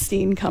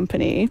Weinstein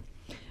Company,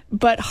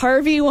 but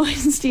Harvey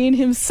Weinstein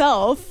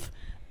himself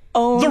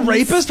owns... The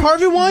rapist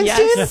Harvey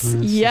Weinstein?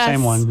 Yes.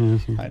 Same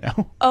one. I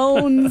know.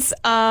 Owns,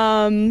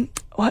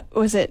 what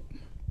was it?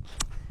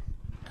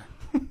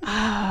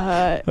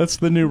 That's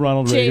the new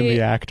Ronald Reagan,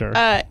 the actor.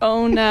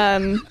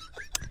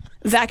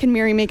 Zack and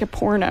Miri Make a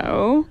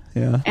Porno.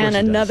 Yeah. And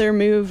another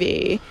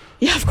movie.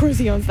 Yeah, of course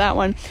he owns that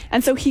one.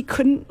 And so he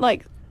couldn't,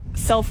 like,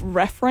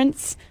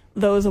 self-reference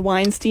those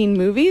Weinstein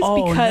movies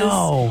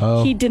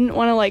because he didn't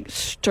want to like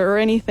stir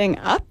anything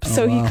up.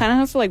 So he kind of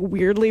has to like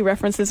weirdly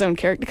reference his own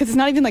character because it's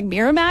not even like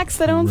Miramax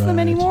that owns them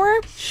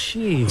anymore.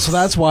 Jeez. So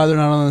that's why they're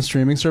not on the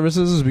streaming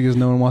services, is because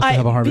no one wants to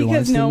have a Harvey Weinstein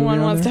Because no movie one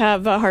on wants there? to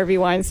have Harvey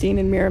Weinstein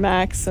and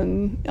Miramax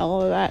and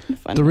all of that.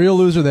 Fun. The real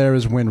loser there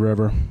is Wind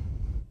River.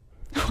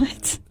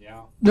 What?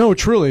 No,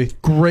 truly,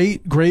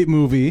 great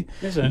movie.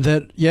 Is it?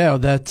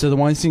 That the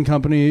Weinstein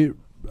Company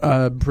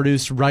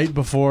produced right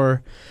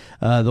before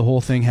the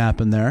whole thing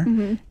happened there,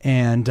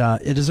 and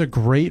it is a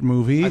great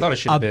movie. I thought it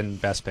should have been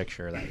Best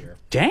Picture that year.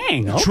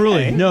 Dang. Okay.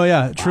 Truly,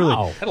 truly.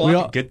 Wow. Had a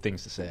lot of good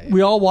things to say.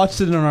 We all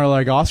watched it in our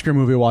like Oscar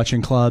movie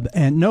watching club,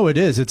 and no, it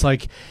is. It's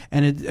like,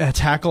 and it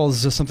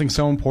tackles something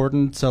so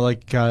important, so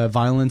like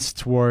violence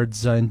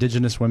towards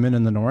Indigenous women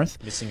in the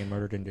North, Missing and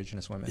murdered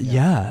Indigenous women.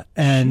 Yeah,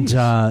 and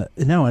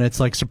and it's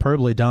like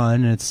superbly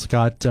done. It's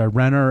got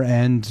Renner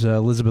and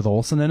Elizabeth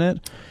Olsen in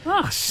it.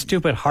 Ah,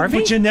 stupid Harvey.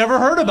 But you never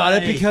heard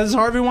about it because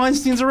Harvey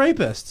Weinstein's a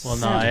rapist. Well,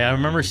 no, I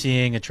remember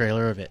seeing a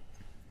trailer of it,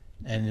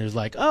 and it was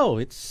like, oh,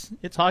 it's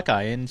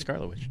Hawkeye and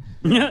Scarlet Witch.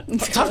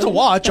 It's tough to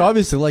watch,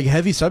 obviously, like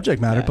heavy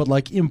subject matter, but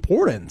like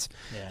important.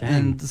 Yeah.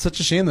 And it's such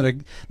a shame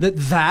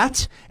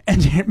that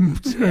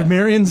and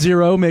Marion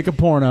Zero Make a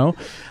Porno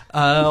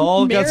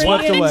all got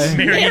swept away.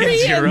 Marion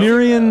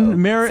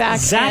Zero.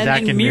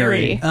 Zack and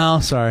Miri.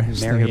 Oh, sorry. I was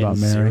thinking about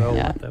Mary.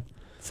 Yeah.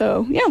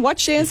 So yeah,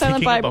 watch Jay and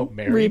Silent Bob about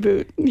Mary?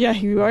 reboot. Yeah,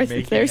 you are.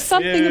 There's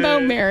something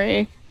about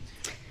Mary.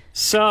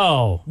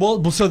 So,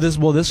 Well, so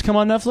will this come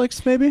on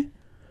Netflix? Maybe.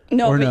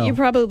 No, Or but no? you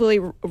probably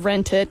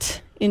rent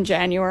it in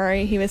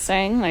January. He was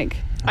saying, like,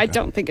 I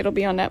don't think it'll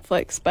be on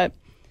Netflix, but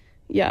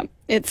yeah,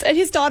 it's and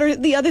his daughter.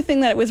 The other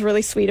thing that was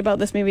really sweet about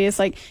this movie is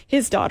like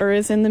his daughter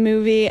is in the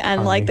movie,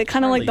 and like the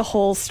kind of like the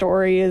whole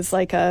story is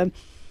like a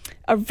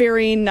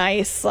very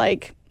nice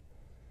like.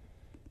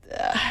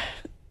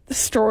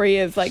 story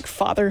of like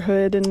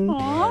fatherhood and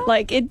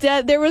like it.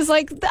 There was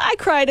like I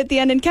cried at the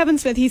end, and Kevin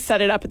Smith, he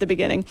set it up at the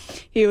beginning.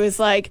 He was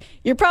like,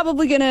 "You're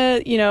probably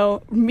gonna,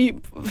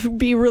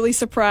 be really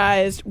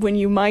surprised when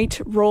you might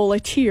roll a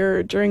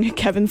tear during a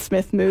Kevin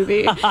Smith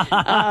movie."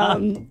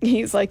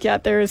 He's like, "Yeah,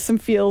 there is some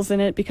feels in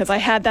it because I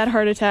had that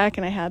heart attack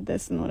and I had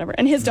this and whatever."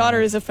 And his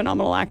daughter is a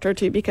phenomenal actor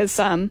too, because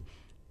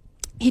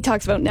he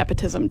talks about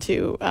nepotism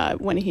too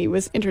when he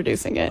was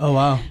introducing it. Oh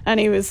wow! And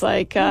he was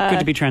like, Good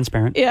to be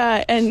transparent.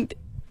 Yeah,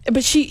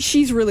 but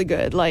she's really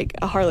good. Like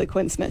Harley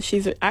Quinn Smith,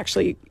 she's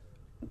actually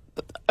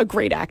a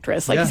great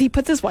actress. Like 'cause he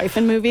puts his wife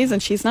in movies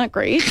and she's not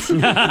great,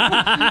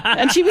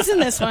 and she was in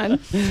this one.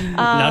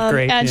 Not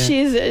great. And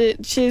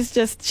she's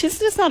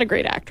just not a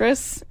great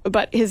actress.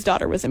 But his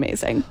daughter was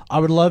amazing. I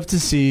would love to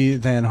see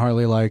then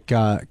Harley like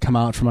come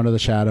out from under the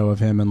shadow of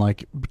him and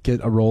like get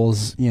a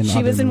roles in.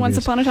 She was in Once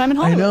Upon a Time in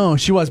I Hollywood. know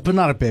she was, but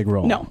not a big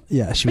role. No.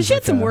 Yeah, she But was. she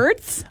had like some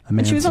words,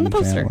 and she was on the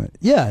Manson poster. family.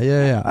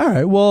 Yeah. All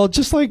right. Well,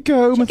 just like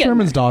Uma getting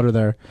Thurman's there. daughter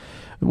there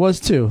was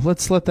too.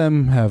 Let's let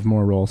them have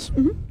more roles.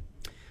 Mm-hmm.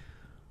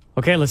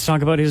 Okay, let's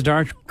talk about his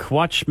Dark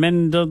Watch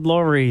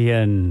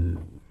Mandalorian.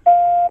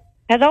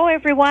 Hello,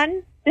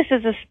 everyone. This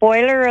is a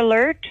spoiler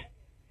alert.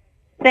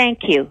 Thank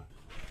you.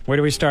 Where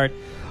do we start?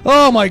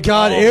 Oh my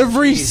God!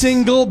 Every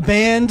single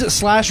band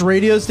 /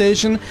 radio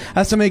station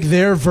has to make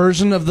their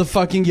version of the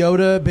fucking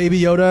Yoda,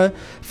 Baby Yoda,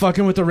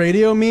 fucking with the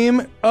radio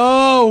meme.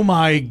 Oh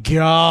my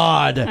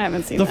God! I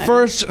haven't seen the that.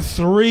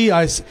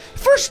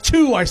 first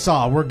two I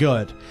saw were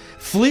good.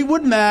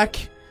 Fleetwood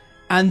Mac,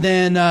 and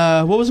then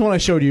what was the one I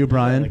showed you,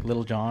 Brian? Like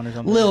Little John or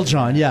something. Lil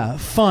Jon, yeah,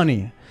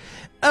 funny.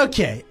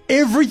 Okay,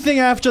 everything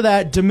after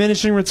that,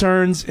 diminishing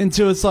returns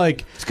into it's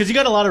like It's because you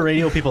got a lot of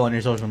radio people on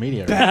your social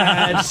media. Right?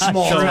 bad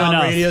small True town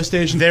enough. radio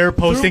station. They're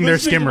posting their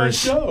listening to my skimmers.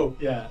 show.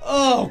 Yeah.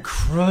 Oh,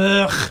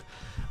 ugh.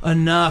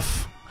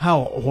 Enough.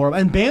 How horrible.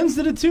 And bands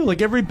did it too.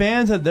 Like every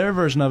band had their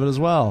version of it as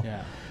well.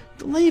 Yeah.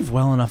 Leave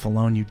well enough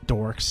alone, you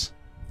dorks.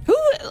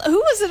 Who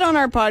was it on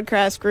our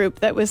podcast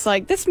group that was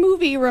like, this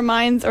TV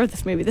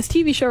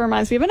show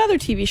reminds me of another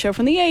TV show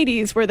from the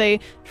 80s where they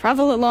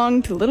travel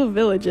along to little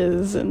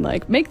villages and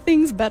like make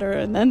things better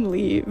and then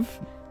leave.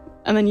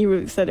 And then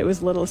you said it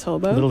was Littlest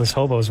Hobo. Littlest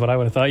Hobo is what I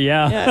would have thought,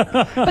 yeah. Yeah.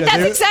 But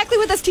that's exactly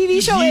what this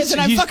TV show is, and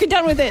I'm fucking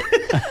done with it.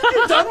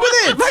 Done with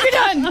it. Fucking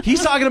done.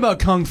 He's talking about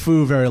Kung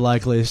Fu, very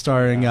likely,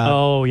 starring.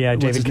 Oh, yeah,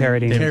 what's his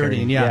David name? Carradine.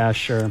 Carradine, yeah. Yeah,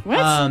 sure.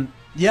 What?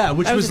 Yeah,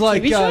 which That was was a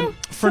like TV show?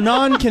 for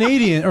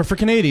non-Canadian or for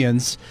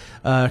Canadians,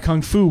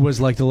 Kung Fu was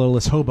like the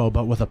Littlest Hobo,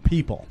 but with a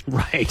people.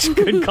 Right.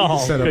 Good call.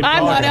 Instead of- Good I'm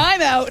call. on.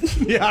 I'm out.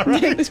 Yeah,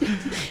 right.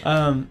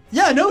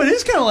 Yeah, no, it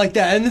is kind of like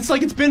that, and it's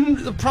like it's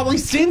been probably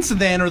since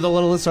then or the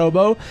Littlest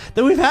Hobo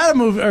that we've had a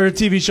movie or a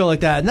TV show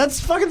like that, and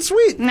that's fucking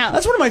sweet. No.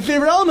 That's one of my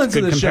favorite elements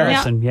Good of the show.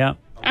 comparison, yeah.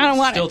 I don't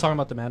want Still it. talking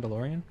about The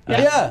Mandalorian?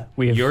 Yeah.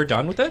 We have, You're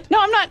done with it? No,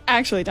 I'm not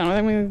actually done with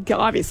it.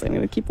 I'm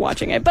gonna keep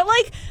watching it. But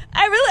like,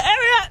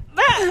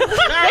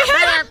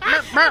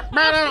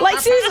 like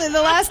seriously,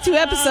 the last 2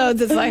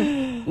 episodes, it's like,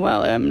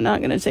 well, I'm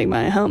not gonna take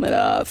my helmet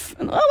off.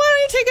 And, oh, why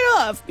don't you take it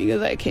off?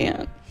 Because I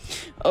can't.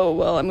 Oh,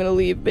 well, I'm gonna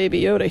leave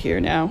Baby Yoda here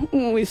now.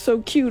 Oh, he's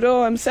so cute.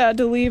 Oh, I'm sad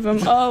to leave him.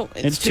 Oh,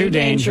 it's It's too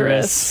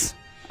dangerous.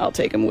 I'll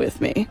take him with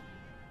me.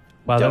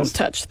 wow, that Don't was,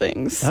 touch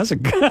things. that was a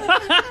good...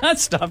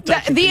 Stop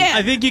touching. The end.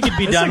 I think you could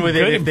be That's done a with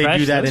good it if they do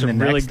impression. that That's in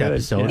the really next good.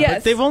 episode. Yes.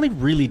 But they've only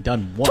really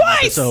done one Twice.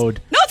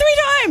 episode. No, 3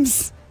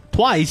 times.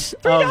 Twice.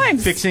 3 of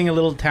times. Fixing a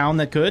little town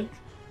that could.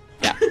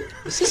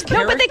 This is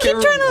No, but they keep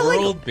trying to, like,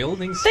 world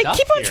building They stuff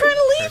keep on here, trying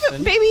to leave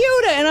Kristen. Baby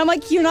Yoda, and I'm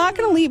like, you're not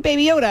going to leave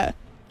Baby Yoda.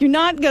 You're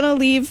not going to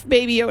leave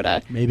Baby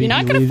Yoda. Maybe you're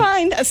not you going to leave-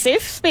 find a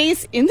safe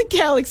space in the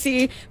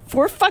galaxy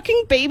for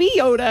fucking Baby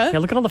Yoda. Yeah,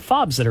 look at all the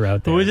fobs that are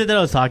out there. Who is it that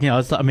I was talking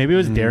to? Maybe it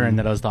was Darren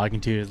that I was talking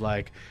to. Is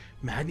like,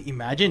 man,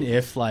 imagine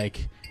if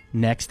like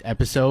next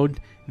episode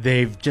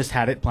they've just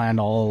had it planned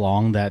all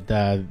along that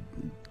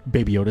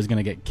Baby Yoda's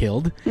gonna get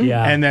killed.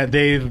 Yeah. and that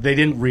they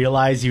didn't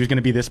realize he was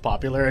gonna be this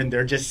popular, and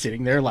they're just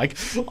sitting there like,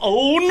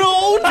 oh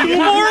no, 2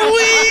 more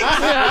weeks!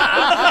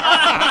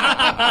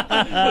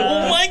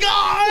 Oh my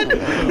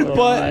god!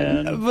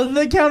 But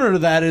the counter to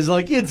that is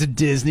like it's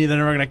Disney. They're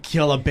never gonna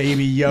kill a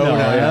Baby Yoda. No,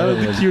 yeah, That would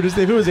be it is. the cutest.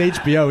 If it was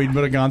HBO, he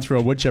would have gone through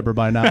a wood chipper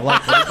by now.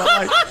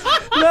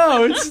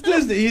 No, it's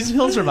Disney.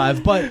 He'll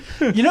survive. But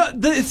you know,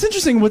 it's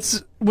interesting.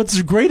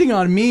 What's grating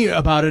on me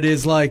about it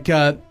is like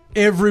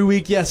every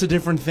week, yes, a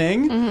different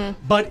thing,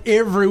 but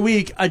every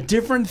week a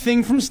different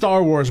thing from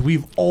Star Wars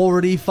we've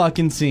already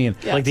fucking seen.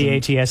 like the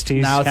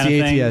ATSTs Now it's kind the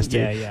of thing? ATST.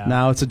 Yeah, yeah.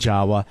 Now it's a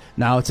Jawa.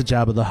 Now it's a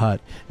Jabba the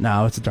Hutt.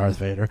 Now it's a Darth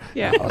Vader.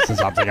 Yeah. Now it's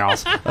something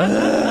else.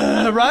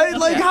 Right?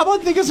 Like, how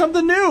about think of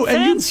something new? And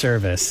Fan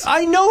service.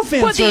 I know fan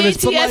But the service,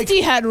 but ATST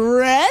like, had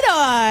red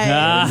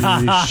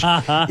eyes.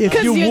 if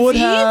Because you it's would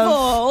have,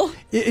 evil.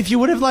 if you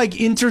would have like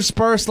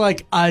interspersed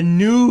like a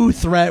new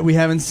threat we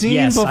haven't seen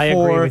Yes, before, I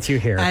agree with you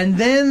here. and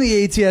then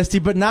the ATST,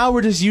 but now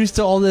we're just used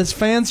to all this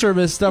fan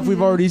service stuff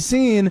we've already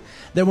seen.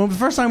 That when the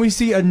first time we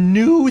see a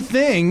new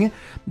thing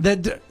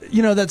that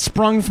that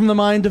sprung from the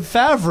mind of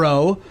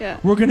Favreau, Yeah.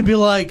 we're going to be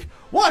like,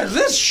 what is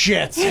this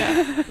shit?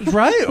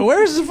 Right?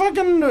 Where's the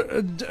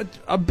fucking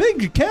a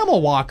big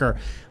camel walker?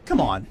 Come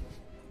on.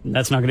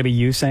 That's not going to be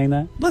you saying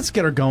that? Let's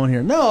get her going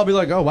here. No, I'll be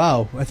like, oh,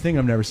 wow, a thing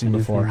I've never seen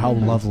before. How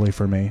lovely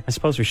for me. I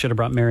suppose we should have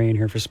brought Mary in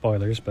here for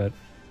spoilers, but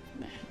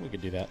We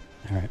could do that.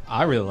 all right.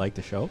 I really like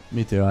the show.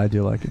 Me too. I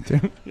do like it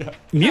too.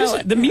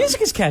 The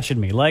music is catching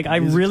me. Like, that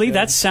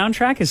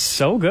soundtrack is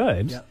so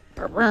good. Yeah.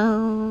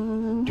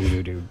 Do,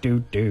 do, do, do,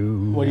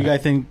 do. What do you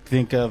guys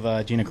think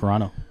of Gina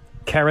Carano?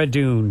 Cara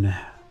Dune.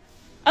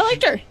 I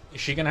liked her. Is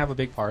she gonna have a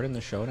big part in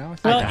the show now?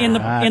 Well, in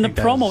the I think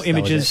that promo was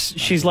images,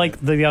 she's like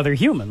the other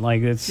human.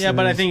 Like it's But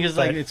I think it's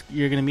like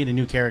you're going to meet a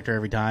new character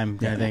every time.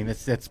 I think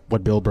that's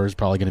what Bill Burr's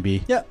probably going to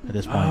be. Yeah. At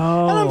this point.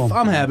 And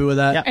I'm happy with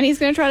that. Yeah. And he's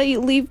going to try to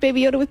leave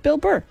Baby Yoda with Bill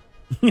Burr.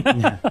 And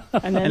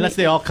then Unless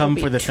they all come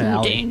it'll for be the too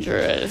finale.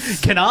 dangerous.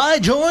 Can I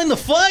join the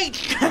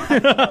fight?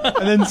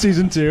 And then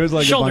season 2 is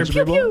like Shoulder, a bunch of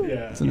pew, people. pew.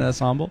 It's an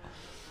ensemble.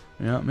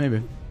 Yeah,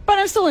 maybe. But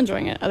I'm still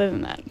enjoying it, other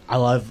than that. I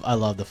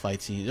love the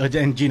fight scenes.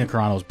 And Gina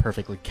Carano's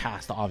perfectly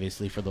cast,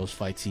 obviously, for those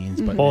fight scenes.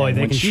 But boy, man,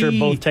 they when can sure she-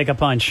 both take a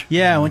punch.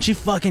 Yeah, when she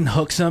fucking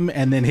hooks him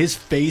and then his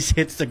face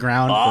hits the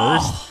ground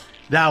first,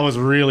 that was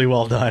really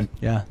well done.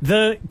 Yeah.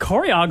 The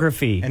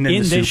choreography And then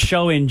in the this soup.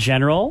 show in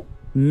general,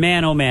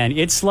 man, oh man,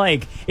 it's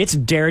like it's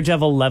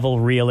Daredevil level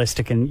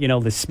realistic, and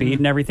the speed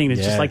and everything. It's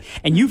just Yeah. like,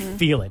 and you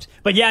feel it.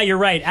 But yeah, you're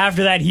right.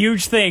 After that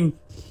huge thing,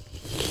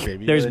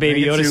 there's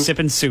Baby drinking Yoda soup.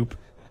 sipping soup.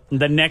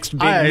 The next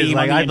big I, meme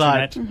like, on the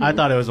I internet.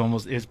 thought it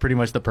was pretty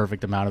much the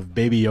perfect amount of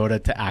Baby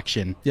Yoda to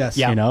action. Yes.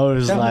 You know, it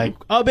was like,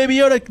 oh, Baby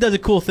Yoda does a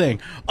cool thing.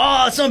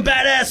 Oh, some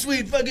badass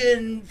sweet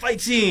fucking fight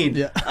scene.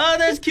 Yeah. Oh,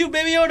 there's cute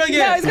Baby Yoda again.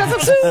 Yeah, he's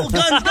got some Cool,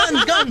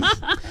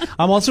 guns.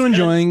 I'm also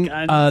enjoying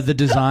Guns. the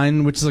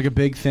design, which is like a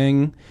big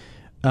thing.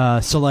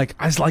 So like,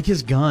 I just like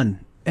his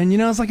gun. And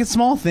it's like a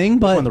small thing,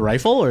 but On the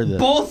rifle or the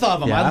both of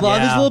them. Yeah. I love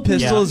his Yeah. little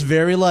pistol. Yeah. It's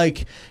very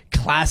like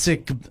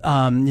classic,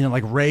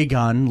 like ray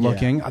gun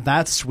looking.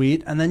 That's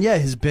sweet. And then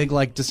his big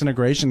like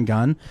disintegration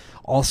gun,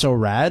 also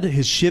rad.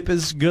 His ship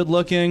is good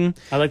looking.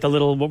 I like the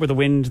little, what were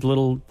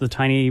the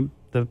tiny,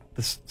 the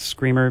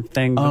screamer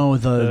thing. Oh,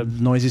 the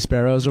noisy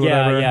sparrows or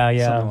whatever.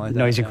 Yeah. Something like that,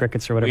 Noisy yeah.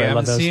 crickets or We whatever. I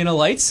love haven't those. seen a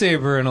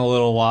lightsaber in a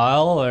little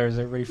while. Or is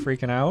everybody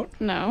freaking out?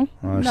 No.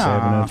 Oh,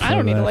 saving it for I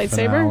don't need a the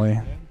lightsaber.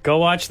 finale. Go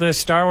watch the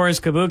Star Wars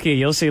Kabuki.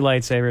 You'll see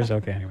lightsabers.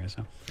 Okay, anyway,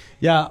 so.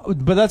 Yeah,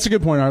 but that's a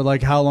good point, Art.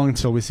 Like, how long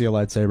until we see a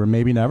lightsaber?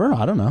 Maybe never.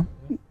 I don't know.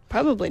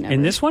 Probably never.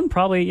 In this one,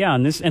 probably, yeah.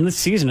 In this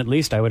season, at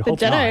least, I would the hope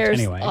Jedi not. are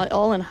Anyway,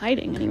 all in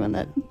hiding. Anyone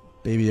that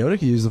Baby Yoda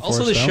can use the Force.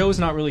 Also, the though. show's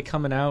not really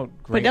coming out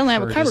great. they only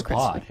have a for Kyber his Crystal.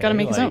 pod, Gotta hey?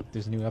 make his Like, own.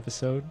 There's a new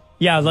episode.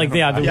 yeah, we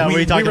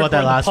talked about that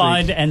record last the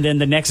pod, week. and then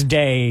the next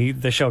day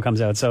the show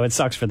comes out, so it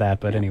sucks for that.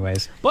 But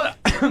anyways, But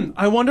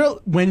I wonder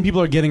when people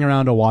are getting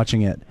around to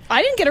watching it.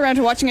 I didn't get around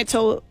to watching it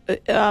till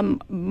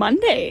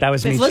Monday. that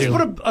was me Let's too.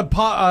 put a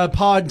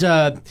pod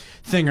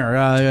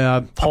thinger,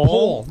 a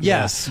poll.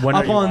 Yes. Yes, When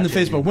up are you on the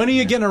watching Facebook. When are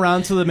you getting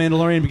around to The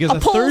Mandalorian? Because A a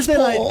poll's Thursday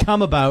poll. night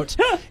come about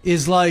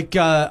is like,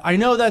 I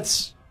know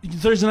that's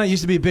Thursday night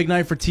used to be a big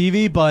night for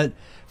TV, but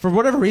for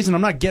whatever reason,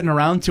 I'm not getting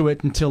around to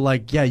it until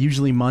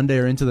usually Monday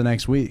or into the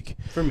next week.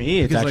 For me,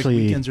 it's Because actually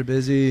weekends are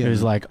busy. it was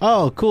and- like,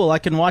 oh, cool, I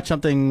can watch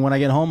something when I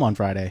get home on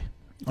Friday.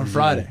 on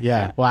Friday.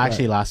 Yeah. Well,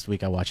 actually, last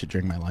week I watched it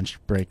during my lunch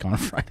break on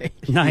Friday.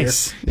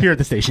 Nice. Here at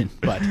the station,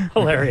 but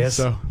Hilarious.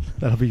 So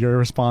that'll be your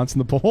response in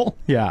the poll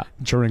yeah.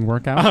 during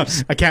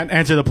workouts. I can't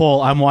answer the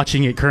poll. I'm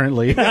watching it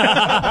currently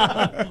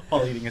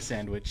while eating a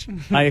sandwich.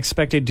 I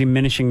expected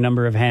diminishing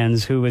number of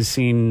hands who has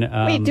seen.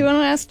 Wait, do you want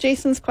to ask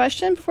Jason's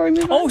question before we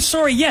move on? Oh,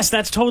 sorry. Yes,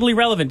 that's totally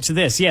relevant to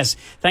this. Yes,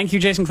 thank you,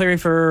 Jason Cleary,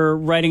 for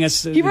writing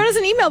us. He wrote us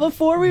an email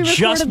before we recorded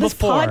Just this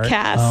before.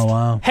 podcast. Oh,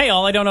 wow. Hey,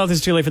 all, I don't know if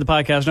it's too late for the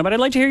podcast now, but I'd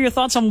like to hear your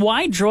thoughts on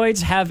why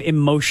droids have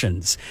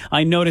emotions.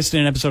 I noticed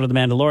in an episode of The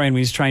Mandalorian when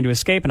he's trying to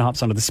escape and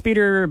hops onto the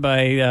speeder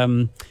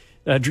by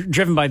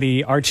driven by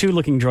the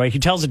R2-looking droid. He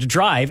tells it to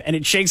drive, and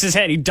it shakes his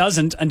head. He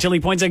doesn't until he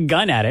points a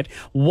gun at it.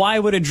 Why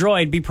would a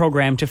droid be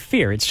programmed to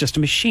fear? It's just a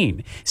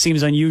machine.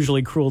 Seems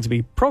unusually cruel to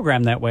be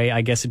programmed that way.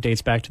 I guess it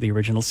dates back to the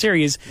original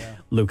series. Yeah.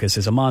 Lucas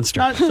is a monster.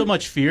 Not so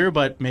much fear,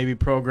 but maybe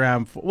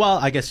program. Well,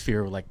 I guess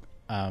fear like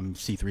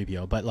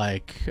C-3PO, but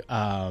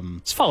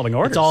It's following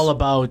orders. it's all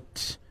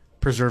about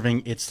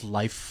preserving its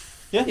life.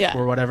 Yeah.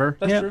 Or whatever.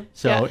 That's true.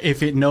 So Yeah.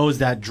 if it knows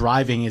that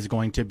driving is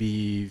going to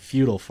be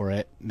futile for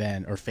it,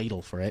 or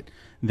fatal for it,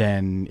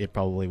 then it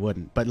probably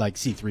wouldn't. But like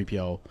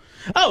C-3PO,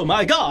 oh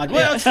my God,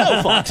 well, it's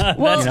so fucked.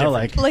 Well,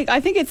 like I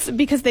think it's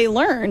because they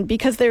learn,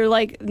 because they're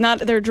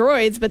they're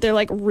droids, but they're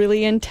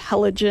really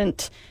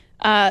intelligent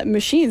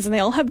machines, and they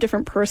all have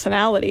different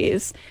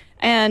personalities.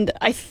 And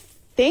I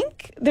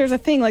think there's a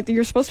thing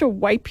you're supposed to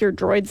wipe your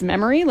droid's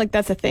memory.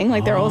 That's a thing.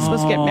 They're all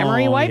supposed to get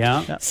memory wiped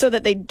yeah. so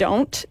that they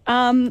don't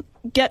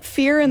get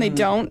fear and they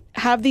don't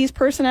have these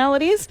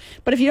personalities.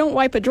 But if you don't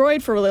wipe a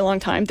droid for a really long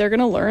time, they're going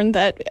to learn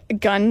that a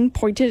gun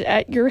pointed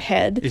at your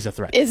head Is a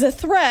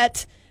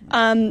threat.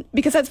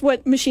 Because that's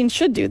what machines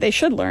should do. They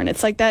should learn.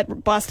 It's like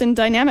that Boston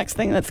Dynamics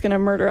thing that's going to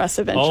murder us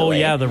eventually. Oh,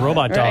 yeah, the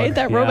robot dog. Right?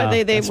 That robot,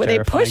 Yeah, they that's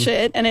push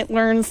terrifying. it and it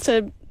learns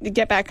to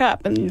get back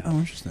up. And Oh,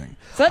 interesting.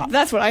 so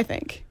that's what I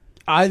think.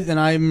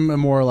 I'm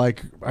more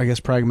like, I guess,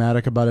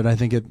 pragmatic about it. I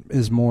think it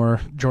is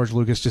more George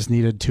Lucas just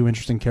needed two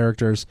interesting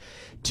characters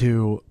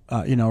to,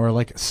 or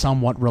like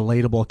somewhat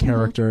relatable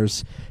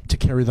characters to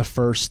carry the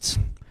first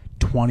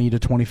 20 to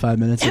 25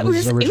 minutes of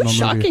his original movie. It was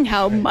shocking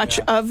how much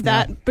of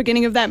that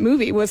beginning of that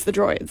movie was the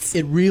droids.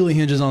 It really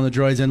hinges on the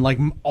droids, and like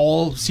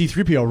all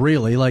C-3PO,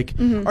 really. Like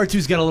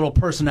R2's got a little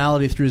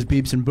personality through his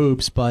beeps and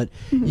boops, but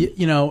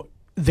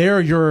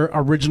they're your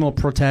original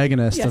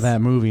protagonist of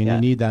that movie, and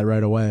you need that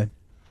right away.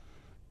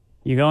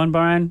 You going,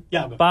 Brian?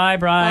 Yeah. Bye,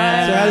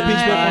 Brian. Say hi to Peach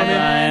Boy for me.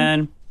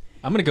 Brian.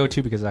 I'm going to go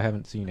too because I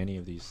haven't seen any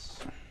of these.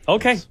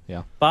 Okay.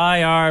 Yeah.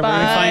 Bye, Art. Where do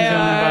we find you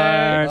on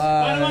Bart?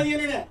 Find him on the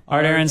internet.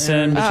 Art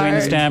Aronson, Between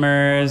the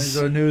Stammers. He's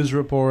a news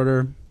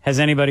reporter. Has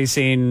anybody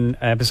seen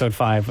episode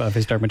 5 of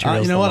his Dark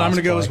Materials? You know what? I'm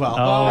going to go as well.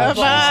 Oh,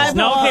 Jesus.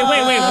 No, okay,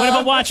 wait. What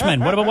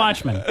about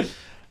Watchmen?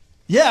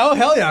 Yeah, oh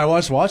hell yeah, I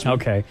watched Watchmen.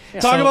 Okay.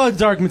 Talk about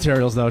Dark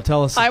Materials though.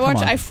 Tell us.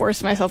 I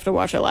forced myself to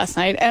watch it last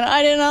night, and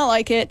I did not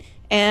like it.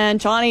 And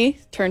Johnny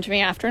turned to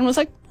me after and was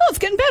like, "Oh, it's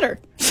getting better."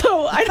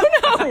 So I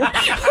don't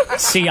know.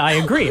 See, I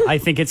agree. I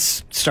think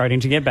it's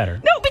starting to get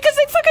better. No, because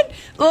they fucking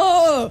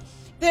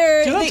Do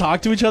you not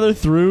talk to each other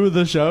through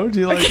the show?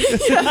 Do you like?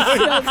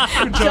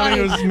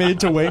 Johnny was made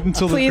to wait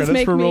until the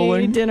credits were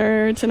rolling. Please make me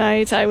dinner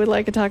tonight. I would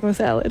like a taco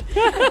salad.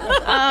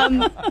 And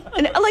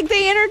like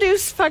they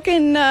introduced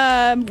fucking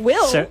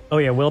Will.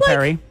 Will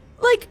Perry.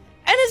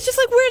 And it's just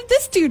like, where did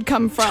this dude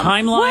come from?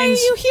 Timelines. Why are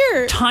you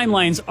here?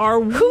 Timelines are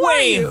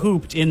way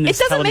hooped in this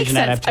television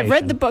adaptation. I've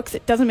read the books.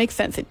 It doesn't make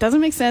sense. I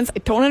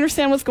don't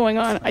understand what's going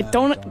on. I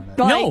don't like.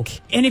 No.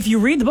 And if you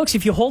read the books,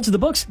 if you hold to the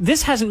books,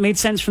 this hasn't made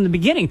sense from the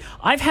beginning.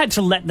 I've had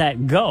to let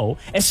that go,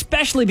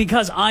 especially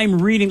because I'm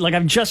reading, like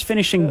I'm just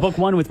finishing book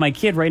 1 with my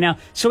kid right now.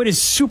 So it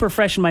is super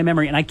fresh in my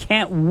memory, and I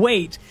can't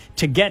wait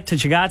to get to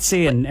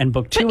Chagatsy and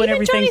book 2 and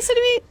everything. Johnny said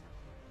to me,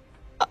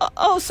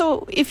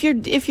 so if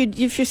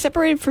you're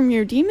separated from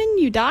your demon,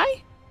 you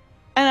die?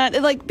 And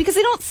because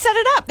they don't set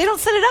it up.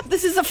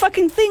 This is a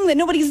fucking thing that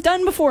nobody's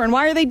done before. And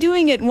why are they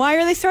doing it? And why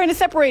are they starting to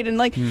separate? And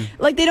they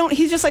don't.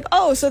 He's just like,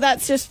 so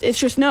it's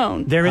just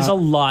known. There is a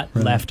lot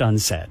left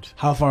unsaid.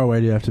 How far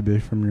away do you have to be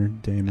from your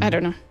demon? I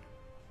don't know.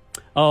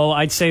 Oh,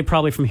 I'd say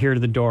probably from here to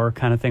the door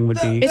kind of thing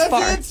would be. It's far.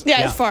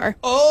 Yeah, it's far.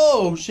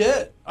 Oh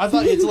shit! I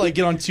thought you had to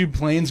get on 2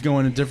 planes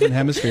going in different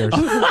hemispheres.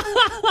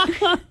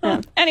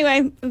 Yeah.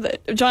 Anyway,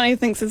 Johnny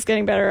thinks it's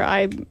getting better.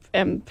 I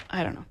don't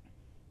know.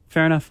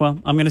 Fair enough. Well,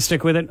 I'm going to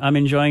stick with it. I'm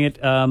enjoying it,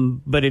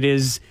 but it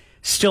is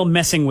still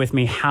messing with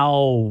me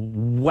how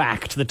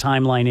whacked the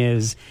timeline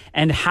is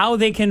and how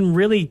they can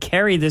really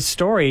carry this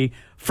story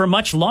for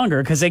much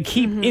longer because they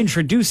keep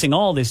introducing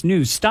all this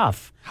new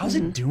stuff. How's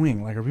it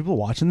doing? Are people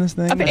watching this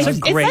thing? That's a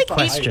great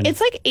question.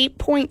 It's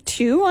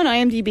 8.2 on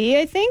IMDb,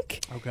 I think.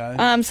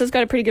 Okay. So it's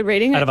got a pretty good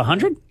rating. Out of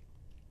 100?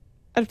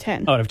 Out of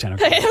 10. Oh, out of 10.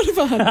 Okay. Out of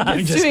 100.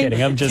 I'm just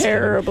kidding. I'm just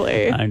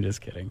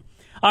kidding.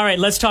 All right,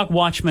 let's talk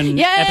Watchmen,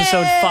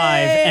 episode 5,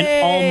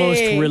 and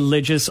almost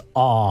religious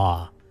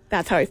awe.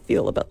 That's how I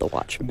feel about the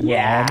Watchmen.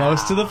 Yeah.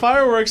 Almost to the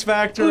fireworks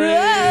factory.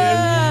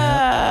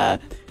 Yeah.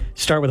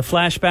 Start with a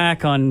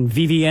flashback on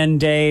VVN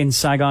Day in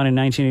Saigon in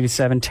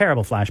 1987.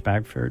 Terrible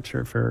flashback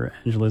for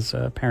Angela's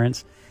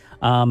parents.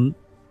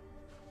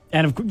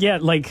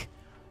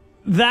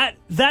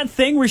 That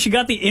thing where she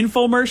got the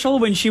infomercial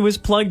when she was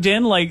plugged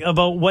in,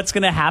 about what's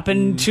going to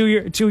happen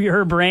to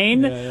her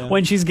brain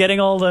when she's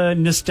getting all the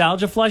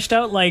nostalgia flushed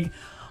out.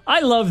 I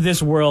love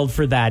this world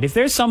for that. If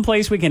there's some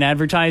place we can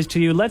advertise to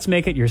you, let's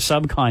make it your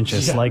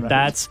subconscious.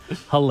 That's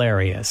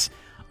hilarious.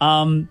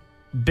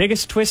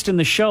 Biggest twist in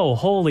the show.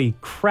 Holy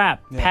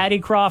crap. Yeah. Patty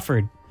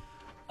Crawford.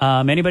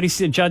 Anybody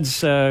see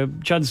Judd's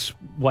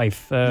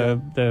wife,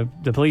 the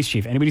police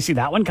chief? Anybody see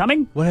that one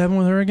coming? What happened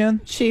with her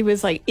again? She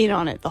was in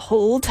on it the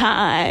whole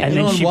time. And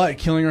then what?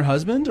 Killing her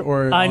husband,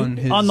 or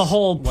on the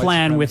whole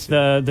plan with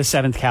the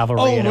 7th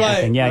Cavalry and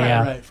everything?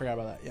 Right. Forgot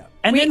about that. Yeah.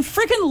 And then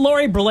frickin'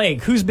 Laurie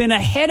Blake, who's been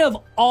ahead of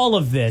all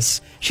of this.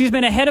 She's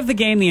been ahead of the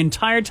game the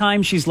entire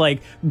time. She's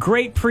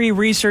great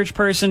pre-research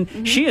person.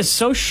 Mm-hmm. She is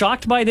so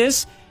shocked by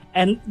this.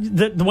 And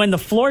when the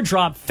floor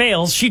drop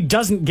fails, she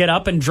doesn't get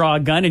up and draw a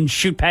gun and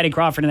shoot Patty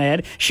Crawford in the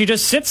head. She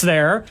just sits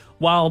there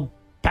while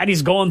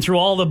Patty's going through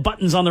all the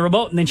buttons on the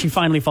remote, and then she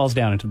finally falls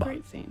down into the bottom.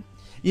 Great scene.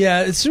 Yeah,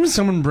 as soon as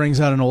someone brings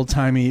out an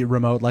old-timey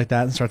remote like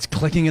that and starts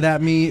clicking it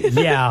at me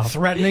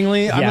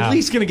threateningly, I'm at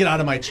least going to get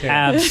out of my chair.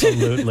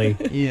 Absolutely.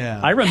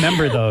 Yeah. I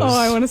remember those. Oh,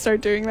 I want to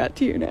start doing that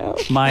to you now.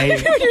 You're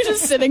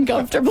just sitting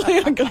comfortably.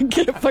 I'm going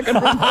to get a fucking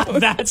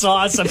remote. That's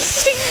awesome.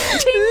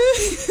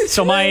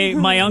 So my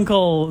aunt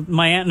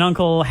and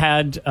uncle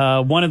had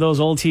one of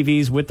those old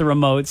TVs with the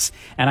remotes,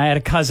 and I had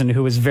a cousin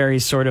who was very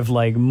sort of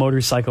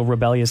motorcycle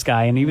rebellious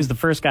guy, and he was the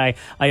first guy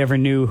I ever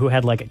knew who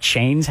had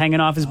chains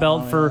hanging off his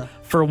belt for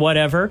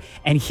whatever,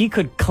 and he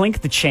could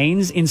clink the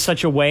chains in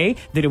such a way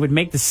that it would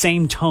make the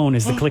same tone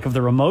as the click of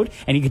the remote,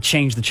 and he could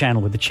change the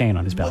channel with the chain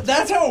on his belt.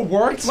 That's how it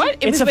works? What?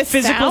 It's a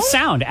physical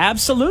sound.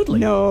 Absolutely.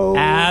 No.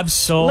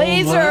 Absolutely.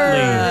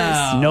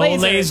 Lasers. No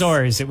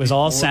lasers. It was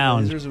all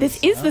sound. This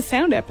is the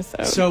sound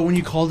episode. So when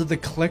you called it the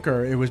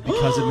clicker, it was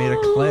because it made a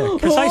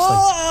click. Precisely.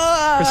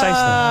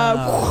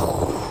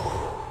 Precisely.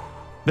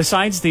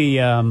 Besides the,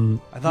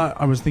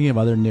 I was thinking of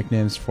other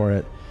nicknames for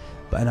it,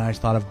 and I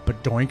thought of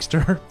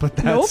Badoinkster, but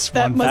that's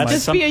that must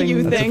just be a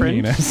you that's thing.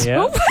 penis.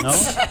 Yeah.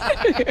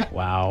 No?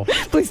 Wow.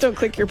 Please don't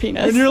click your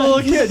penis. When you're a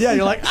little kid, yeah,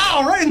 you're like,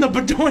 oh, right in the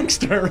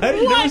Badoinkster, right?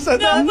 You never said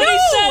that? Nobody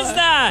says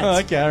that. Oh,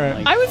 okay, all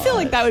right. I would feel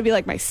like that would be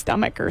like my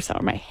stomach or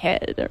something, or my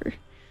head, or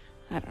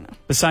I don't know.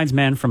 Besides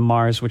Man from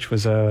Mars, which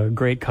was a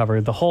great cover,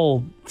 the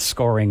whole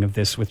scoring of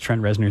this with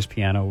Trent Reznor's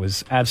piano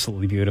was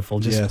absolutely beautiful.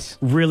 Just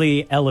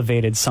really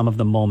elevated some of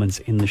the moments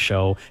in the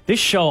show. This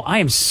show, I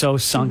am so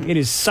sunk. It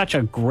is such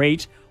a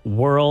great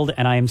world,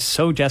 and I am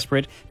so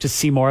desperate to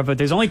see more of it.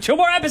 There's only 2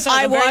 more episodes.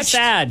 I I'm very watched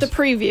sad. the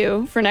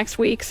preview for next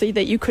week so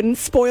that you couldn't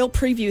spoil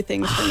preview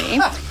things for me.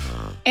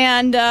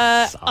 And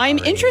I'm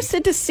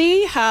interested to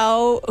see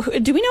how.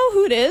 Do we know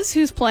who it is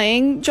who's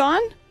playing John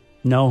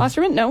No.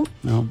 Osterman? No.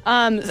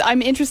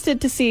 I'm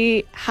interested to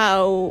see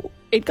how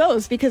it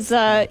goes because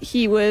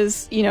he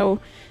was,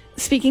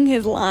 speaking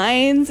his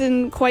lines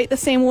in quite the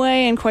same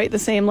way and quite the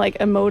same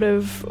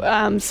emotive.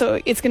 So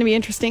it's going to be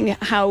interesting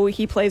how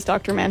he plays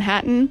Dr.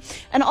 Manhattan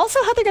and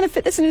also how they're going to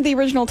fit this into the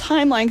original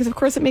timeline because of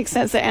course it makes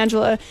sense that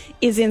Angela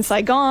is in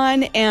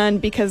Saigon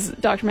and because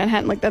Dr.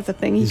 Manhattan, that's a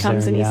thing, he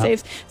comes and he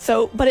saves.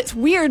 So, but it's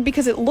weird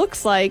because it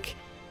looks like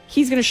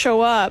he's going to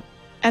show up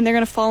and they're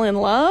going to fall in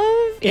love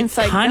in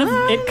Saigon?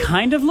 It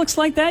kind of looks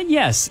like that,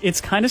 yes.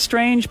 It's kind of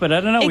strange, but I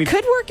don't know. It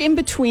could work in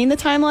between the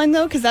timeline,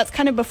 though, because that's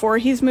kind of before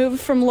he's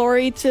moved from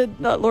Lori to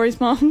Lori's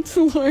mom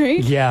to Lori.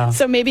 Yeah.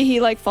 So maybe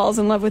he, falls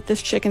in love with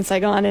this chick in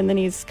Saigon, and then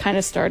he's kind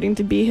of starting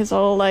to be his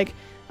whole, I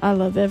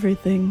love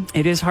everything.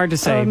 It is hard to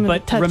say,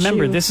 but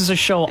remember, this is a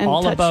show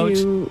all about...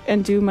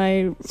 and do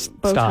my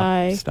bow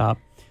tie. Stop.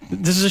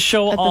 This is a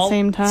show at all... At the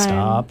same time.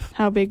 Stop.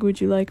 How big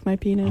would you like my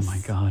penis? Oh, my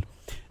God.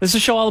 This is a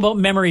show all about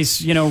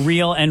memories,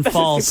 real and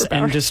false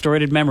and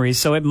distorted memories.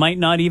 So it might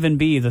not even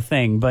be the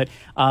thing. But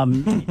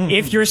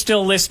if you're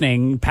still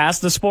listening,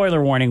 past the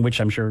spoiler warning,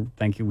 which I'm sure,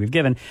 thank you, we've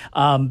given,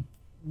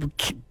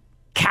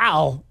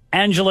 Cal,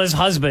 Angela's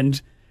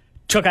husband,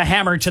 took a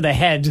hammer to the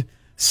head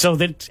so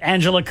that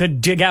Angela could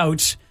dig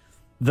out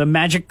the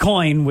magic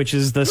coin, which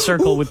is the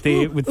circle with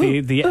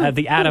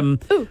the atom.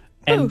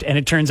 And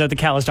it turns out the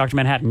Cal is Dr.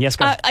 Manhattan. Yes,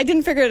 go ahead. I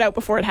didn't figure it out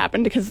before it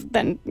happened because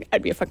then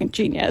I'd be a fucking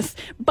genius.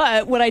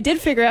 But what I did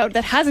figure out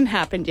that hasn't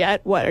happened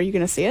yet, what, are you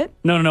going to see it?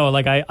 No.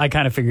 I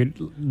kind of figured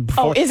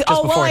before, it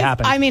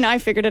happened. I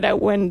figured it out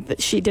when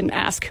she didn't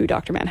ask who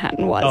Dr.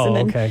 Manhattan was. Oh, and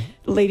then okay.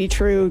 Lady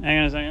True. Hang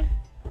on a second.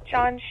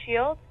 John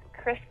Shields,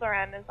 Chris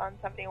Loren is on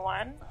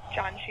 71.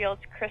 John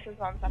Shields, Chris is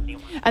on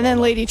 71. And then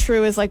Lady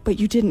True is but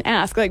you didn't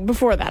ask.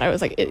 Before that, I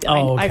was I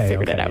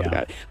figured it out.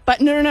 Yeah.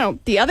 But no.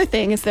 The other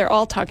thing is they're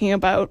all talking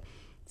about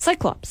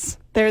Cyclops.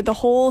 They're the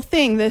whole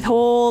thing. This is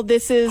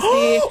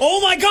the... Oh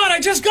my God, I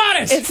just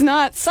got it! It's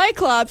not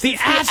Cyclops, the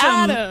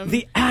atom.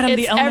 The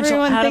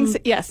elemental atom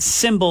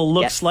symbol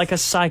looks like a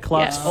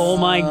Cyclops. Yes. Oh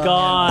my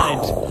God.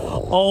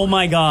 Oh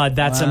my God,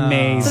 that's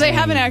amazing. So they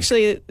haven't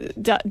actually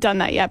done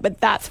that yet,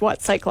 but that's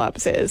what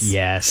Cyclops is.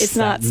 Yes. It's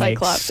not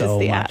Cyclops, so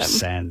it's the much atom.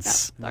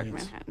 Sense. Dr.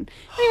 Manhattan.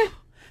 Anyway.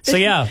 So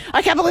yeah,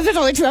 I can't believe there's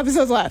only 2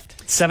 episodes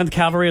left. 7th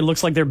Cavalry, it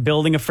looks like they're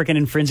building a freaking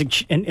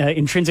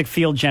intrinsic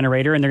field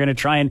generator, and they're going to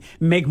try and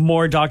make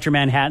more Dr.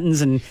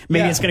 Manhattans, and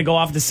maybe it's going to go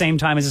off at the same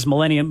time as this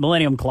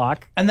Millennium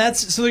Clock. And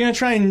so they're going to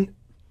try and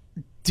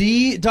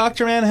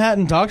Dr.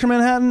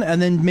 Manhattan, and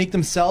then make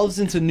themselves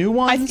into new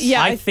ones.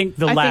 I think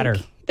the latter.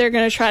 Think they're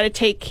going to try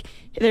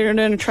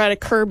to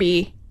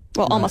Kirby,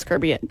 almost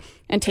Kirby it,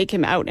 and take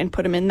him out and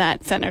put him in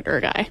that senator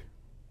guy.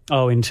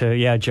 Oh,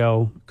 into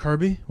Joe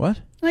Kirby.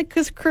 What?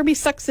 Because Kirby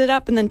sucks it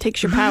up and then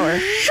takes your power.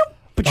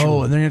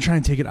 Oh, and they're going to try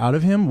and take it out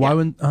of him? Why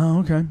wouldn't... Oh,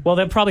 okay. Well,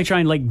 they'll probably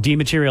try and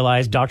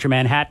dematerialize Dr.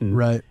 Manhattan.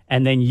 Right.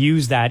 And then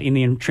use that in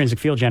the intrinsic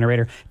field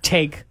generator.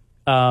 Take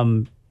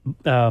Keen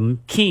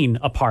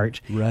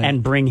apart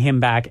and bring him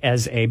back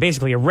as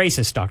basically a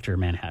racist Dr.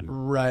 Manhattan.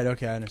 Right,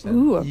 okay, I understand.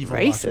 Ooh, a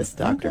racist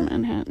Dr.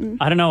 Manhattan.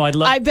 I don't know,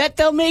 I bet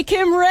they'll make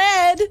him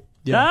red.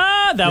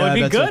 Yeah. That would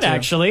be good,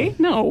 actually.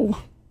 No.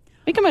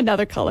 Make him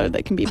another color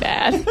that can be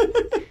bad.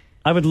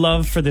 I would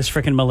love for this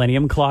frickin'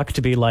 Millennium Clock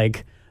to be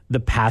the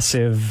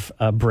passive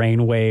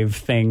brainwave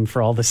thing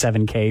for all the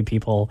 7K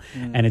people.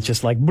 And it's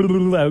just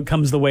out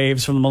comes the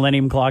waves from the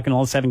Millennium Clock, and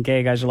all the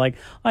 7K guys are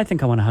I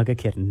think I want to hug a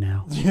kitten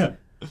now. Yeah.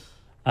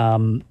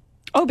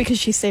 Because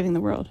she's saving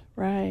the world.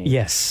 Right.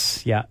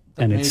 Yes. Yeah.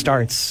 And it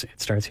starts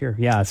here.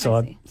 Yeah.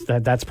 So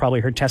that's probably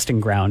her testing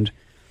ground.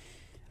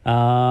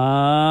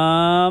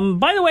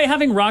 By the way,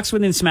 having rocks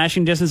within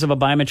smashing distance of a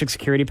biometric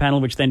security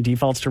panel, which then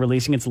defaults to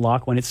releasing its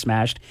lock when it's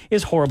smashed,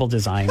 is horrible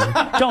design.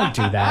 Don't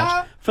do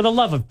that. For the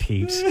love of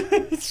Pete.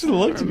 It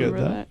looks good,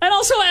 though. And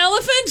also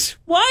elephant?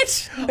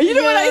 What? You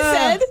know what I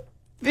said?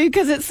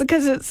 Because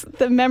it's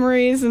the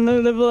memories and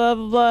the blah, blah,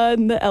 blah,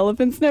 and the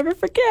elephants never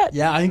forget.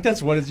 Yeah, I think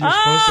that's what you're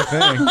supposed to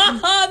think.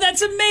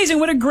 That's amazing.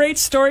 What a great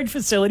storage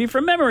facility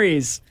for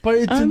memories. But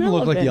it didn't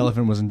look like the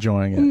elephant was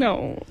enjoying it.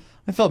 No.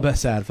 I felt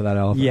sad for that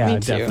elephant. Yeah,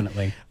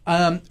 definitely.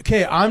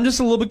 Okay, I'm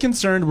just a little bit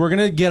concerned. We're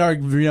gonna get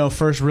our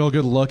first real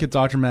good look at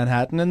Dr.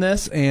 Manhattan in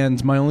this,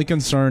 and my only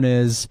concern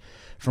is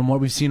from what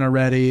we've seen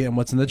already and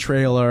what's in the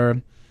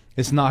trailer,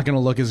 it's not going to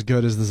look as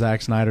good as the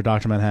Zack Snyder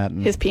Dr.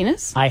 Manhattan. His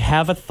penis? I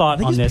have a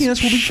thought on his this.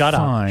 penis will be Shut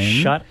fine, up.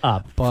 Shut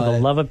up. but- For the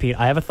love of Pete,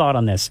 I have a thought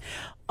on this.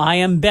 I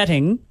am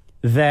betting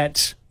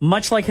that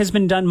much like has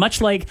been done,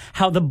 much like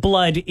how the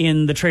blood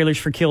in the trailers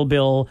for Kill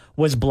Bill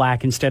was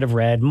black instead of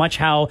red, much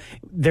how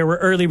there were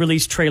early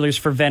release trailers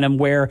for Venom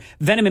where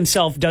Venom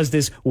himself does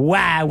this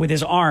wah with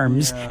his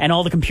arms and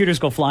all the computers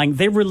go flying.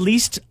 They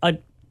released a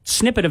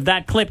snippet of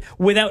that clip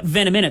without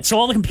Venom in it. So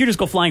all the computers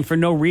go flying for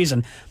no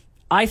reason.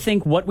 I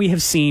think what we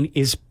have seen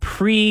is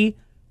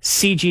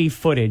pre-CG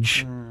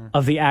footage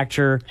of the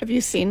actor.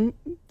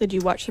 Did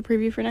you watch the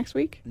preview for next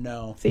week?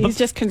 No. See, he's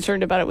just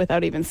concerned about it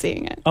without even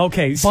seeing it.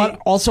 Okay. But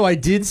also, I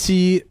did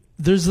see.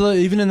 There's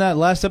even in that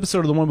last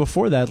episode or the one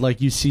before that, like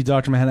you see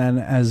Dr. Manhattan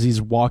as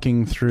he's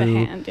walking through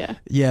The hand,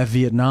 yeah.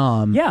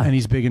 Vietnam. Yeah. And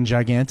he's big and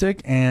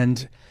gigantic,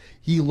 and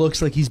he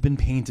looks like he's been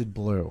painted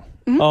blue.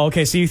 Oh,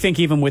 okay. So you think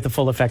even with the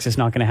full effects, it's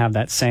not going to have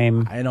that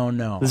same... I don't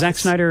know. The Zack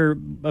Snyder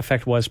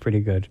effect was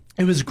pretty good.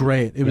 It was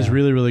great. It was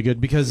really, really good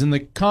because in the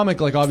comic,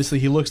 like obviously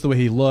he looks the way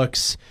he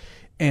looks,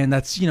 and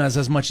that's that's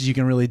as much as you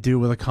can really do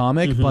with a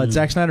comic. But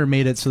Zack Snyder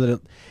made it so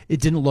that it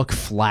didn't look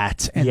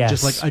flat and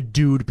just like a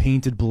dude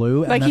painted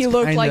blue. Like and he that's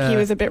looked like kinda- he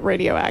was a bit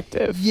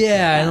radioactive.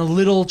 Yeah, and a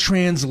little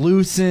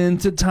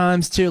translucent at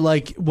times too.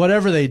 Like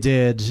whatever they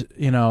did,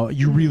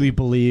 you really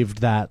believed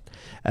that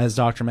as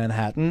Dr.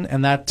 Manhattan,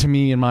 and that to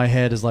me in my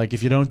head is like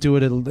if you don't do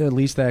it at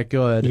least that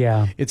good,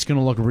 it's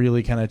gonna look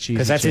really kind of cheesy.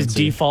 Because that's his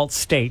default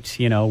state,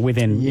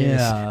 within,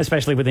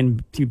 especially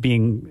within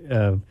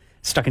being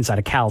stuck inside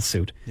a Cal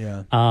suit.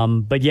 Yeah.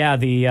 But yeah,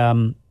 the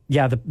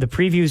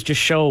previews just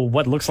show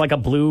what looks like a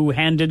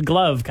blue-handed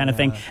glove kind of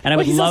thing, and I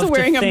would he's love also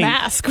wearing to think, a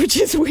mask, which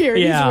is weird.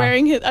 Yeah. He's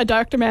wearing a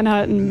Dr.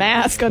 Manhattan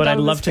mask on but top I'd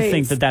of love his to face.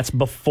 think that that's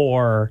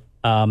before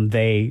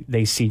they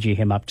CG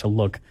him up to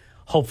look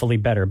hopefully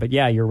better. But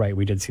yeah, you're right.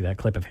 We did see that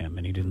clip of him,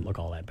 and he didn't look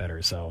all that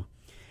better. So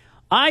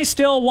I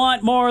still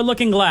want more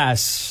Looking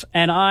Glass,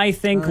 and I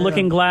think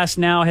Looking Glass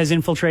now has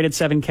infiltrated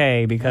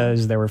 7K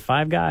because there were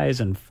 5 guys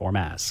and 4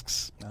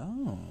 masks.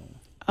 Oh.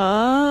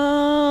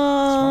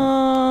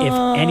 If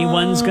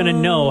anyone's going to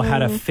know how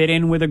to fit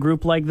in with a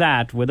group like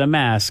that with a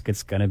mask,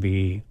 it's going to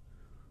be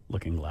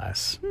Looking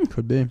Glass.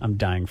 Could be. I'm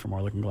dying for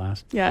more Looking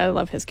Glass. Yeah, I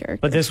love his character.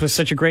 But this was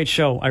such a great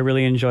show. I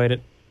really enjoyed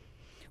it.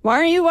 Why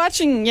aren't you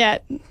watching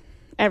yet,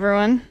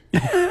 everyone?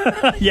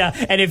 Yeah,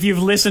 and if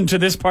you've listened to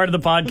this part of the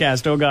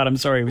podcast, oh God, I'm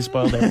sorry, we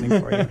spoiled everything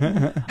for you.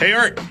 Hey,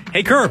 Art.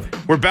 Hey, Curb.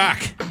 We're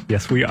back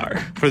Yes, we are.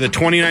 for the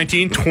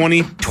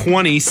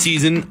 2019-2020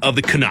 season of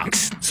the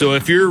Canucks. So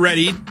if you're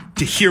ready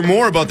to hear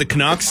more about the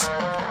Canucks,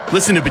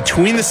 listen to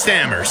Between the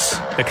Stammers.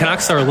 The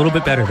Canucks are a little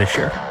bit better this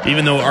year.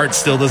 Even though Art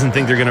still doesn't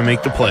think they're going to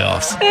make the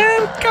playoffs.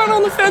 I'm kind of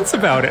on the fence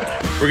about it.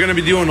 We're going to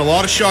be doing a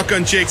lot of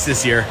shotgun jakes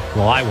this year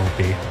Well, I won't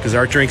be. because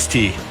Art drinks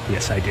tea.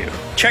 Yes, I do.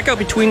 Check out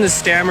Between the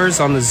Stammers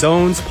on the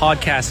Zones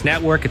podcast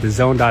network at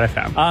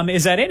thezone.fm.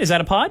 Is that it? Is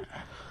that a pod?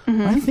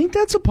 I think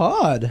that's a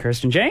pod.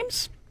 Kirsten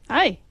James?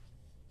 Hi.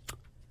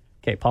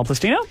 Okay, Paul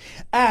Plastino?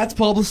 At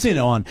Paul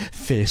Placino on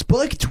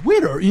Facebook,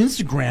 Twitter,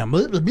 Instagram.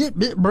 Blah, blah,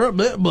 blah,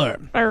 blah, blah, blah.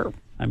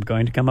 I'm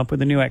going to come up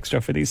with a new extra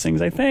for these things,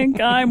 I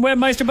think. I'm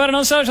Webmeister Button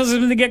on socials. It's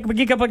been the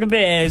Geek Out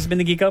Podcast. It's been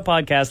the Geek Out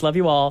Podcast. Love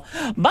you all.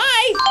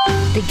 Bye!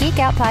 The Geek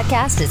Out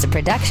Podcast is a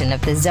production of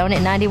The Zone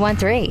at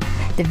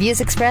 91.3. The views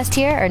expressed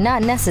here are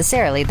not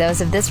necessarily those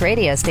of this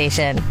radio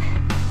station.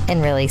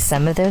 And really,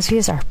 some of those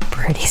views are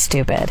pretty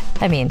stupid.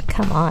 I mean,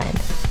 come on.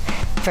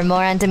 For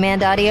more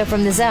on-demand audio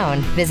from The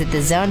Zone, visit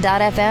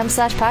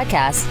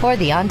thezone.fm/podcast or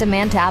the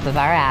on-demand tab of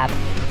our app.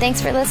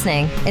 Thanks for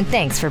listening, and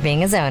thanks for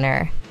being a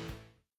Zoner.